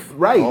wife.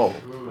 Right. Oh.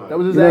 That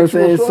was his You know what I'm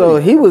actual saying? So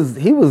shorty. he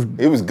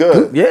was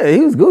good. Yeah, he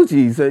was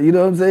Gucci. So you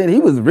know what I'm saying? He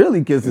was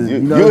really kissing. You,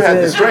 know You what I'm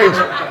had the saying?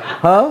 stranger.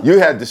 Huh? You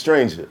had the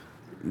stranger.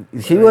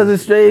 She wasn't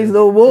strange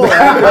no more.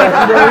 After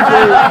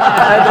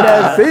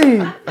that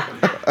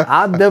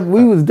scene,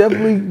 we was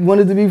definitely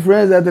wanted to be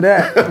friends after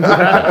that.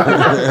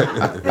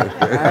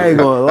 I ain't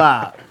gonna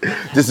lie.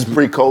 This is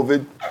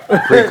pre-COVID.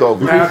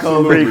 Pre-COVID.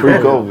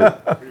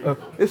 Pre-COVID.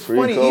 It's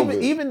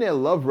funny, even their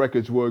love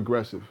records were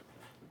aggressive.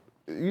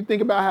 You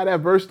think about how that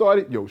verse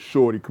started? Yo,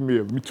 shorty, come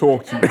here, let me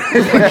talk to you.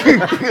 Every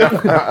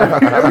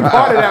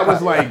part of that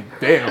was like,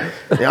 damn.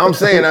 Yeah, I'm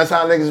saying that's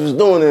how niggas was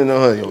doing it in the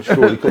hood. Yo,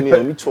 shorty, come here,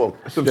 let me talk.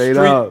 Some Straight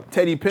street up.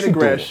 Teddy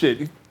Pendergrass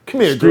shit. Come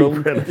here, girl.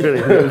 Put you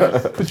in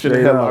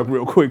the headlock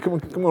real quick. Come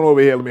on over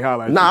here, let me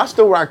holler at you. Nah, I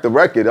still rock the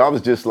record. I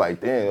was just like,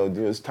 damn,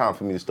 dude, it's time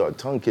for me to start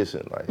tongue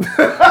kissing. Like,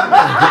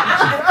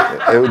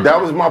 that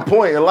was my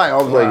point in life. I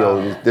was like,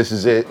 yo, this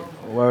is it.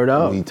 Word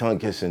up. We tongue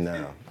kissing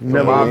now.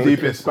 Mobb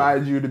Deep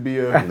inspired you to be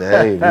a...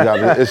 Hey,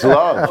 it's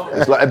love.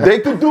 It's like, if they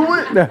could do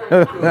it,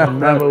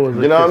 Never was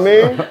a you know what I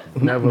mean?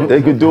 Never.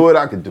 They could do it,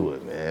 I could do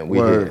it, man. We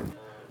here.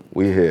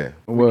 We here.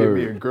 Give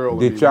me a girl.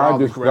 Did y'all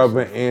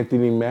discover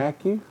Anthony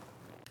Mackie?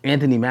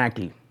 Anthony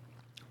Mackie.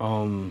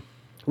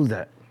 Who's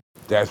that?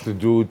 That's the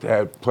dude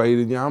that played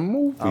in your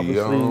movie.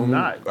 Obviously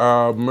not.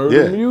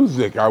 Murder Yeah.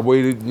 Music. I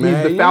waited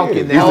mad the Falcon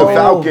years. now. He's the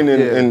Falcon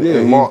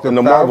in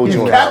the Marvel He's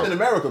joint. Captain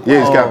America. Yeah,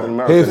 he's Captain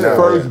America. His now,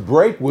 first yeah.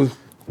 break was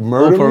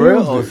Murder For real?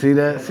 Music. Oh, see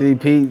that? See,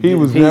 Pete. He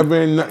was Pete, never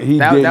in. He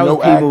that did was no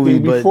Pete acting movie,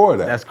 but before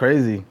that. That's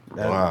crazy.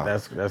 Wow.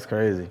 That's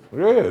crazy.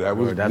 Yeah, that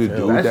was That's the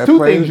real. dude That's that two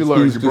played things you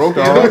learned. He's You the broke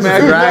star. into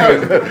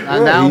Magic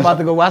Now I'm about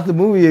to go watch the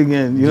movie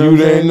again. You know You what I'm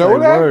didn't saying? know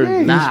Like, that? word. Yeah,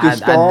 he's Nah, the I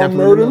star of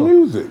definitely Murder know.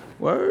 Music.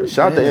 Word.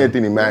 Shout out to Yeah.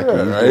 Anthony Mackie. Yeah,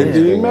 He's doing his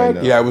Anthony thing right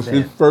Mackie. now. That was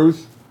his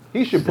first.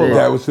 He should pull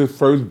That up. was his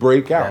first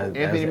breakout. Anthony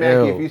That's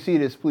Mackie, ill. if you see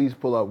this, please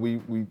pull up. We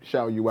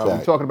shout you out. Fact.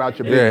 We're talking about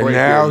your big Yeah, break.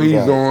 now here.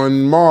 he's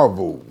on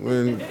Marvel,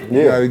 and you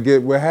Yeah. gotta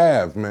get with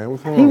Half, man.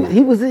 What's wrong?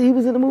 He was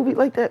in a movie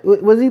like that.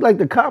 Was he like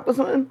the cop or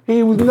something?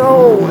 He was in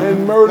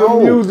Murder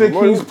No, Music.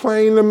 Murder- He's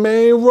playing the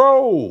main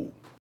role.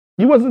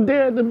 You wasn't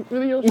there at the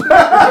video shoot?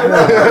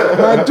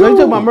 My You talking dude,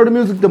 about Murder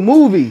Music, the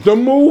movie? the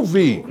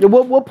movie. Yeah,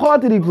 what part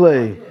did he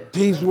play?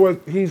 He's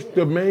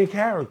the main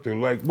character.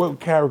 Like, what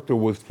character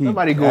was he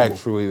Somebody Google.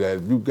 actually?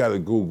 That you gotta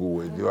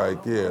Google it. Like,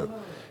 yeah,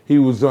 he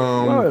was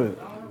Word.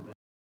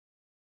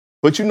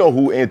 But you know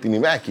who Anthony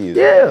Mackie is.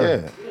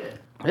 Yeah.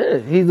 Yeah,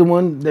 he's the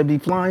one that be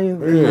flying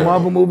in the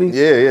Marvel movie.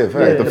 Yeah, fact.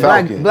 Yeah, The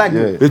Black- Falcon. Black-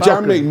 yeah. Did y'all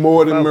Falcon. make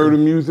more than Murder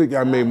Music?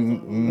 I made.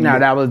 No,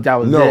 that was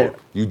No, there.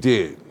 you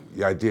did.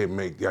 Yeah, I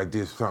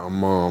did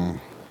something.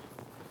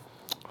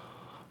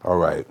 All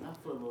right,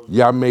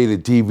 y'all made a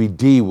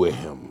DVD with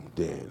him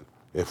then.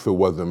 If it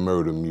wasn't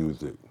Murder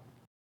Music.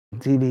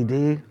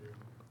 DVD.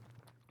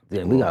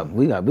 Yeah, we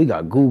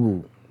got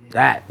Google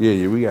that.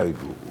 Yeah, we gotta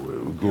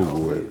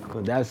Google it.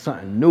 Cause that's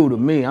something new to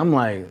me. I'm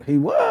like, he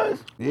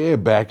was. Yeah,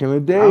 back in the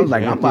day. I was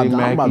like, I'm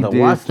about to did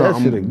watch that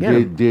something- shit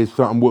again. Did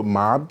something with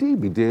Mobb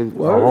Deep. He did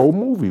Word. a whole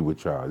movie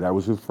with y'all. That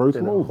was his first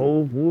movie.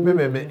 Whole movie.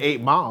 Remember him in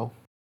 8 Mile.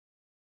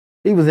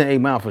 He was in 8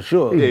 Mile for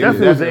sure. He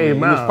definitely was in 8 He was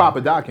Mile. Papa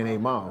Doc in 8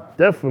 Mile.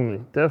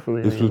 Definitely.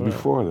 This was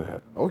before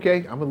that. Okay,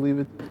 I'm gonna leave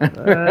it.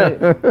 All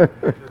right.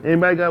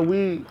 Anybody got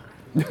weed?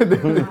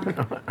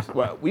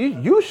 Well,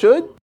 you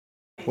should.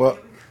 Well,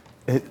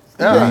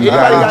 Anybody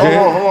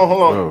got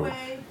hold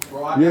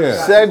on.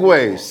 Yeah.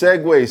 Segue.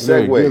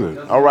 get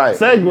it. All right.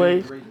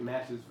 Segway.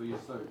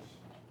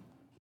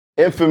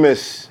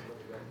 Infamous.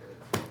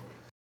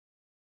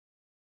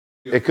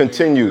 It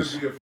continues.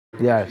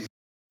 Yes.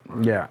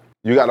 Yeah.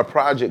 You got a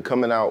project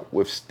coming out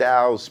with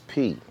Styles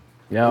P.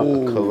 Yep. A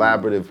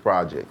collaborative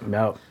project.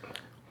 Yep.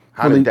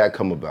 How did that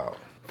come about?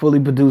 Fully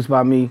produced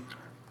by me.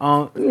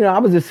 I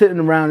was just sitting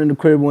around in the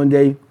crib one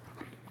day,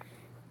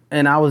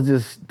 and I was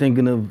just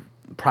thinking of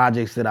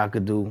projects that I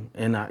could do,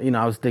 and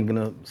I was thinking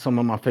of some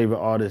of my favorite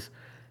artists,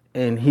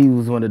 and he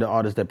was one of the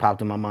artists that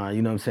popped in my mind.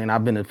 You know what I'm saying?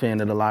 I've been a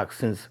fan of The Lox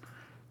since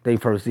they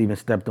first even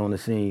stepped on the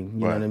scene.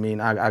 You know what I mean?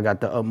 I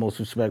got the utmost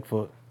respect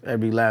for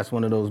every last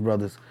one of those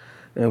brothers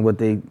and what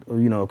they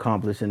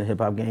accomplished in the hip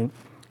hop game.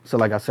 So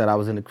like I said, I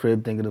was in the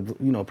crib thinking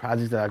of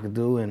projects that I could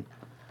do, and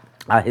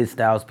I hit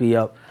Styles P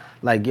up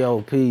like,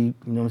 yo, P, you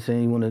know what I'm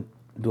saying? You want to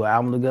do an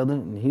album together?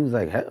 And he was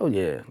like, hell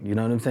yeah. You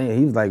know what I'm saying?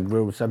 He was like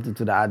real receptive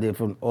to the idea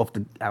from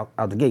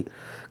out the gate.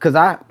 Cause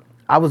I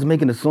was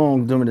making a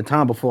song during the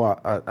time before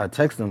I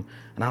texted him,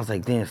 and I was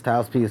like, damn,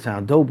 Styles P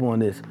sound dope on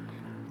this.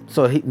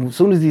 So as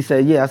soon as he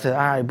said, yeah, I said, all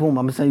right, boom,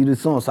 I'm gonna send you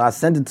this song. So I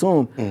sent it to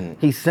him.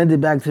 He sent it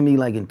back to me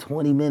like in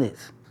 20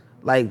 minutes.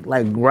 Like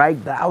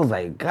right there. I was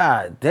like,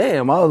 God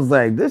damn. I was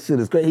like, this shit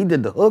is crazy. He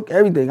did the hook,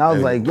 everything. I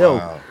was like, yo.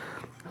 Wow.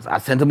 I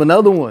sent him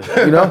another one,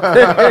 you know?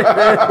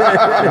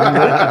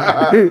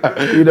 You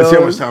know? See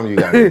how much time you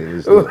got in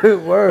this.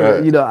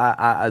 Word. You know,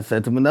 I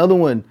sent him another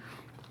one,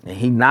 and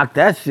he knocked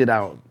that shit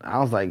out. I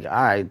was like, all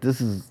right,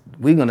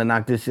 we gonna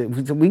knock this shit.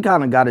 We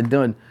kind of got it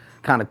done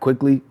kind of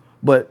quickly,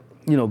 but,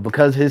 you know,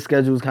 because his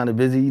schedule was kind of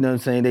busy, you know what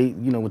I'm saying? They,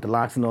 you know, with the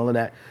locks and all of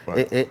that,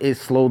 it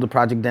slowed the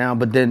project down,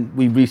 but then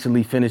we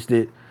recently finished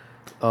it,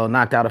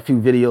 knocked out a few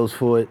videos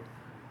for it,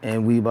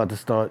 and we about to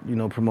start, you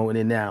know, promoting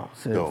it now.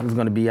 So it's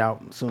gonna be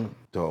out soon.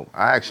 Dope.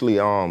 I actually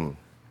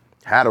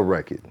had a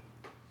record.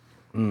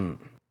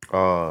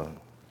 Shout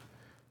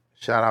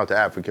out to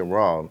African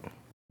Rob.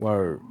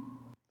 Word.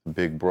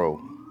 Big bro.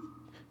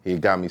 He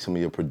got me some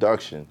of your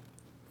production.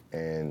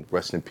 And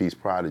rest in peace,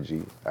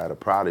 Prodigy. I had a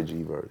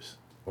Prodigy verse.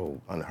 Oh.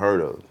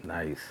 Unheard of.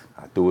 Nice.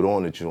 I threw it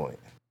on the joint.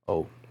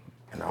 Oh.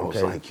 And I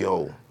was like,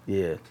 yo.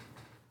 Yeah.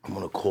 I'm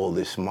gonna call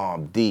this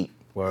Mob Deep.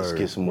 Let's Word,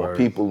 get some more word,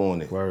 people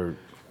on it. Word.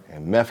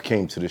 And Meth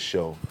came to the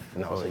show,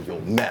 and I was like, yo,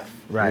 Meth,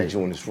 I need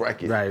you on this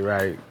record.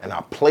 Right. And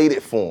I played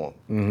it for him.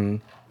 Mm-hmm.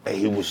 And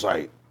he was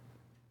like,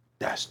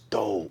 that's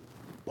dope,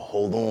 but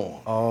hold on.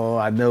 Oh,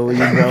 I know where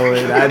you're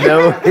going. I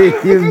know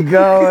where you're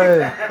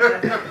going.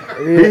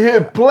 He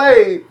hit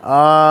play,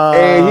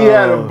 and he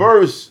had a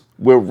verse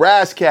with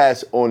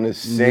Razzcast on the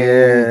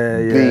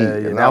same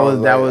beat. Yeah. And I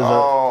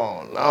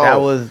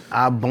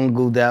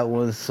bungled that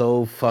one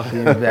so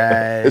fucking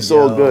bad. It's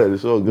all good.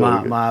 It's all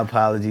good. My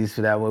apologies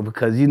for that one,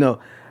 because, you know,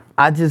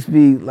 I just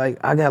be like,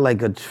 I got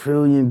like a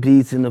trillion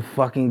beats in the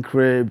fucking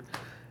crib,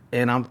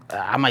 and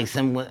I might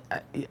send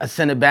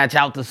a batch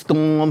out to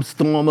Stormer,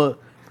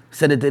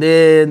 send it to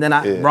there, and then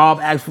Rob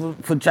asked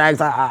for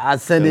tracks, I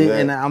send it,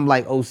 and I'm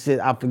like, oh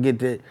shit, I forget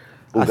that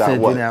I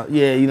sent it out.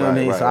 Yeah, you know what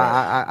I mean? So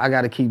I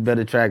got to keep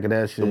better track of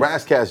that shit. The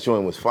Razzcast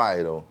joint was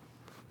fire though.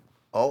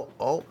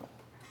 Oh.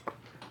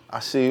 I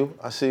see you.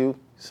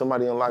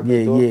 Somebody unlocked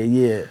the door.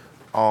 Yeah.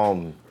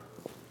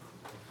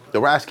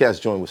 The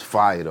Razzcast joint was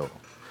fire though.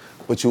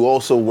 But you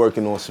also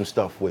working on some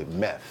stuff with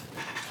Meth.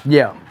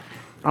 Yeah.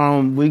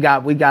 We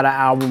got an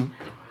album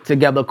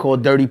together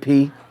called Dirty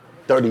P.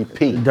 Dirty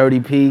P. Dirty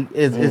P.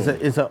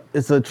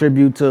 It's a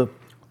tribute to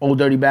Old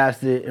Dirty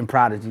Bastard and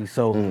Prodigy.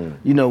 So,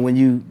 you know, when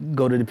you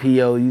go to the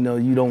PO, you know,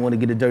 you don't want to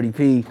get a Dirty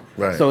P.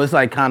 Right. So it's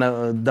like kind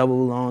of a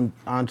double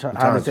entendre.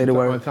 How to say the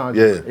word?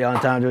 Entendre. Yeah,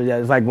 entendre. Yeah,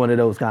 it's like one of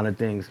those kind of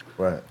things.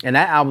 Right. And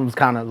that album's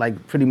kind of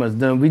like pretty much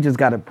done. We just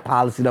got to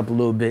polish it up a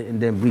little bit,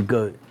 and then we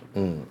good.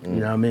 You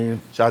know what I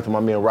mean? Shout out to my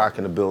man Rock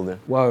in the building.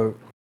 Word.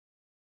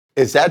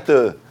 Is that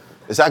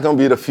gonna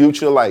be the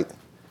future? Like,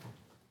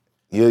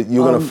 you're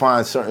gonna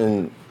find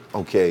certain,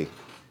 okay,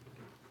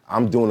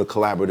 I'm doing a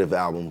collaborative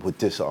album with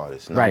this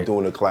artist. Now I'm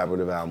doing a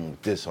collaborative album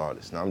with this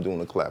artist. Now I'm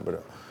doing a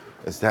collaborative.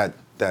 Is that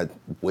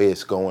where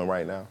it's going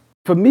right now?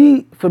 For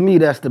me,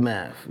 that's the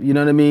math. You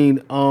know what I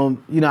mean?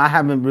 You know, I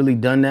haven't really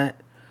done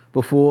that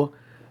before,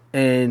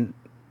 and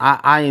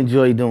I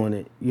enjoy doing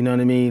it. You know what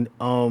I mean?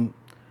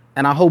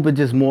 And I hope it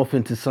just morph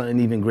into something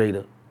even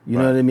greater. You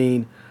know what I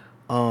mean?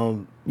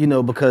 You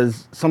know,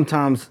 because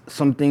sometimes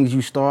some things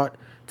you start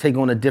take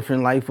on a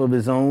different life of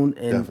its own,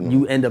 and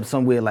you end up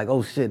somewhere like,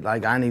 oh shit,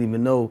 like I didn't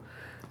even know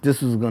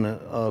this was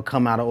gonna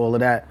come out of all of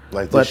that.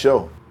 Like this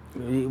show.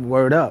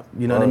 Word up,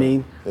 you know what I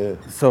mean? Yeah.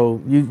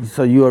 So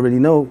you already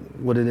know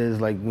what it is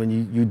like when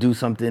you do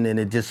something and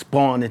it just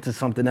spawned into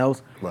something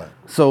else. Right.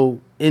 So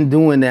in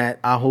doing that,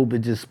 I hope it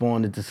just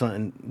spawned into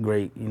something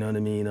great. You know what I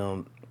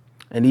mean?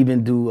 And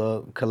even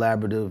do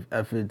collaborative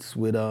efforts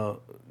with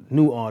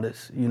new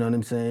artists. You know what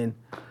I'm saying?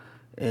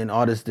 And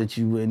artists that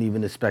you wouldn't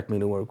even expect me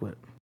to work with.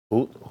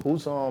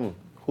 Who's on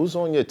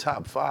your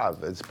top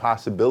 5 as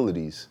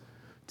possibilities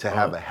to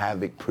have a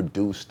Havoc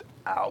produced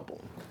album?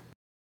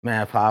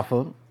 Math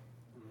Hoffa.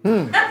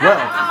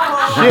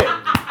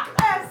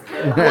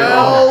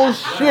 Well,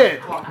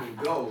 shit.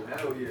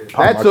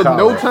 That took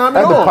no time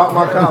at all.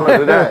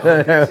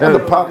 I had to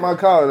pop my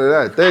collar to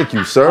that. Thank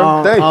you, sir.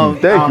 Thank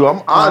you.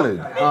 I'm honored.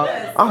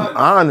 I'm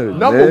honored.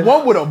 Number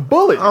one with a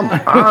bullet. I'm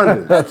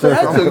honored. That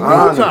took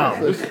no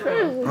time.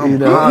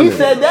 He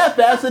said that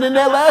faster than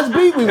that last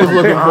beat we was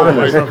looking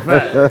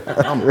for.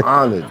 I'm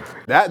honored.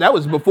 That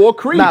was before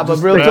Creed. Nah, but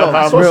real talk.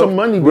 I saw some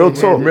money. Real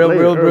talk.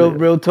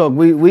 Real talk.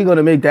 We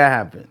gonna make that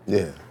happen.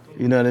 Yeah.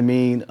 You know what I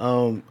mean?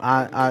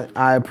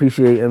 I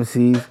appreciate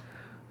MCs.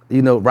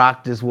 You know,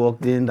 Rock just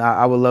walked in.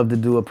 I would love to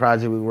do a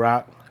project with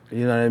Rock.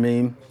 You know what I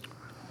mean?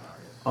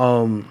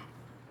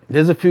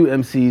 There's a few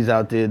MCs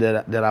out there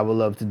that I would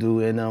love to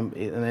do,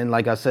 and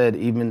like I said,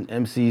 even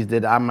MCs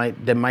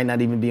that might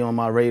not even be on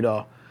my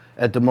radar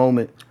at the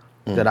moment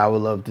that I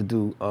would love to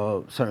do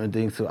certain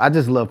things to. I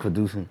just love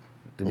producing,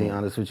 to be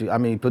honest with you. I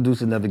mean,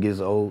 producing never gets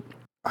old.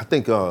 I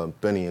think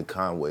Benny and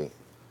Conway.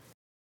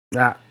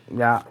 Yeah.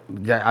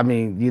 I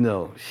mean, you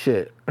know,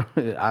 shit.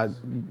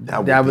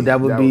 That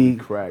would be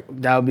crack.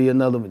 That would be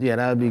another. Yeah,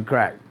 that would be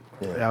crack.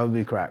 Yeah. That would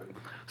be crack.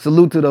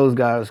 Salute to those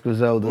guys,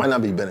 Griselda. Might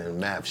not be better than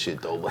math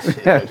shit though, but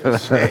I'm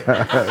saying.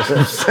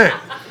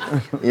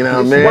 You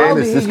know what I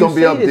mean? It's gonna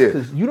be up there.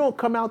 Because you don't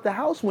come out the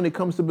house when it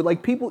comes to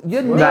like people.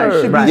 Your name Right,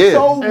 should right. be Yeah.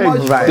 so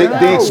much. The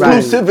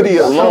exclusivity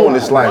alone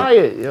is like.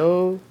 Quiet,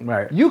 yo.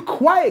 Right. You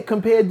quiet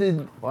compared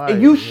to, Quiet,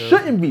 and you yeah.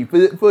 shouldn't be.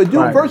 For a dude,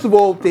 Right. first of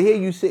all, to hear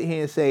you sit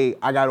here and say,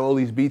 I got all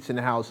these beats in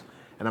the house,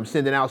 and I'm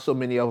sending out so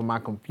many of them,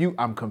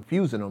 I'm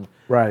confusing them.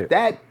 Right.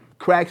 That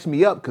cracks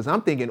me up, because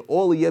I'm thinking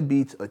all of your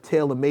beats are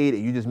tailor-made,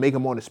 and you just make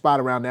them on the spot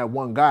around that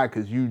one guy,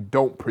 because you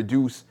don't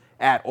produce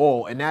at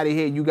all. And now they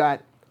hear you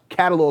got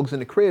catalogs in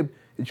the crib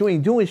that you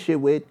ain't doing shit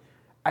with.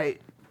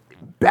 It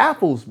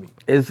baffles me.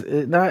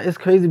 It's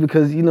crazy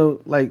because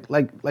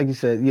like you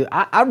said, yeah,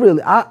 I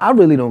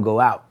really don't go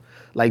out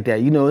like that.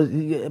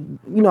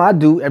 I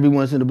do every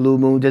once in a blue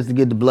moon just to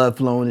get the blood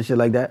flowing and shit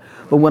like that.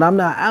 But when I'm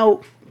not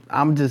out,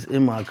 I'm just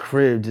in my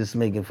crib just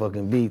making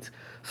fucking beats.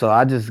 So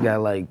I just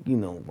got like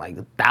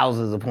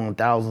thousands upon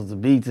thousands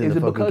of beats in Is the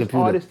it fucking because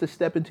computer. artists to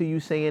step into you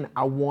saying,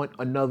 I want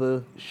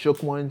another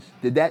Shook Ones?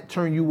 Did that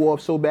turn you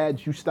off so bad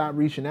you stopped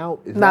reaching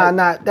out?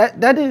 That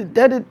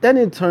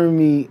didn't turn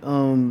me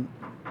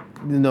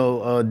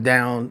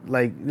down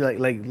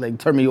like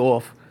turn me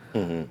off.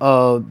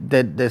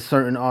 That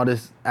certain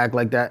artists act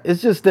like that.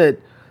 It's just that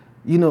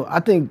I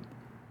think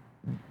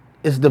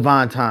it's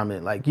divine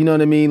timing. Like, you know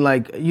what I mean?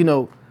 Like,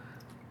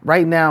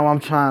 right now I'm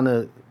trying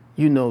to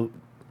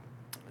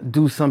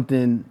do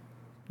something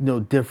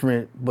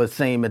different but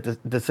same at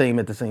the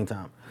same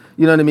time.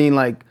 You know what I mean?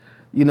 Like,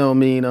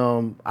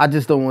 I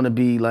just don't want to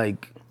be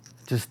like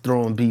just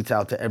throwing beats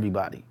out to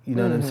everybody. You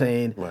know what I'm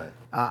saying? Right.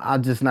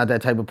 I'm just not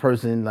that type of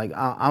person. Like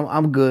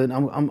I'm good.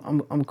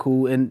 I'm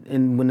cool.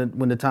 And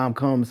when the time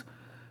comes,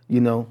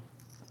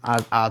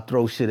 I'll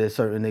throw shit at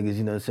certain niggas.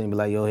 You know what I'm saying? Be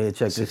like, yo, here,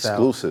 check this out.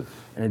 Exclusive.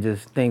 And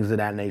just things of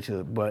that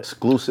nature. But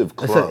Exclusive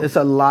club. it's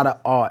a lot of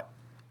art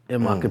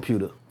in my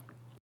computer.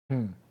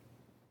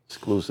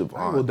 Exclusive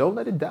art. Well, don't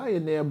let it die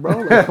in there, bro.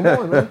 Like, come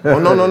on, man. Oh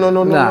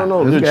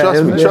no. Dude,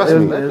 trust me.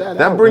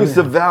 That brings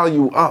the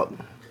value up.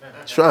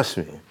 Trust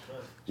me.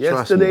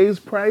 Yesterday's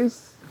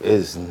price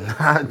is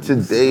not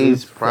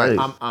today's price.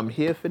 I'm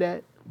here for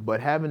that, but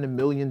having $1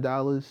 million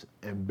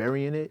and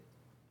burying it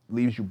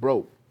leaves you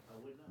broke.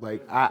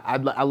 Like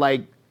I've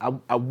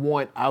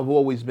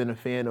always been a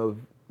fan of,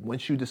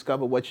 once you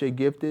discover what your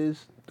gift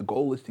is, the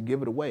goal is to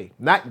give it away.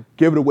 Not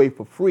give it away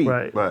for free.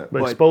 Right. But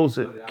expose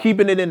it.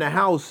 Keeping it in the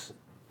house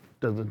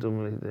doesn't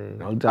do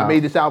anything. I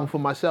made this album for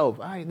myself.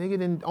 All right, nigga,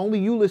 then only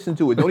you listen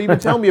to it. Don't even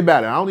tell me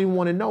about it. I don't even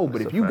want to know.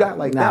 But if you got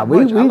like that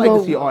much, I like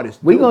to see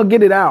artists We do gonna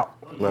get it out.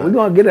 Right. We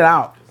gonna get it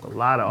out. A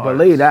lot of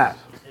Believe that.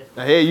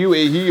 I hear you,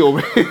 he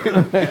over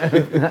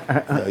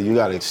here. No, you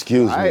gotta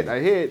excuse me.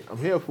 I hear it. I'm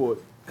here for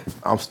it.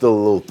 I'm still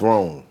a little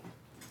thrown.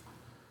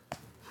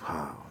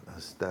 Wow,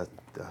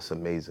 that's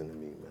amazing to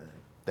me, man.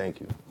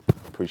 Thank you.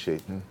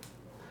 Appreciate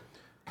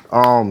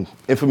that.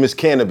 Infamous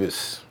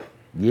Cannabis.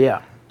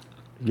 Yeah.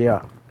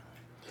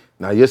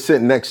 Now you're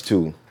sitting next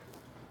to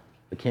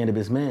the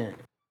Cannabis Man.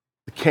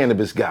 The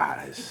Cannabis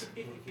guys.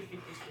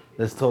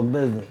 Let's talk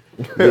business.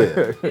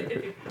 Yeah.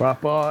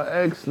 Proper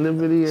X,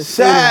 Liberty, and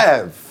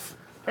Sav.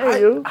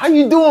 Hey, you. How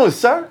you doing,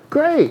 sir?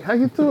 Great. How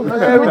you doing?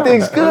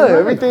 Everything's good.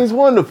 Everything's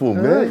wonderful,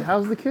 man. Right.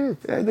 How's the kids?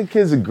 Yeah, the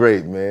kids are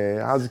great, man.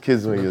 How's the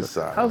kids on your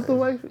side? How's the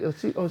wife?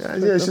 She's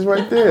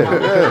right there.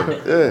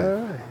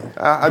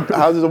 Yeah.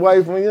 How's the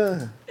wife on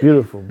you?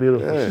 Beautiful.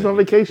 Yeah. She's on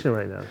vacation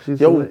right now.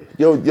 She's Yo,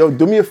 away.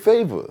 do me a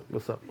favor.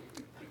 What's up?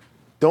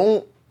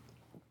 Don't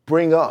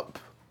bring up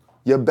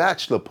your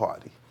bachelor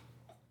party.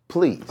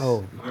 Please.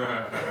 Oh,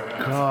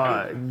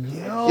 God.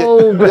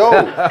 Yo,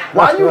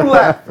 why you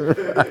laugh?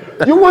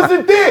 You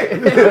wasn't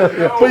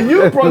there. But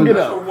you brought it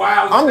up.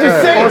 I'm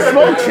just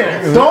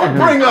saying, don't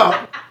bring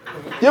up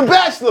your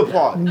bachelor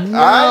party. All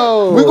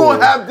right? We're going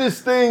to have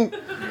this thing,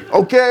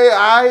 okay,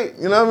 all right?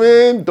 You know what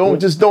I mean?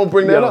 Don't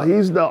bring that up.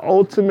 He's the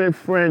ultimate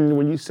friend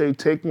when you say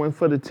take one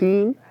for the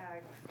team.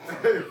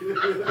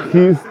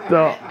 He's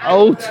the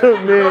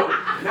ultimate.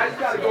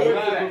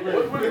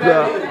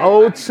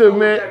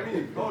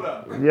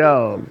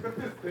 Yo.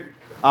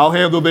 I'll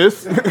handle this.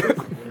 Sir.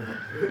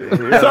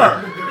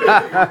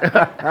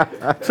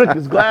 Took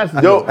his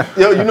glasses. Yo,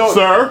 you know,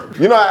 sir.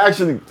 You know, I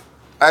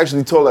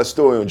actually told that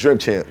story on Drink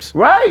Champs.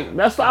 Right.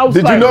 That's what I was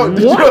Did like, you know?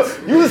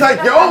 what? You was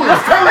like, yo,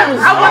 he's telling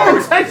the story. I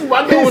wasn't texting you.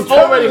 I knew it was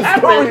already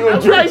happening. I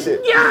was like,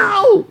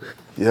 yo.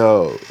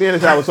 Yo. Seeing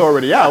as I was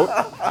already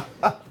out.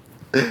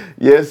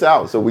 Yeah, it's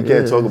out, so we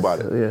can't talk about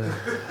it. Yeah.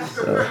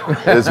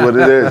 It's what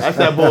it is. That's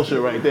that bullshit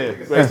right there.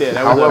 Right there.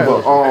 That was that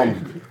bullshit.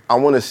 However, I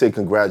want to say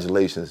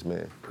congratulations,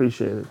 man.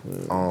 Appreciate it.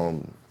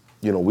 Man.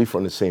 You know, we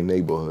from the same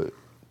neighborhood.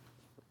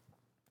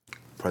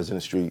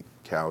 President Street,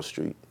 Cal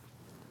Street.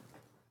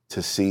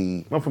 To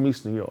see... I'm from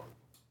East New York.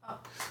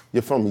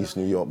 You're from East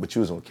New York, but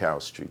you was on Cal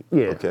Street.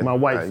 Yeah, okay? my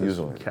wife you is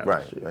was on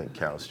Cal Street. Right,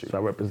 Cal Street. So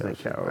I represent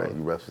Cal. Right,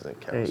 you represent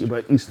Cal And, Street.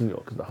 but East New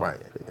York is the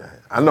heart. Right, yeah.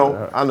 I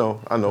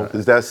know,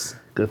 because that's...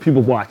 Because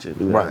people watch it.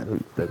 Right.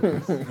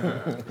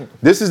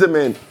 This is the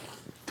man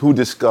who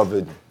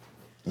discovered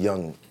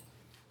young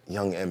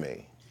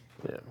M.A.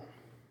 Yeah.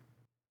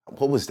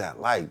 What was that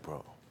like,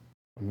 bro?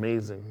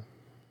 Amazing.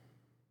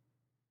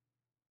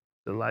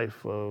 The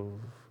life of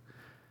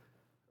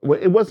Well,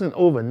 it wasn't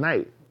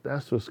overnight.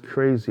 That's what's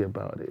crazy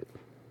about it.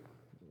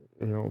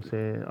 You know what I'm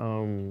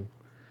saying?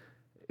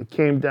 It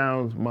came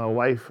down, my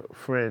wife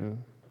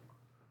friend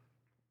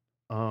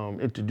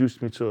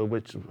introduced me to her,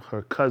 which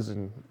her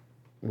cousin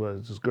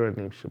was this girl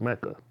named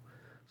Shemeka.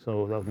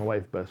 So that was my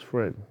wife's best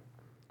friend.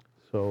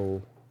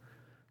 So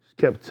she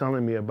kept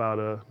telling me about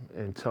her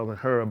and telling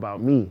her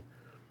about me.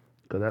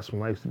 Because that's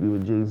when I used to be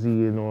with Jay-Z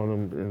and all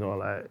them and all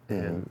that.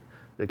 And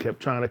they kept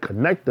trying to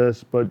connect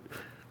us, but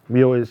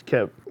we always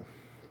kept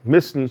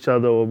missing each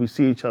other, or we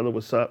see each other,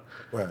 what's up,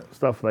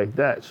 stuff like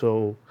that.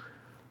 So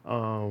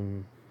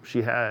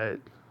she had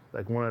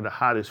like one of the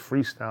hottest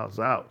freestyles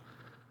out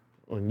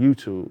on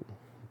YouTube,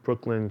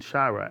 Brooklyn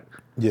Chirac.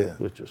 Yeah.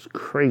 Which was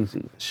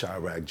crazy.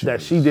 Chirac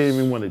that she didn't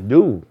even want to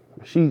do.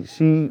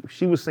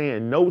 She was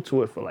saying no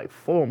to it for like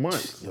 4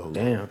 months. Yo,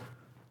 Damn.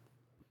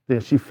 Then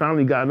she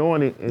finally got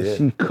on it, and Yeah.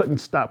 she couldn't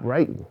stop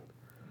writing.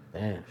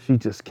 Damn. She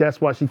just, that's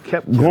why she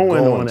kept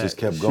going on that. Just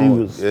kept She going.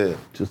 was yeah.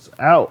 just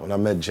out. When I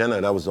met Jenna,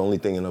 that was the only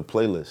thing in her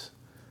playlist.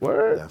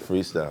 Word? That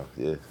freestyle,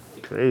 yeah.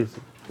 Crazy.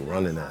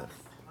 Running that.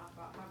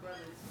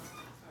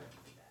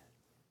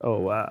 Oh,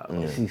 wow.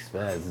 She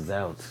spazzes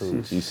out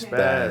too. She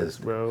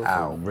spazzed, bro.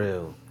 Out.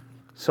 Real.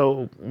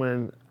 So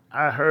when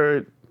I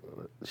heard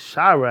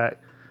Chirac,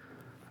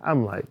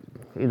 I'm like,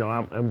 you know,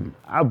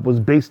 I was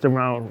based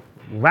around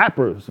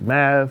rappers,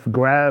 Mav,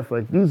 Graf,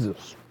 like these are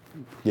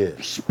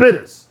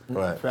spitters.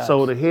 Right.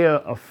 So to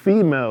hear a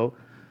female,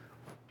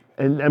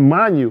 and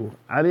mind you,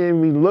 I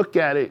didn't even look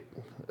at it.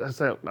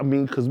 I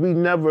mean, because we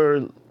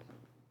never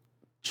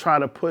try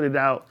to put it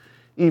out.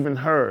 Even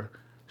her,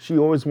 she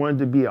always wanted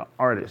to be an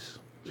artist.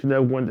 She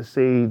never wanted to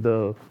say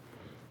the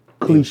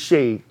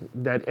cliche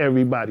that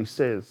everybody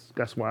says.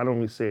 That's why I don't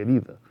really say it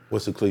either.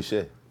 What's the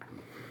cliche?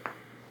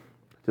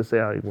 Just say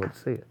how you want to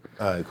say it.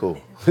 All right, cool.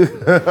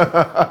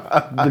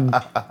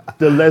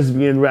 The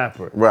lesbian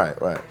rapper.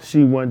 Right.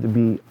 She wanted to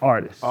be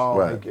artist. Oh,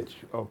 I Right. get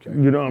you. Okay.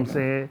 You know what I'm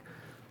saying?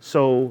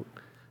 So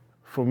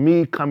for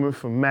me, coming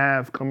from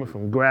Mav, coming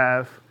from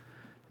Graf,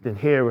 then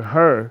hearing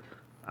her,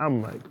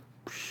 I'm like,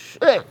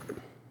 shit.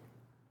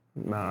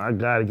 Nah, I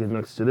gotta get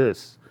next to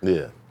this.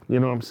 Yeah. You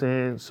know what I'm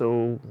saying?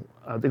 So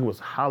I think it was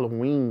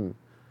Halloween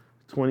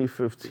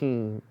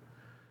 2015.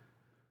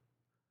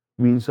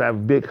 We used to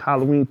have big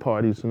Halloween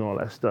parties and all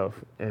that stuff.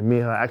 And me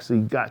and her actually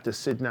got to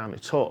sit down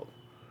and talk.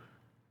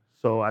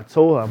 So I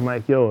told her, I'm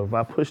like, yo, if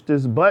I push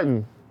this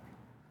button,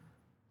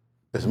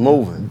 it's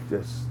moving.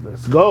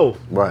 Let's go.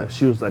 Right. And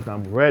she was like,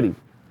 I'm ready.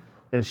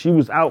 And she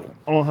was out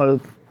on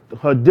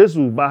her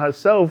dizzle by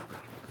herself,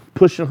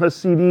 pushing her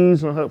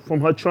CDs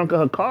from her trunk of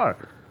her car,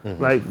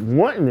 like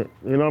wanting it.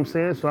 You know what I'm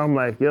saying? So I'm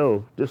like,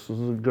 yo, this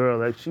is a girl,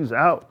 like she's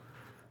out.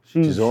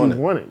 She's on it.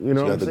 won it. You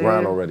know She what got I'm the saying?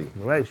 grind already.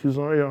 Right, she was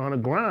already on the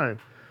grind.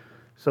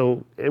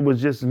 So it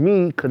was just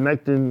me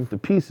connecting the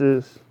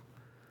pieces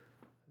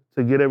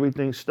to get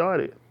everything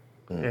started.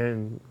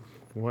 And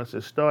once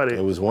it started,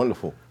 It was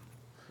wonderful.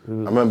 I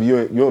remember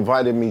you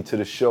invited me to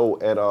the show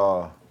at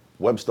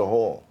Webster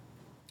Hall.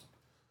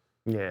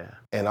 Yeah.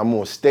 And I'm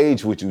on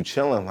stage with you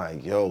chilling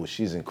like, yo,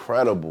 she's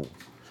incredible.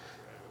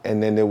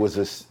 And then there was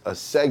a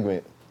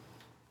segment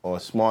or a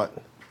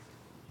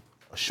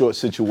short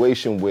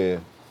situation where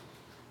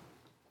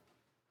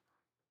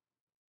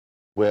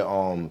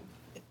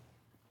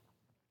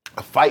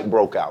a fight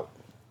broke out.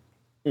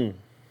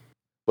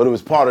 But it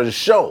was part of the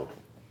show.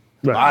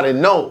 Right. I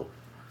didn't know.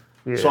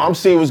 Yeah. So I'm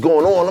seeing what's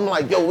going on. I'm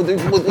like, yo,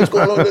 what's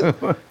going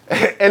on?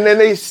 And then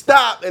they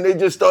stopped and they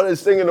just started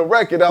singing the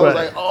record. I was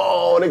Right. like,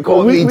 oh, they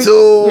called me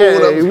too. Yeah,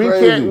 That was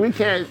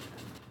crazy.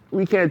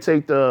 we can't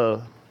take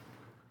the,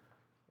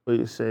 what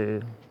you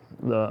say,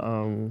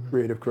 the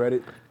Creative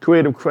credit.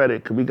 creative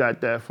credit, because we got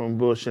that from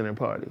Bullshit and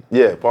Party.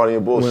 Yeah, Party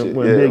and Bullshit.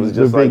 When yeah, Big, it was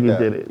just when like Biggie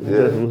that. did it.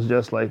 Yeah. It was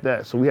just like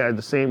that. So we had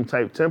the same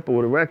type tempo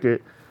with the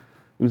record.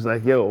 We was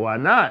like, yo, why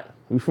not?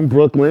 We from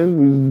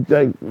Brooklyn. We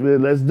like,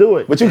 let's do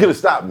it. But you could have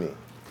stopped me,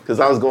 because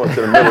I was going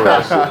to the middle of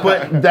that shit.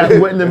 But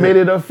that wouldn't have made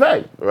it an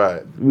effect.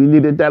 Right. We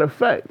needed that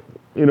effect.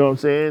 You know what I'm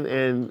saying?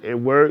 And it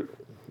worked.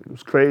 It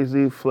was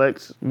crazy.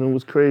 Flex, it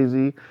was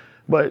crazy.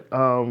 But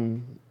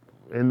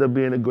ended up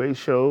being a great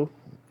show.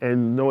 And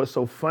you know what's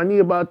so funny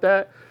about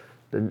that?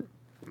 I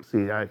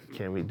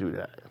can't redo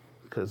that,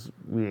 because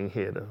we ain't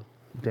here to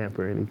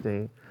damper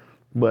anything.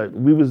 But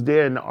we was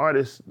there, and the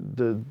artist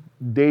the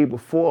day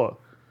before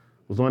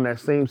was on that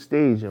same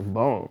stage and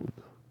bombed.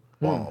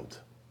 Bombed.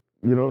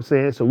 You know what I'm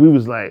saying? So we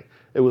was like,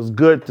 it was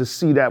good to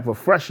see that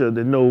refresher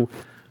to know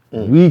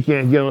we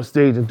can't get on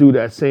stage and do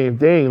that same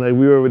thing. Like,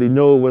 we already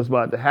know what's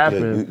about to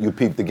happen. Yeah, you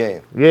peeped the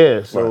game.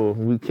 Yeah, so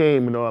we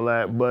came and all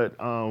that, but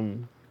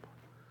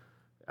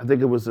I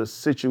think it was a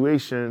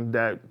situation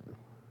that,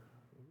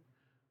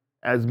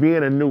 as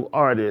being a new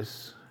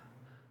artist,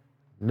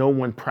 no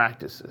one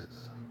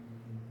practices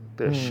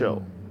their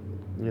show.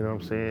 You know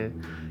what I'm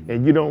saying?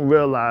 And you don't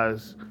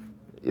realize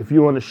if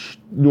you're on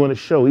doing a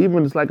show, even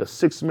if it's like a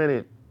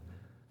 6-minute,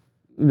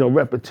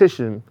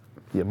 repetition,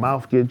 your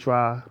mouth get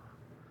dry,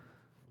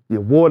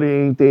 your water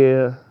ain't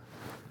there,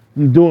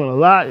 you doing a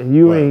lot, and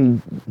you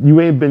ain't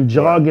been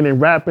jogging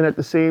and rapping at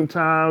the same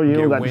time. You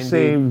Get don't got winded. the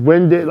same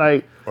winded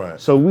like.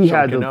 So we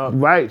had Choking to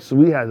up. So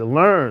we had to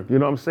learn. You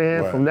know what I'm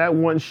saying? Right. From that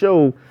one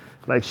show,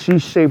 like she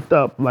shaped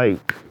up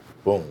like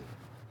boom,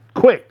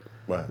 quick.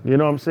 Right. You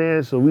know what I'm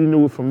saying? So we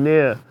knew from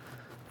there,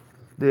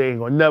 they ain't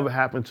gonna never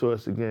happen to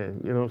us again.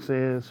 You know what I'm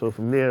saying? So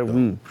from there,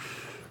 we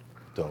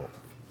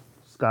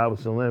sky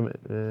was the limit,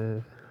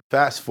 man.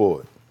 Fast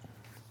forward,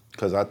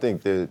 because I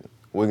think that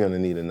we're gonna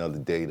need another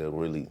day to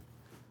really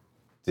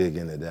dig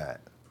into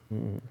that.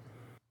 Mm-hmm.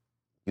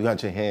 You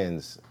got your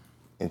hands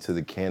into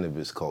the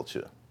cannabis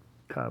culture.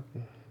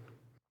 Copy.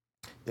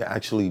 You're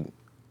actually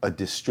a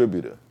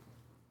distributor,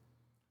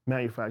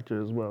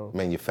 Manufacturer as well.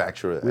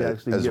 manufacturer We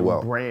actually as give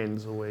well.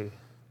 brands away.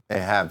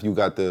 And you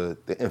got the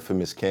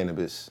infamous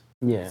cannabis.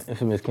 Yeah,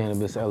 Infamous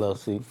Cannabis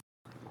LLC.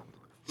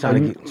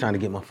 Trying to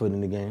get my foot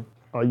in the game.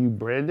 Are you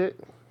branded?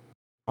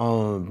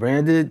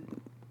 Branded.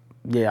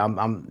 Yeah,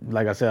 I'm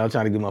like I said, I'm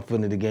trying to get my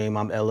foot in the game.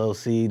 I'm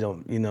LLC.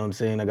 You know what I'm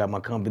saying? I got my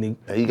company.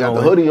 Hey, you got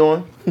the hoodie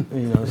on. You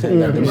know what I'm saying?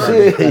 Got the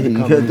Shit, got you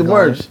company got the going.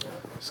 merch.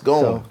 It's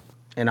going. So,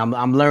 and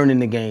I'm learning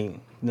the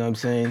game. You know what I'm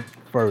saying?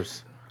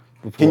 First.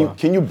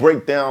 Can you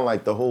break down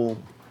like the whole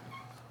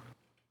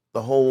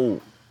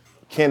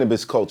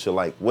cannabis culture,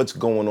 like what's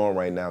going on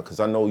right now? Because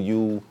I know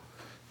you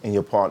and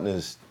your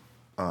partners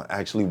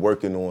actually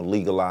working on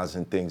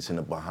legalizing things in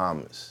the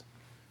Bahamas.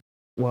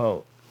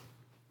 Well,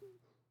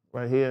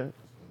 right here,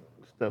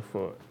 step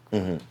forward.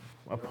 Mm-hmm.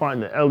 My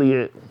partner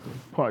Elliot,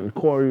 partner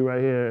Corey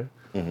right here,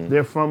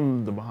 they're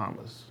from the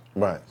Bahamas.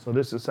 Right. So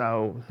this is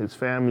how his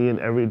family and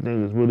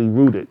everything is really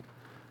rooted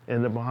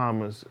in the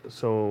Bahamas.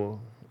 So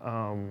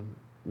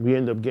we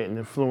end up getting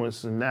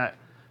influenced in that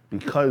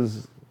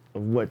because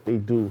of what they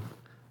do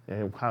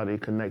and how they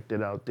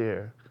connected out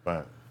there.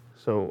 Right.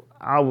 So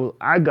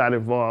I got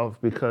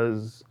involved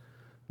because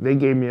they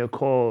gave me a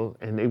call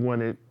and they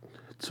wanted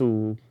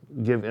to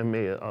give him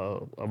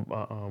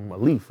a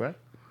leaf, right?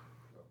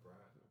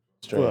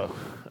 Well,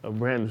 a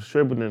brand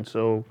distributing.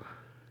 So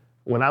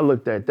when I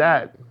looked at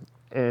that,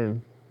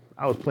 and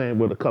I was playing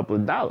with a couple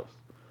of dollars.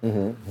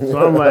 So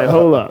I'm like,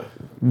 hold up,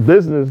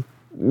 business,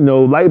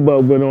 light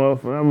bulb went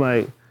off, and I'm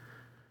like,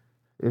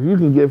 if you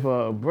can give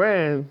her a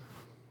brand,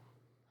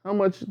 how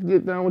much you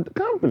get down with the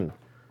company?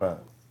 Right.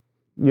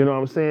 You know what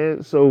I'm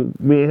saying? So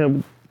me and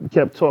him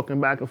kept talking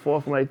back and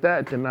forth like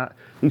that. Then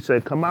he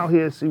said, come out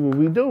here and see what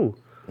we do.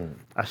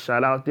 I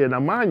shot out there. Now,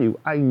 mind you,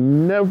 I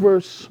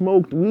never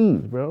smoked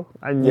weed, bro.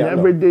 I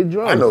never did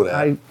drugs. I know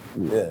that.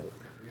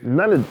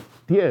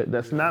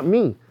 That's not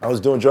me. I was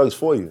doing drugs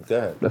for you. Go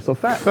ahead. That's a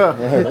fact.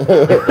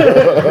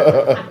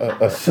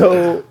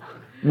 So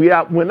we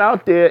went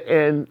out there,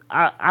 and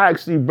I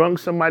actually brung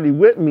somebody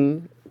with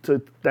me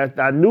that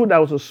I knew that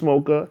was a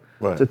smoker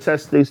to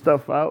test their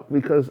stuff out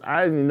because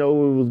I didn't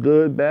know it was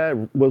good,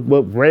 bad, what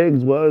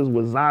Regs was,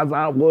 what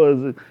Zaza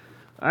was.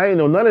 I didn't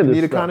know none of this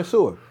You need a stuff.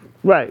 connoisseur.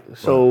 Right.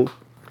 So,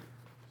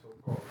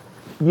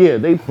 yeah,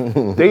 they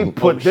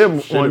put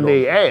them on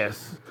their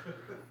ass.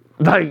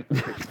 Like,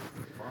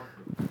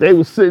 they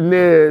was sitting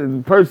there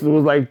and the person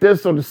was like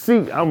this on the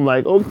seat. I'm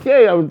like,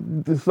 okay,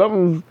 this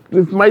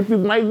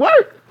might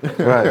work.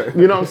 Right.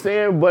 You know what I'm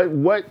saying? But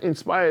what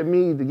inspired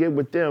me to get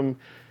with them,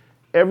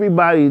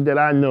 everybody that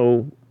I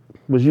know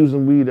was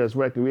using weed as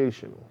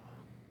recreational.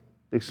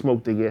 They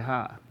smoked to get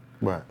high.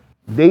 Right.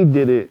 They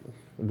did it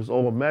was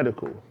all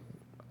medical.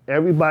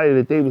 Everybody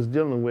that they was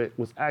dealing with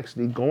was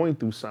actually going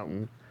through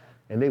something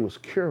and they was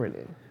curing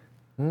it.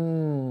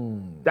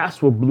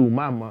 That's what blew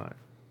my mind.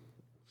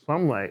 So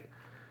I'm like,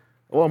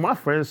 well, my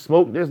friends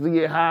smoke this to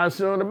get high and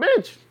sit on the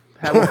bench.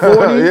 Have a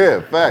 40.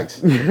 Yeah,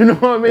 facts. You know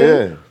what I mean?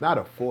 Yeah. Not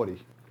a 40.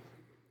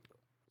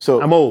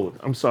 So I'm old.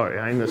 I'm sorry.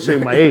 I ain't gonna say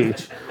my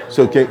age.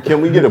 So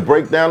can we get a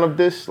breakdown of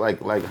this? Like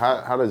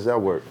how does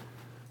that work?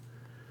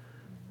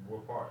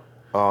 What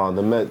part?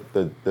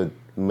 The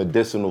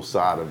medicinal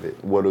side of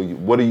it. What are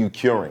you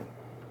curing?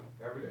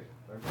 Everything.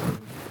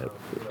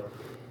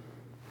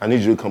 I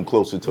need you to come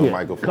closer to a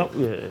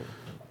microphone.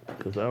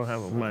 Because I don't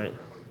have a mic.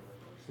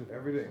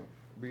 Everything.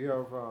 We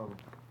have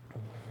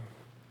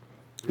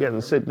You have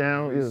to sit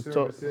down. You have to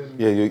talk.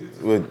 Yeah, you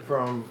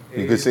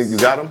can see you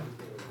got them?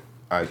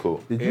 All right,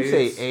 cool. Did you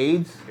say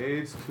AIDS?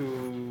 AIDS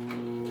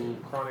to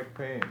chronic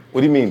pain.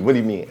 What do you mean? What do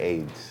you mean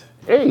AIDS?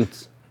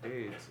 AIDS.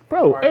 AIDS.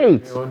 Bro,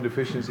 AIDS. Immune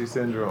deficiency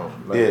syndrome.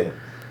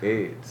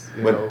 AIDS.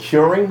 But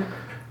curing?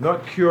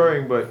 Not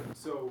curing, but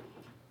so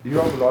you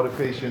have a lot of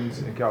patients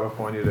in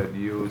California that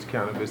use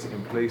cannabis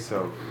in place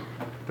of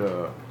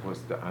the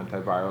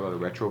antiviral or the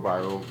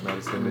retroviral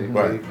medicine.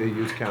 They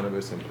use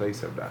cannabis in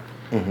place of that.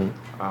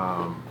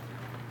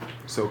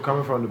 So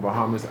coming from the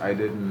Bahamas,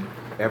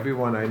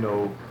 everyone I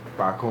know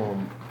back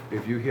home,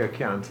 if you hear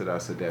cancer,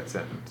 that's a death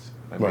sentence.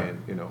 I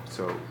mean,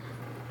 so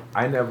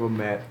I never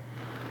met,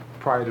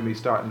 prior to me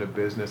starting the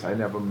business, I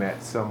never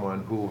met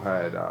someone who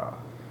had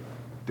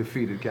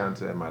defeated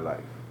cancer in my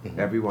life.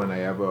 Everyone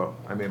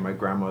my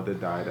grandmother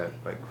died at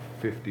like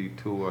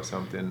 52 or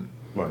something,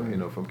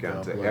 from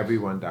cancer.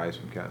 Everyone dies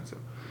from cancer.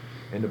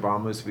 In the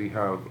Bahamas, we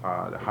have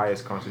the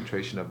highest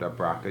concentration of that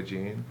BRCA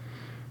gene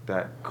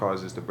that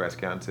causes the breast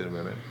cancer in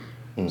women.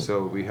 Mm.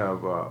 So we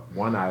have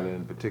one island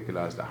in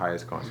particular has the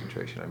highest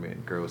concentration. I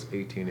mean, girls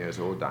 18 years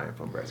old dying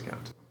from breast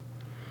cancer.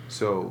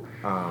 So,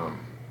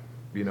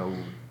 you know,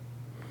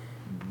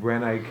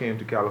 when I came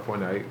to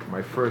California,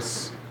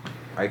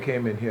 I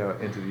came in here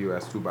into the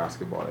U.S. through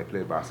basketball. I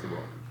played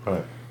basketball.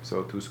 Right.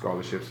 So through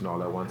scholarships and all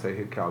that. Once I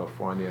hit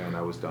California and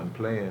I was done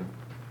playing,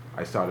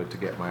 I started to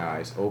get my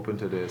eyes open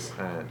to this.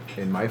 And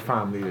in my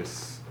family,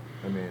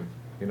 I mean,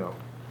 you know,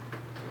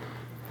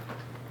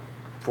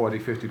 40,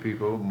 50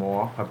 people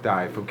more have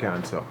died from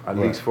cancer. At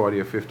Right. least 40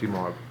 or 50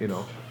 more, you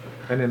know.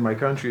 And in my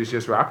country, it's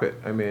just rapid.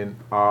 I mean,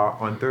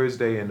 on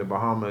Thursday in the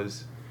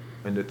Bahamas,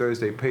 in the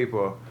Thursday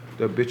paper,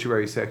 the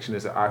obituary section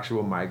is an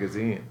actual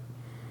magazine.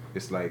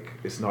 It's like,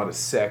 it's not a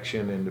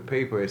section in the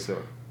paper, it's a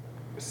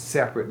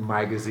separate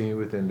magazine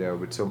within there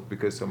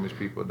because so much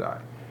people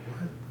die.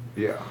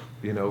 Yeah,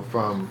 you know,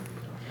 from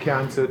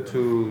cancer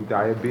to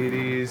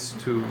diabetes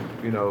to,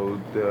 you know,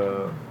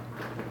 the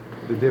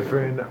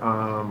different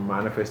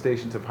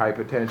manifestations of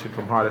hypertension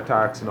from heart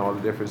attacks and all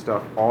the different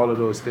stuff, all of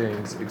those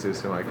things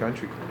exist in my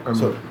country.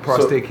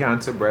 Prostate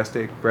cancer, breast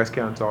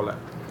cancer, all that.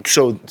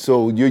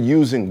 So you're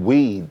using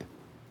weed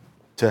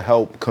to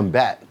help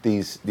combat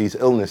these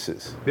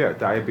illnesses? Yeah,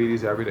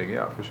 diabetes, everything,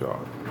 yeah, for sure.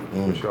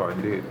 For sure,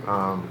 indeed.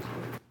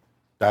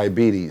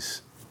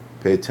 Diabetes,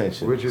 pay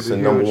attention. Which is it's the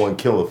number one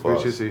killer for us.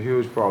 Which is a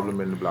huge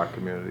problem in the black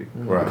community.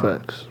 Right.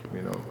 Facts.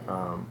 You know,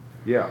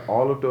 yeah,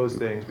 all of those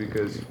things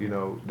because, you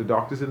know, the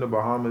doctors in the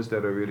Bahamas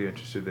that are really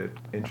interested in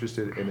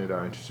it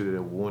are interested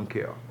in wound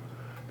care.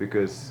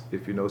 Because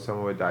if you know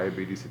someone with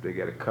diabetes, if they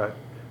get a cut,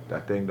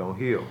 that thing don't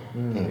heal.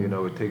 You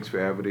know, it takes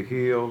forever to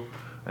heal,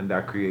 and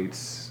that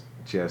creates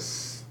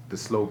just the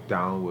slope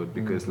downward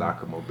because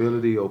lack of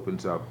mobility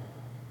opens up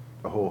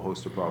a whole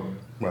host of problems.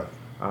 Right.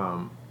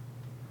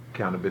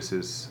 Cannabis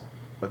is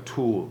a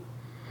tool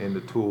in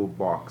the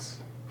toolbox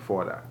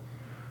for that.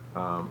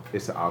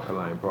 It's an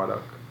alkaline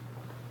product.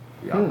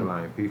 The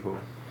alkaline people.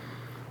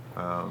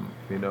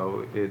 You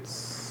know,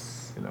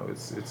 it's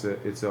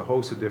a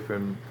host of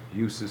different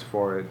uses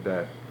for it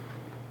that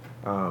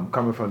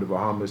coming from the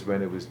Bahamas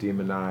when it was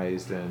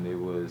demonized and it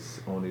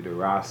was only the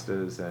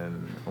Rastas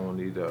and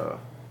only the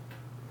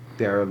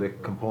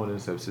derelict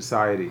components of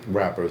society.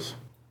 Rappers.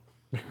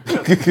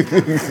 That's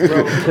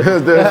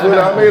what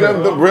I mean.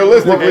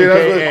 Realistically,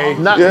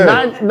 that's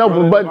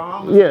what.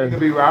 It could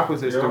be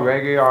rappers. It's the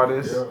reggae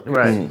artists,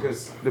 Right.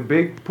 Because the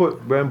big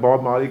put when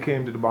Bob Marley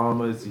came to the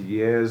Bahamas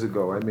years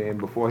ago. I mean,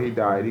 before he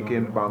died, he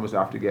came to the Bahamas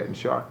after getting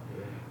shot,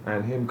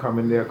 and him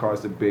coming there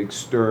caused a big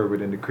stir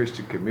within the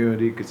Christian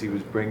community because he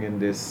was bringing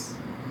this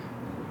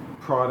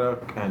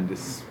product and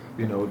this,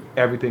 you know,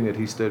 everything that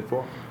he stood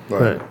for.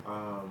 Right.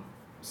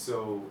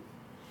 So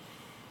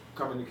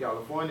coming to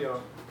California.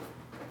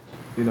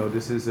 You know,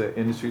 this is an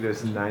industry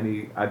that's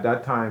at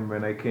that time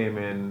when I came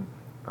in,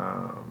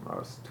 I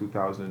was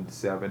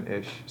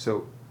 2007-ish.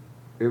 So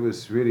it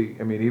was really,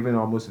 I mean, even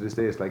almost to this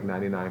day, it's like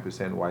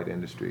 99% white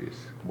industries,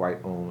 white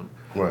owned.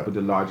 Right. But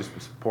the largest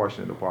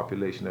portion of the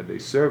population that they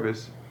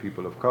service,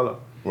 people of color.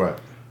 Right.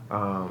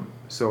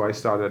 So I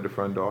started at the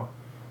front door,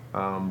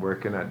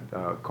 working at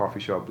Coffee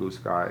Shop Blue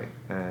Sky,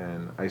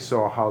 and I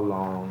saw how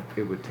long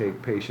it would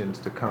take patients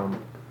to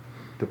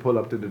pull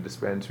up to the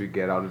dispensary,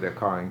 get out of their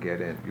car and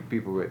get in.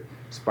 People with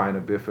spina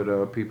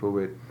bifida, people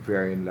with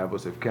varying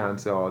levels of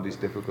cancer, all these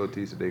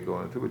difficulties that they're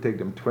going through. It would take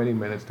them 20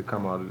 minutes to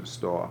come out of the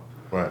store.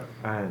 Right.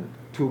 And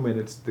 2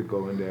 minutes to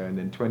go in there, and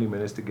then 20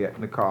 minutes to get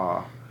in the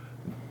car,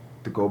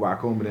 to go back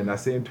home. And then that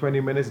same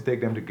 20 minutes to take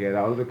them to get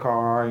out of the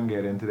car and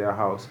get into their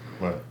house.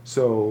 Right.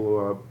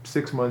 So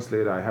 6 months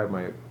later, I had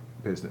my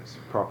business,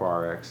 Proper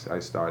RX. I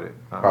started.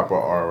 Proper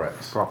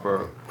RX.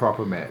 Proper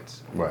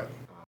Meds. Right.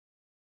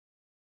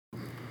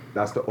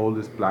 That's the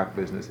oldest black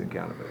business in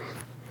cannabis.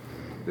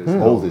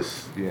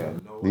 Oldest. Yeah.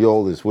 The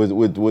oldest.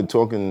 We're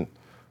talking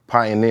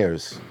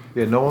pioneers.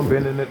 Yeah, no one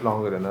been in it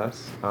longer than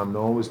us. No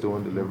one was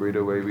doing delivery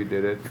the way we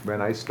did it.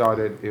 When I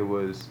started, it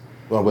was...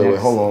 Well, wait,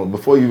 hold on.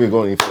 Before you even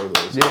go any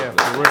further. Yeah,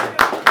 for real.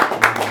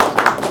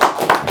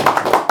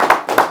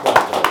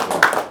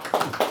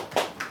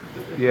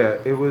 Yeah,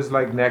 it was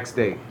like next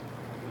day.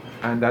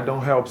 And that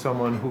don't help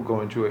someone who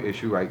going through an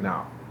issue right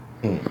now.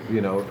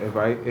 You know,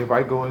 if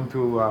I go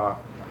into,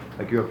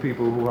 like you have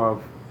people who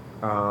have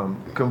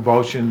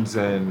convulsions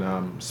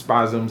and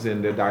spasms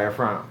in their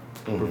diaphragm,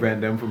 prevent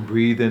them from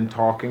breathing,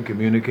 talking,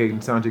 communicating.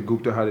 Sanjay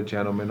Gupta had a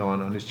gentleman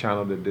on his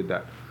channel that did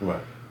that.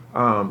 Right.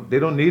 They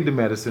don't need the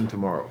medicine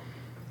tomorrow.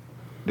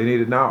 They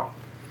need it now.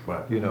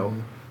 Right. You know,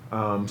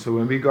 so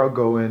when we got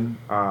going,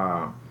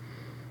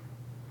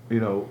 you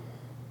know,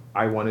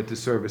 I wanted to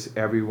service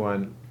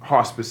everyone,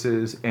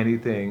 hospices,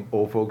 anything,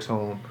 old folks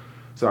home.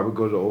 So I would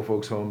go to the old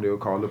folks home, they would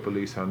call the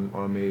police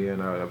on me,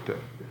 and I would have to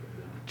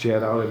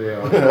jet out of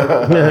there.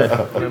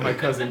 When my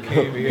cousin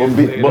came here.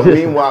 But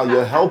meanwhile,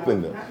 you're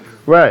helping them.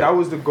 Right. That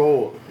was the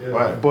goal.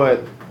 Right.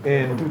 But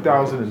in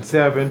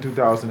 2007,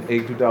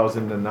 2008,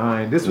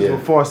 2009, this was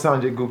before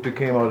Sanjay Gupta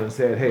came out and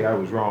said, hey, I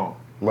was wrong.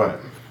 Right.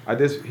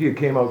 He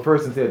came out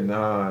first and said,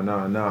 nah.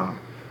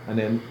 And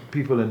then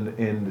people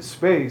in the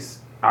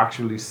space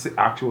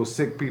actual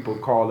sick people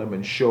called him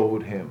and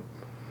showed him,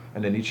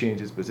 and then he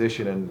changed his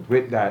position, and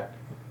with that,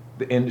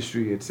 the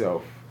industry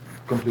itself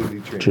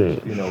completely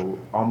changed. You know,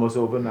 almost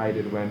overnight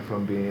it went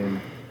from being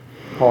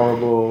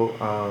horrible,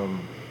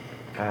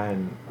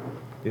 and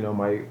you know,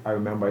 I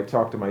remember I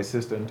talked to my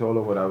sister and told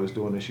her what I was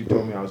doing, and she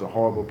told me I was a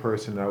horrible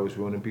person and I was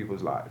ruining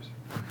people's lives.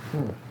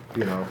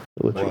 You know,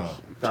 which is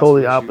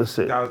totally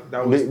opposite.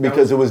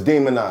 Because it was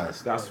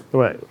demonized. That's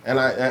right. And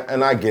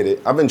I get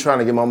it. I've been trying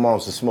to get my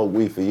mom to smoke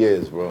weed for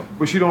years, bro.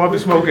 But she don't have to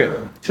smoke it.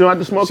 She don't have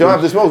to smoke it. She don't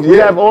have to smoke it. We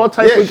have all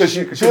types of. Because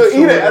she'll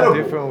eat an edible.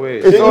 Different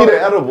ways. She'll eat an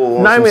edible.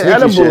 Or Not some even sneaky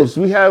edibles.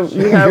 shit. We have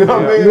You know what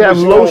I mean? we have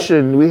But you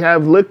lotion. We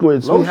have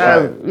liquids. We Lotion.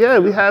 have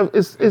we have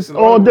it's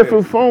all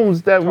different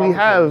forms that we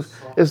have.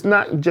 It's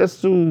not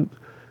just to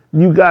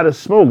you gotta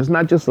smoke. It's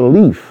not just a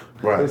leaf.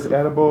 Right. It's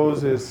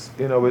edibles. It's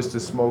the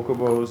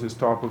smokables. It's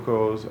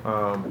topicals.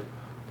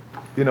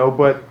 You know,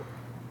 but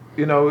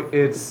you know,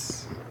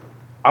 it's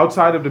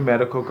outside of the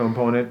medical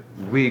component.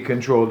 We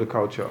control the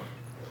culture.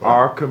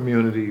 Our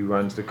community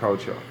runs the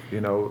culture.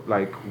 You know,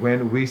 like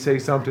when we say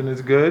something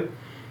is good,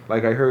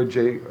 like I heard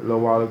Jay a little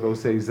while ago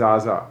say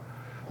Zaza,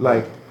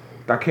 like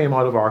that came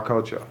out of our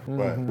culture.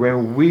 Right.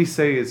 When we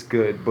say it's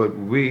good, but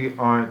we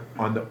aren't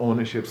on the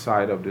ownership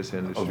side of this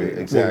industry.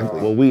 Okay, exactly.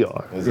 Well, we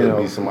are. There's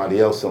gonna be somebody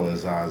else selling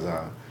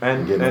Zaza.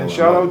 And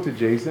shout out to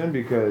Jason,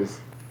 because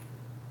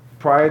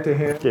prior to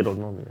him, they don't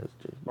know me as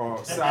Jason.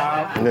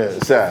 Sav. Yeah,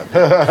 Sav.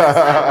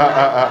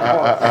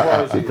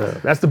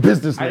 That's the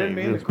business I didn't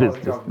name. mean to call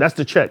it That's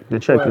the check. The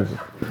check is.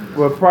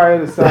 Well, prior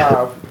to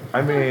Sav,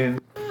 I mean,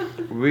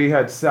 we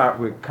had sat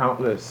with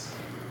countless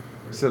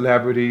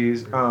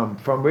celebrities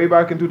from way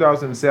back in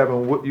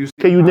 2007. What you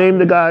Can you name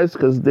the guys?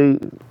 Because they. I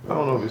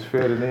don't know if it's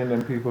fair to name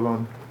them people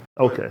on.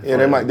 Okay. Yeah,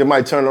 they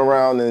might turn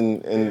around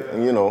and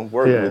you know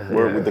work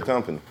with the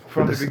company.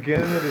 From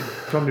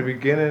the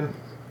beginning,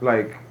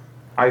 like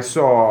I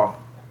saw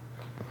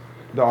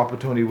the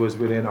opportunity was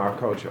within our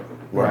culture,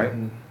 right?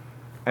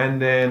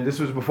 And then this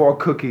was before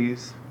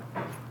cookies.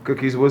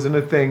 Cookies wasn't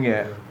a thing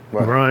yet.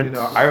 Right. You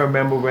know, I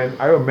remember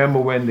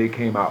when they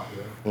came out.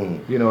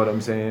 You know what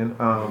I'm saying?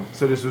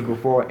 So this was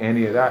before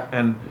any of that,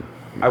 and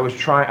I was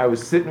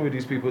sitting with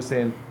these people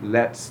saying,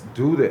 let's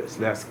do this.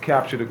 Let's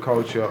capture the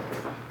culture.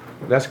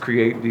 Let's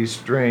create these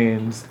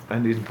strains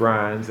and these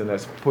brands, and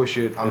let's push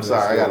it. I'm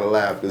sorry, I gotta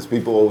laugh because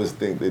people always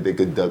think that they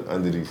could duck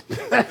under these.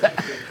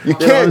 You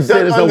can't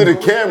duck under the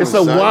camera. It's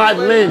a wide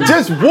lens.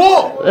 Just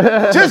walk.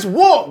 Just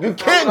walk. You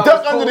can't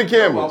duck under the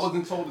cameras. I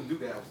wasn't told to do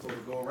that. I was told to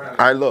go around.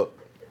 All right, look.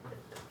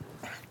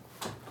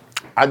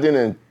 I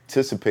didn't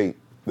anticipate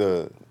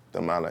the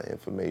amount of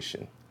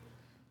information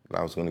that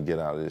I was going to get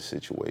out of this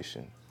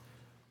situation.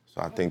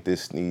 So I think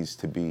this needs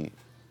to be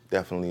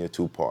definitely a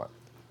two-part.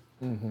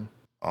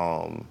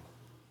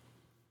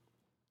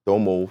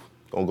 Don't move.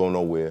 Don't go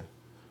nowhere.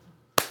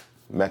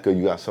 Mecca,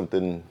 you got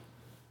something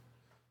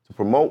to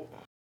promote?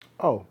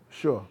 Oh,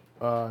 sure.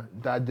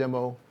 Dot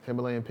Demo,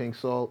 Himalayan Pink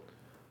Salt,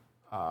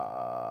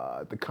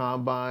 the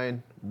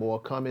Combine, more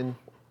coming.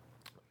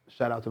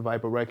 Shout out to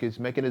Viper Records.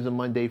 Mechanism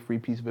Monday, free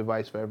piece of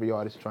advice for every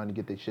artist trying to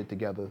get their shit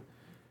together.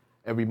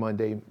 Every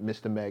Monday,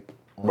 Mr. Mech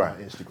on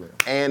Instagram.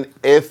 And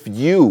if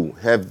you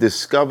have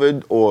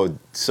discovered or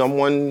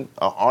an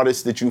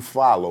artist that you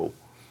follow,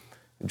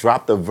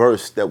 dropped a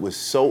verse that was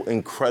so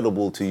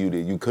incredible to you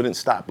that you couldn't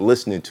stop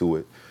listening to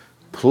it,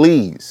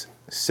 please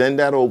send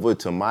that over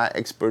to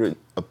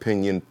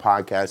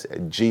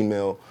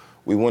myexpertopinionpodcast@gmail.com.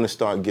 We want to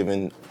start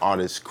giving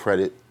artists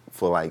credit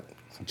for like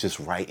just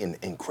writing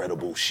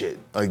incredible shit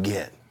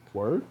again.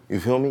 Word? You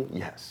feel me?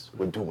 Yes,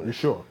 we're doing it. You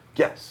sure?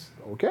 Yes.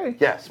 Okay.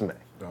 Yes, man.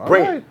 All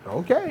Bring right. it.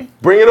 Okay.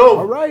 Bring it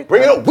over. All right.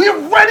 Bring it over.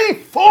 We're ready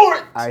for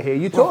it. I hear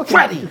you talking. We're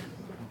ready.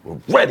 We're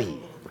ready.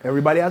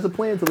 Everybody has a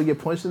plan until they get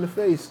punched in the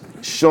face.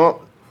 Sean,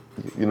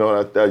 you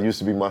know that used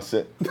to be my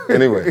set.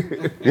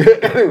 Anyway,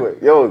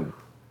 yo,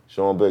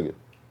 Sean Bigger.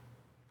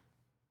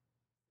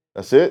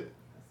 That's it?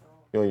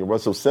 You on your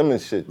Russell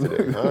Simmons shit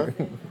today, huh?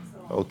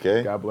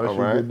 Okay. God bless all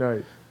you. right. Good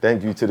night.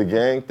 Thank you to the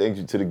gang. Thank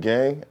you to the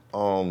gang.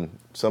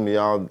 Some of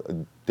y'all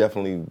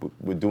definitely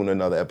we're doing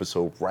another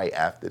episode right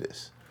after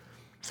this.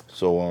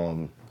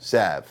 So,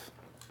 Sav.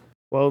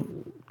 Well,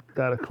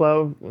 got a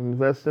club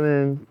invested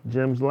in,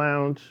 Jim's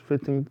Lounge,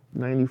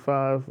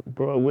 1595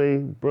 Broadway,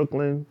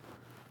 Brooklyn.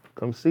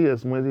 Come see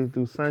us Wednesday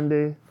through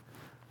Sunday.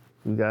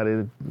 We got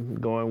it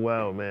going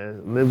well,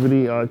 man.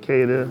 Liberty,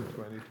 Arcata.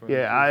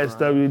 Yeah,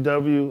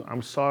 ISWW.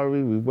 I'm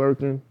sorry, we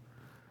working.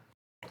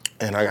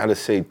 And I gotta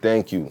say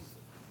thank you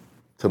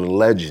to the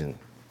legend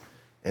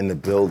in the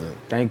building.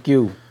 Thank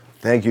you.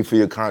 Thank you for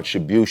your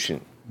contribution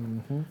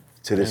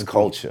to this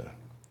culture.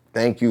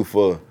 Thank you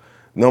for,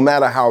 no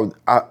matter how,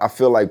 I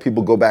feel like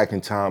people go back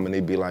in time and they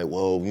be like,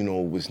 well, you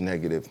know, it was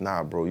negative.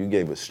 Nah, bro, you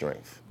gave us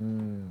strength.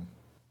 You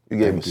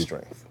gave us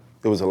strength.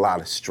 There was a lot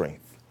of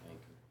strength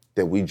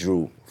that we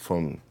drew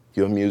from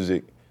your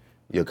music,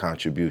 your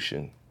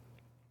contribution.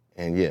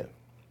 And yeah,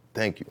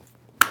 thank you.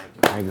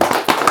 Thank you.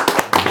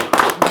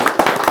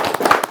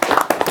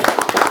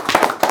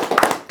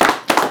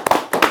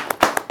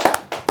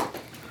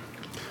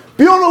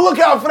 Be on the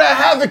lookout for that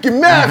Havoc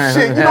and Math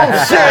shit. You know what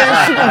I'm saying?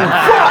 Shit gonna be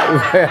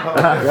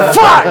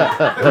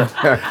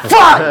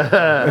fire.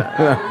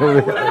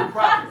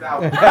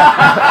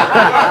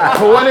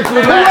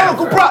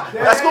 Poetical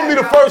Prophets. That's gonna be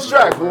the first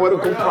track.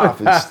 Poetical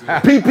Prophets.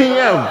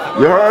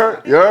 PPM. You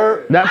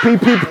heard? Not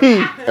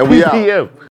PPP. And we out. PPM.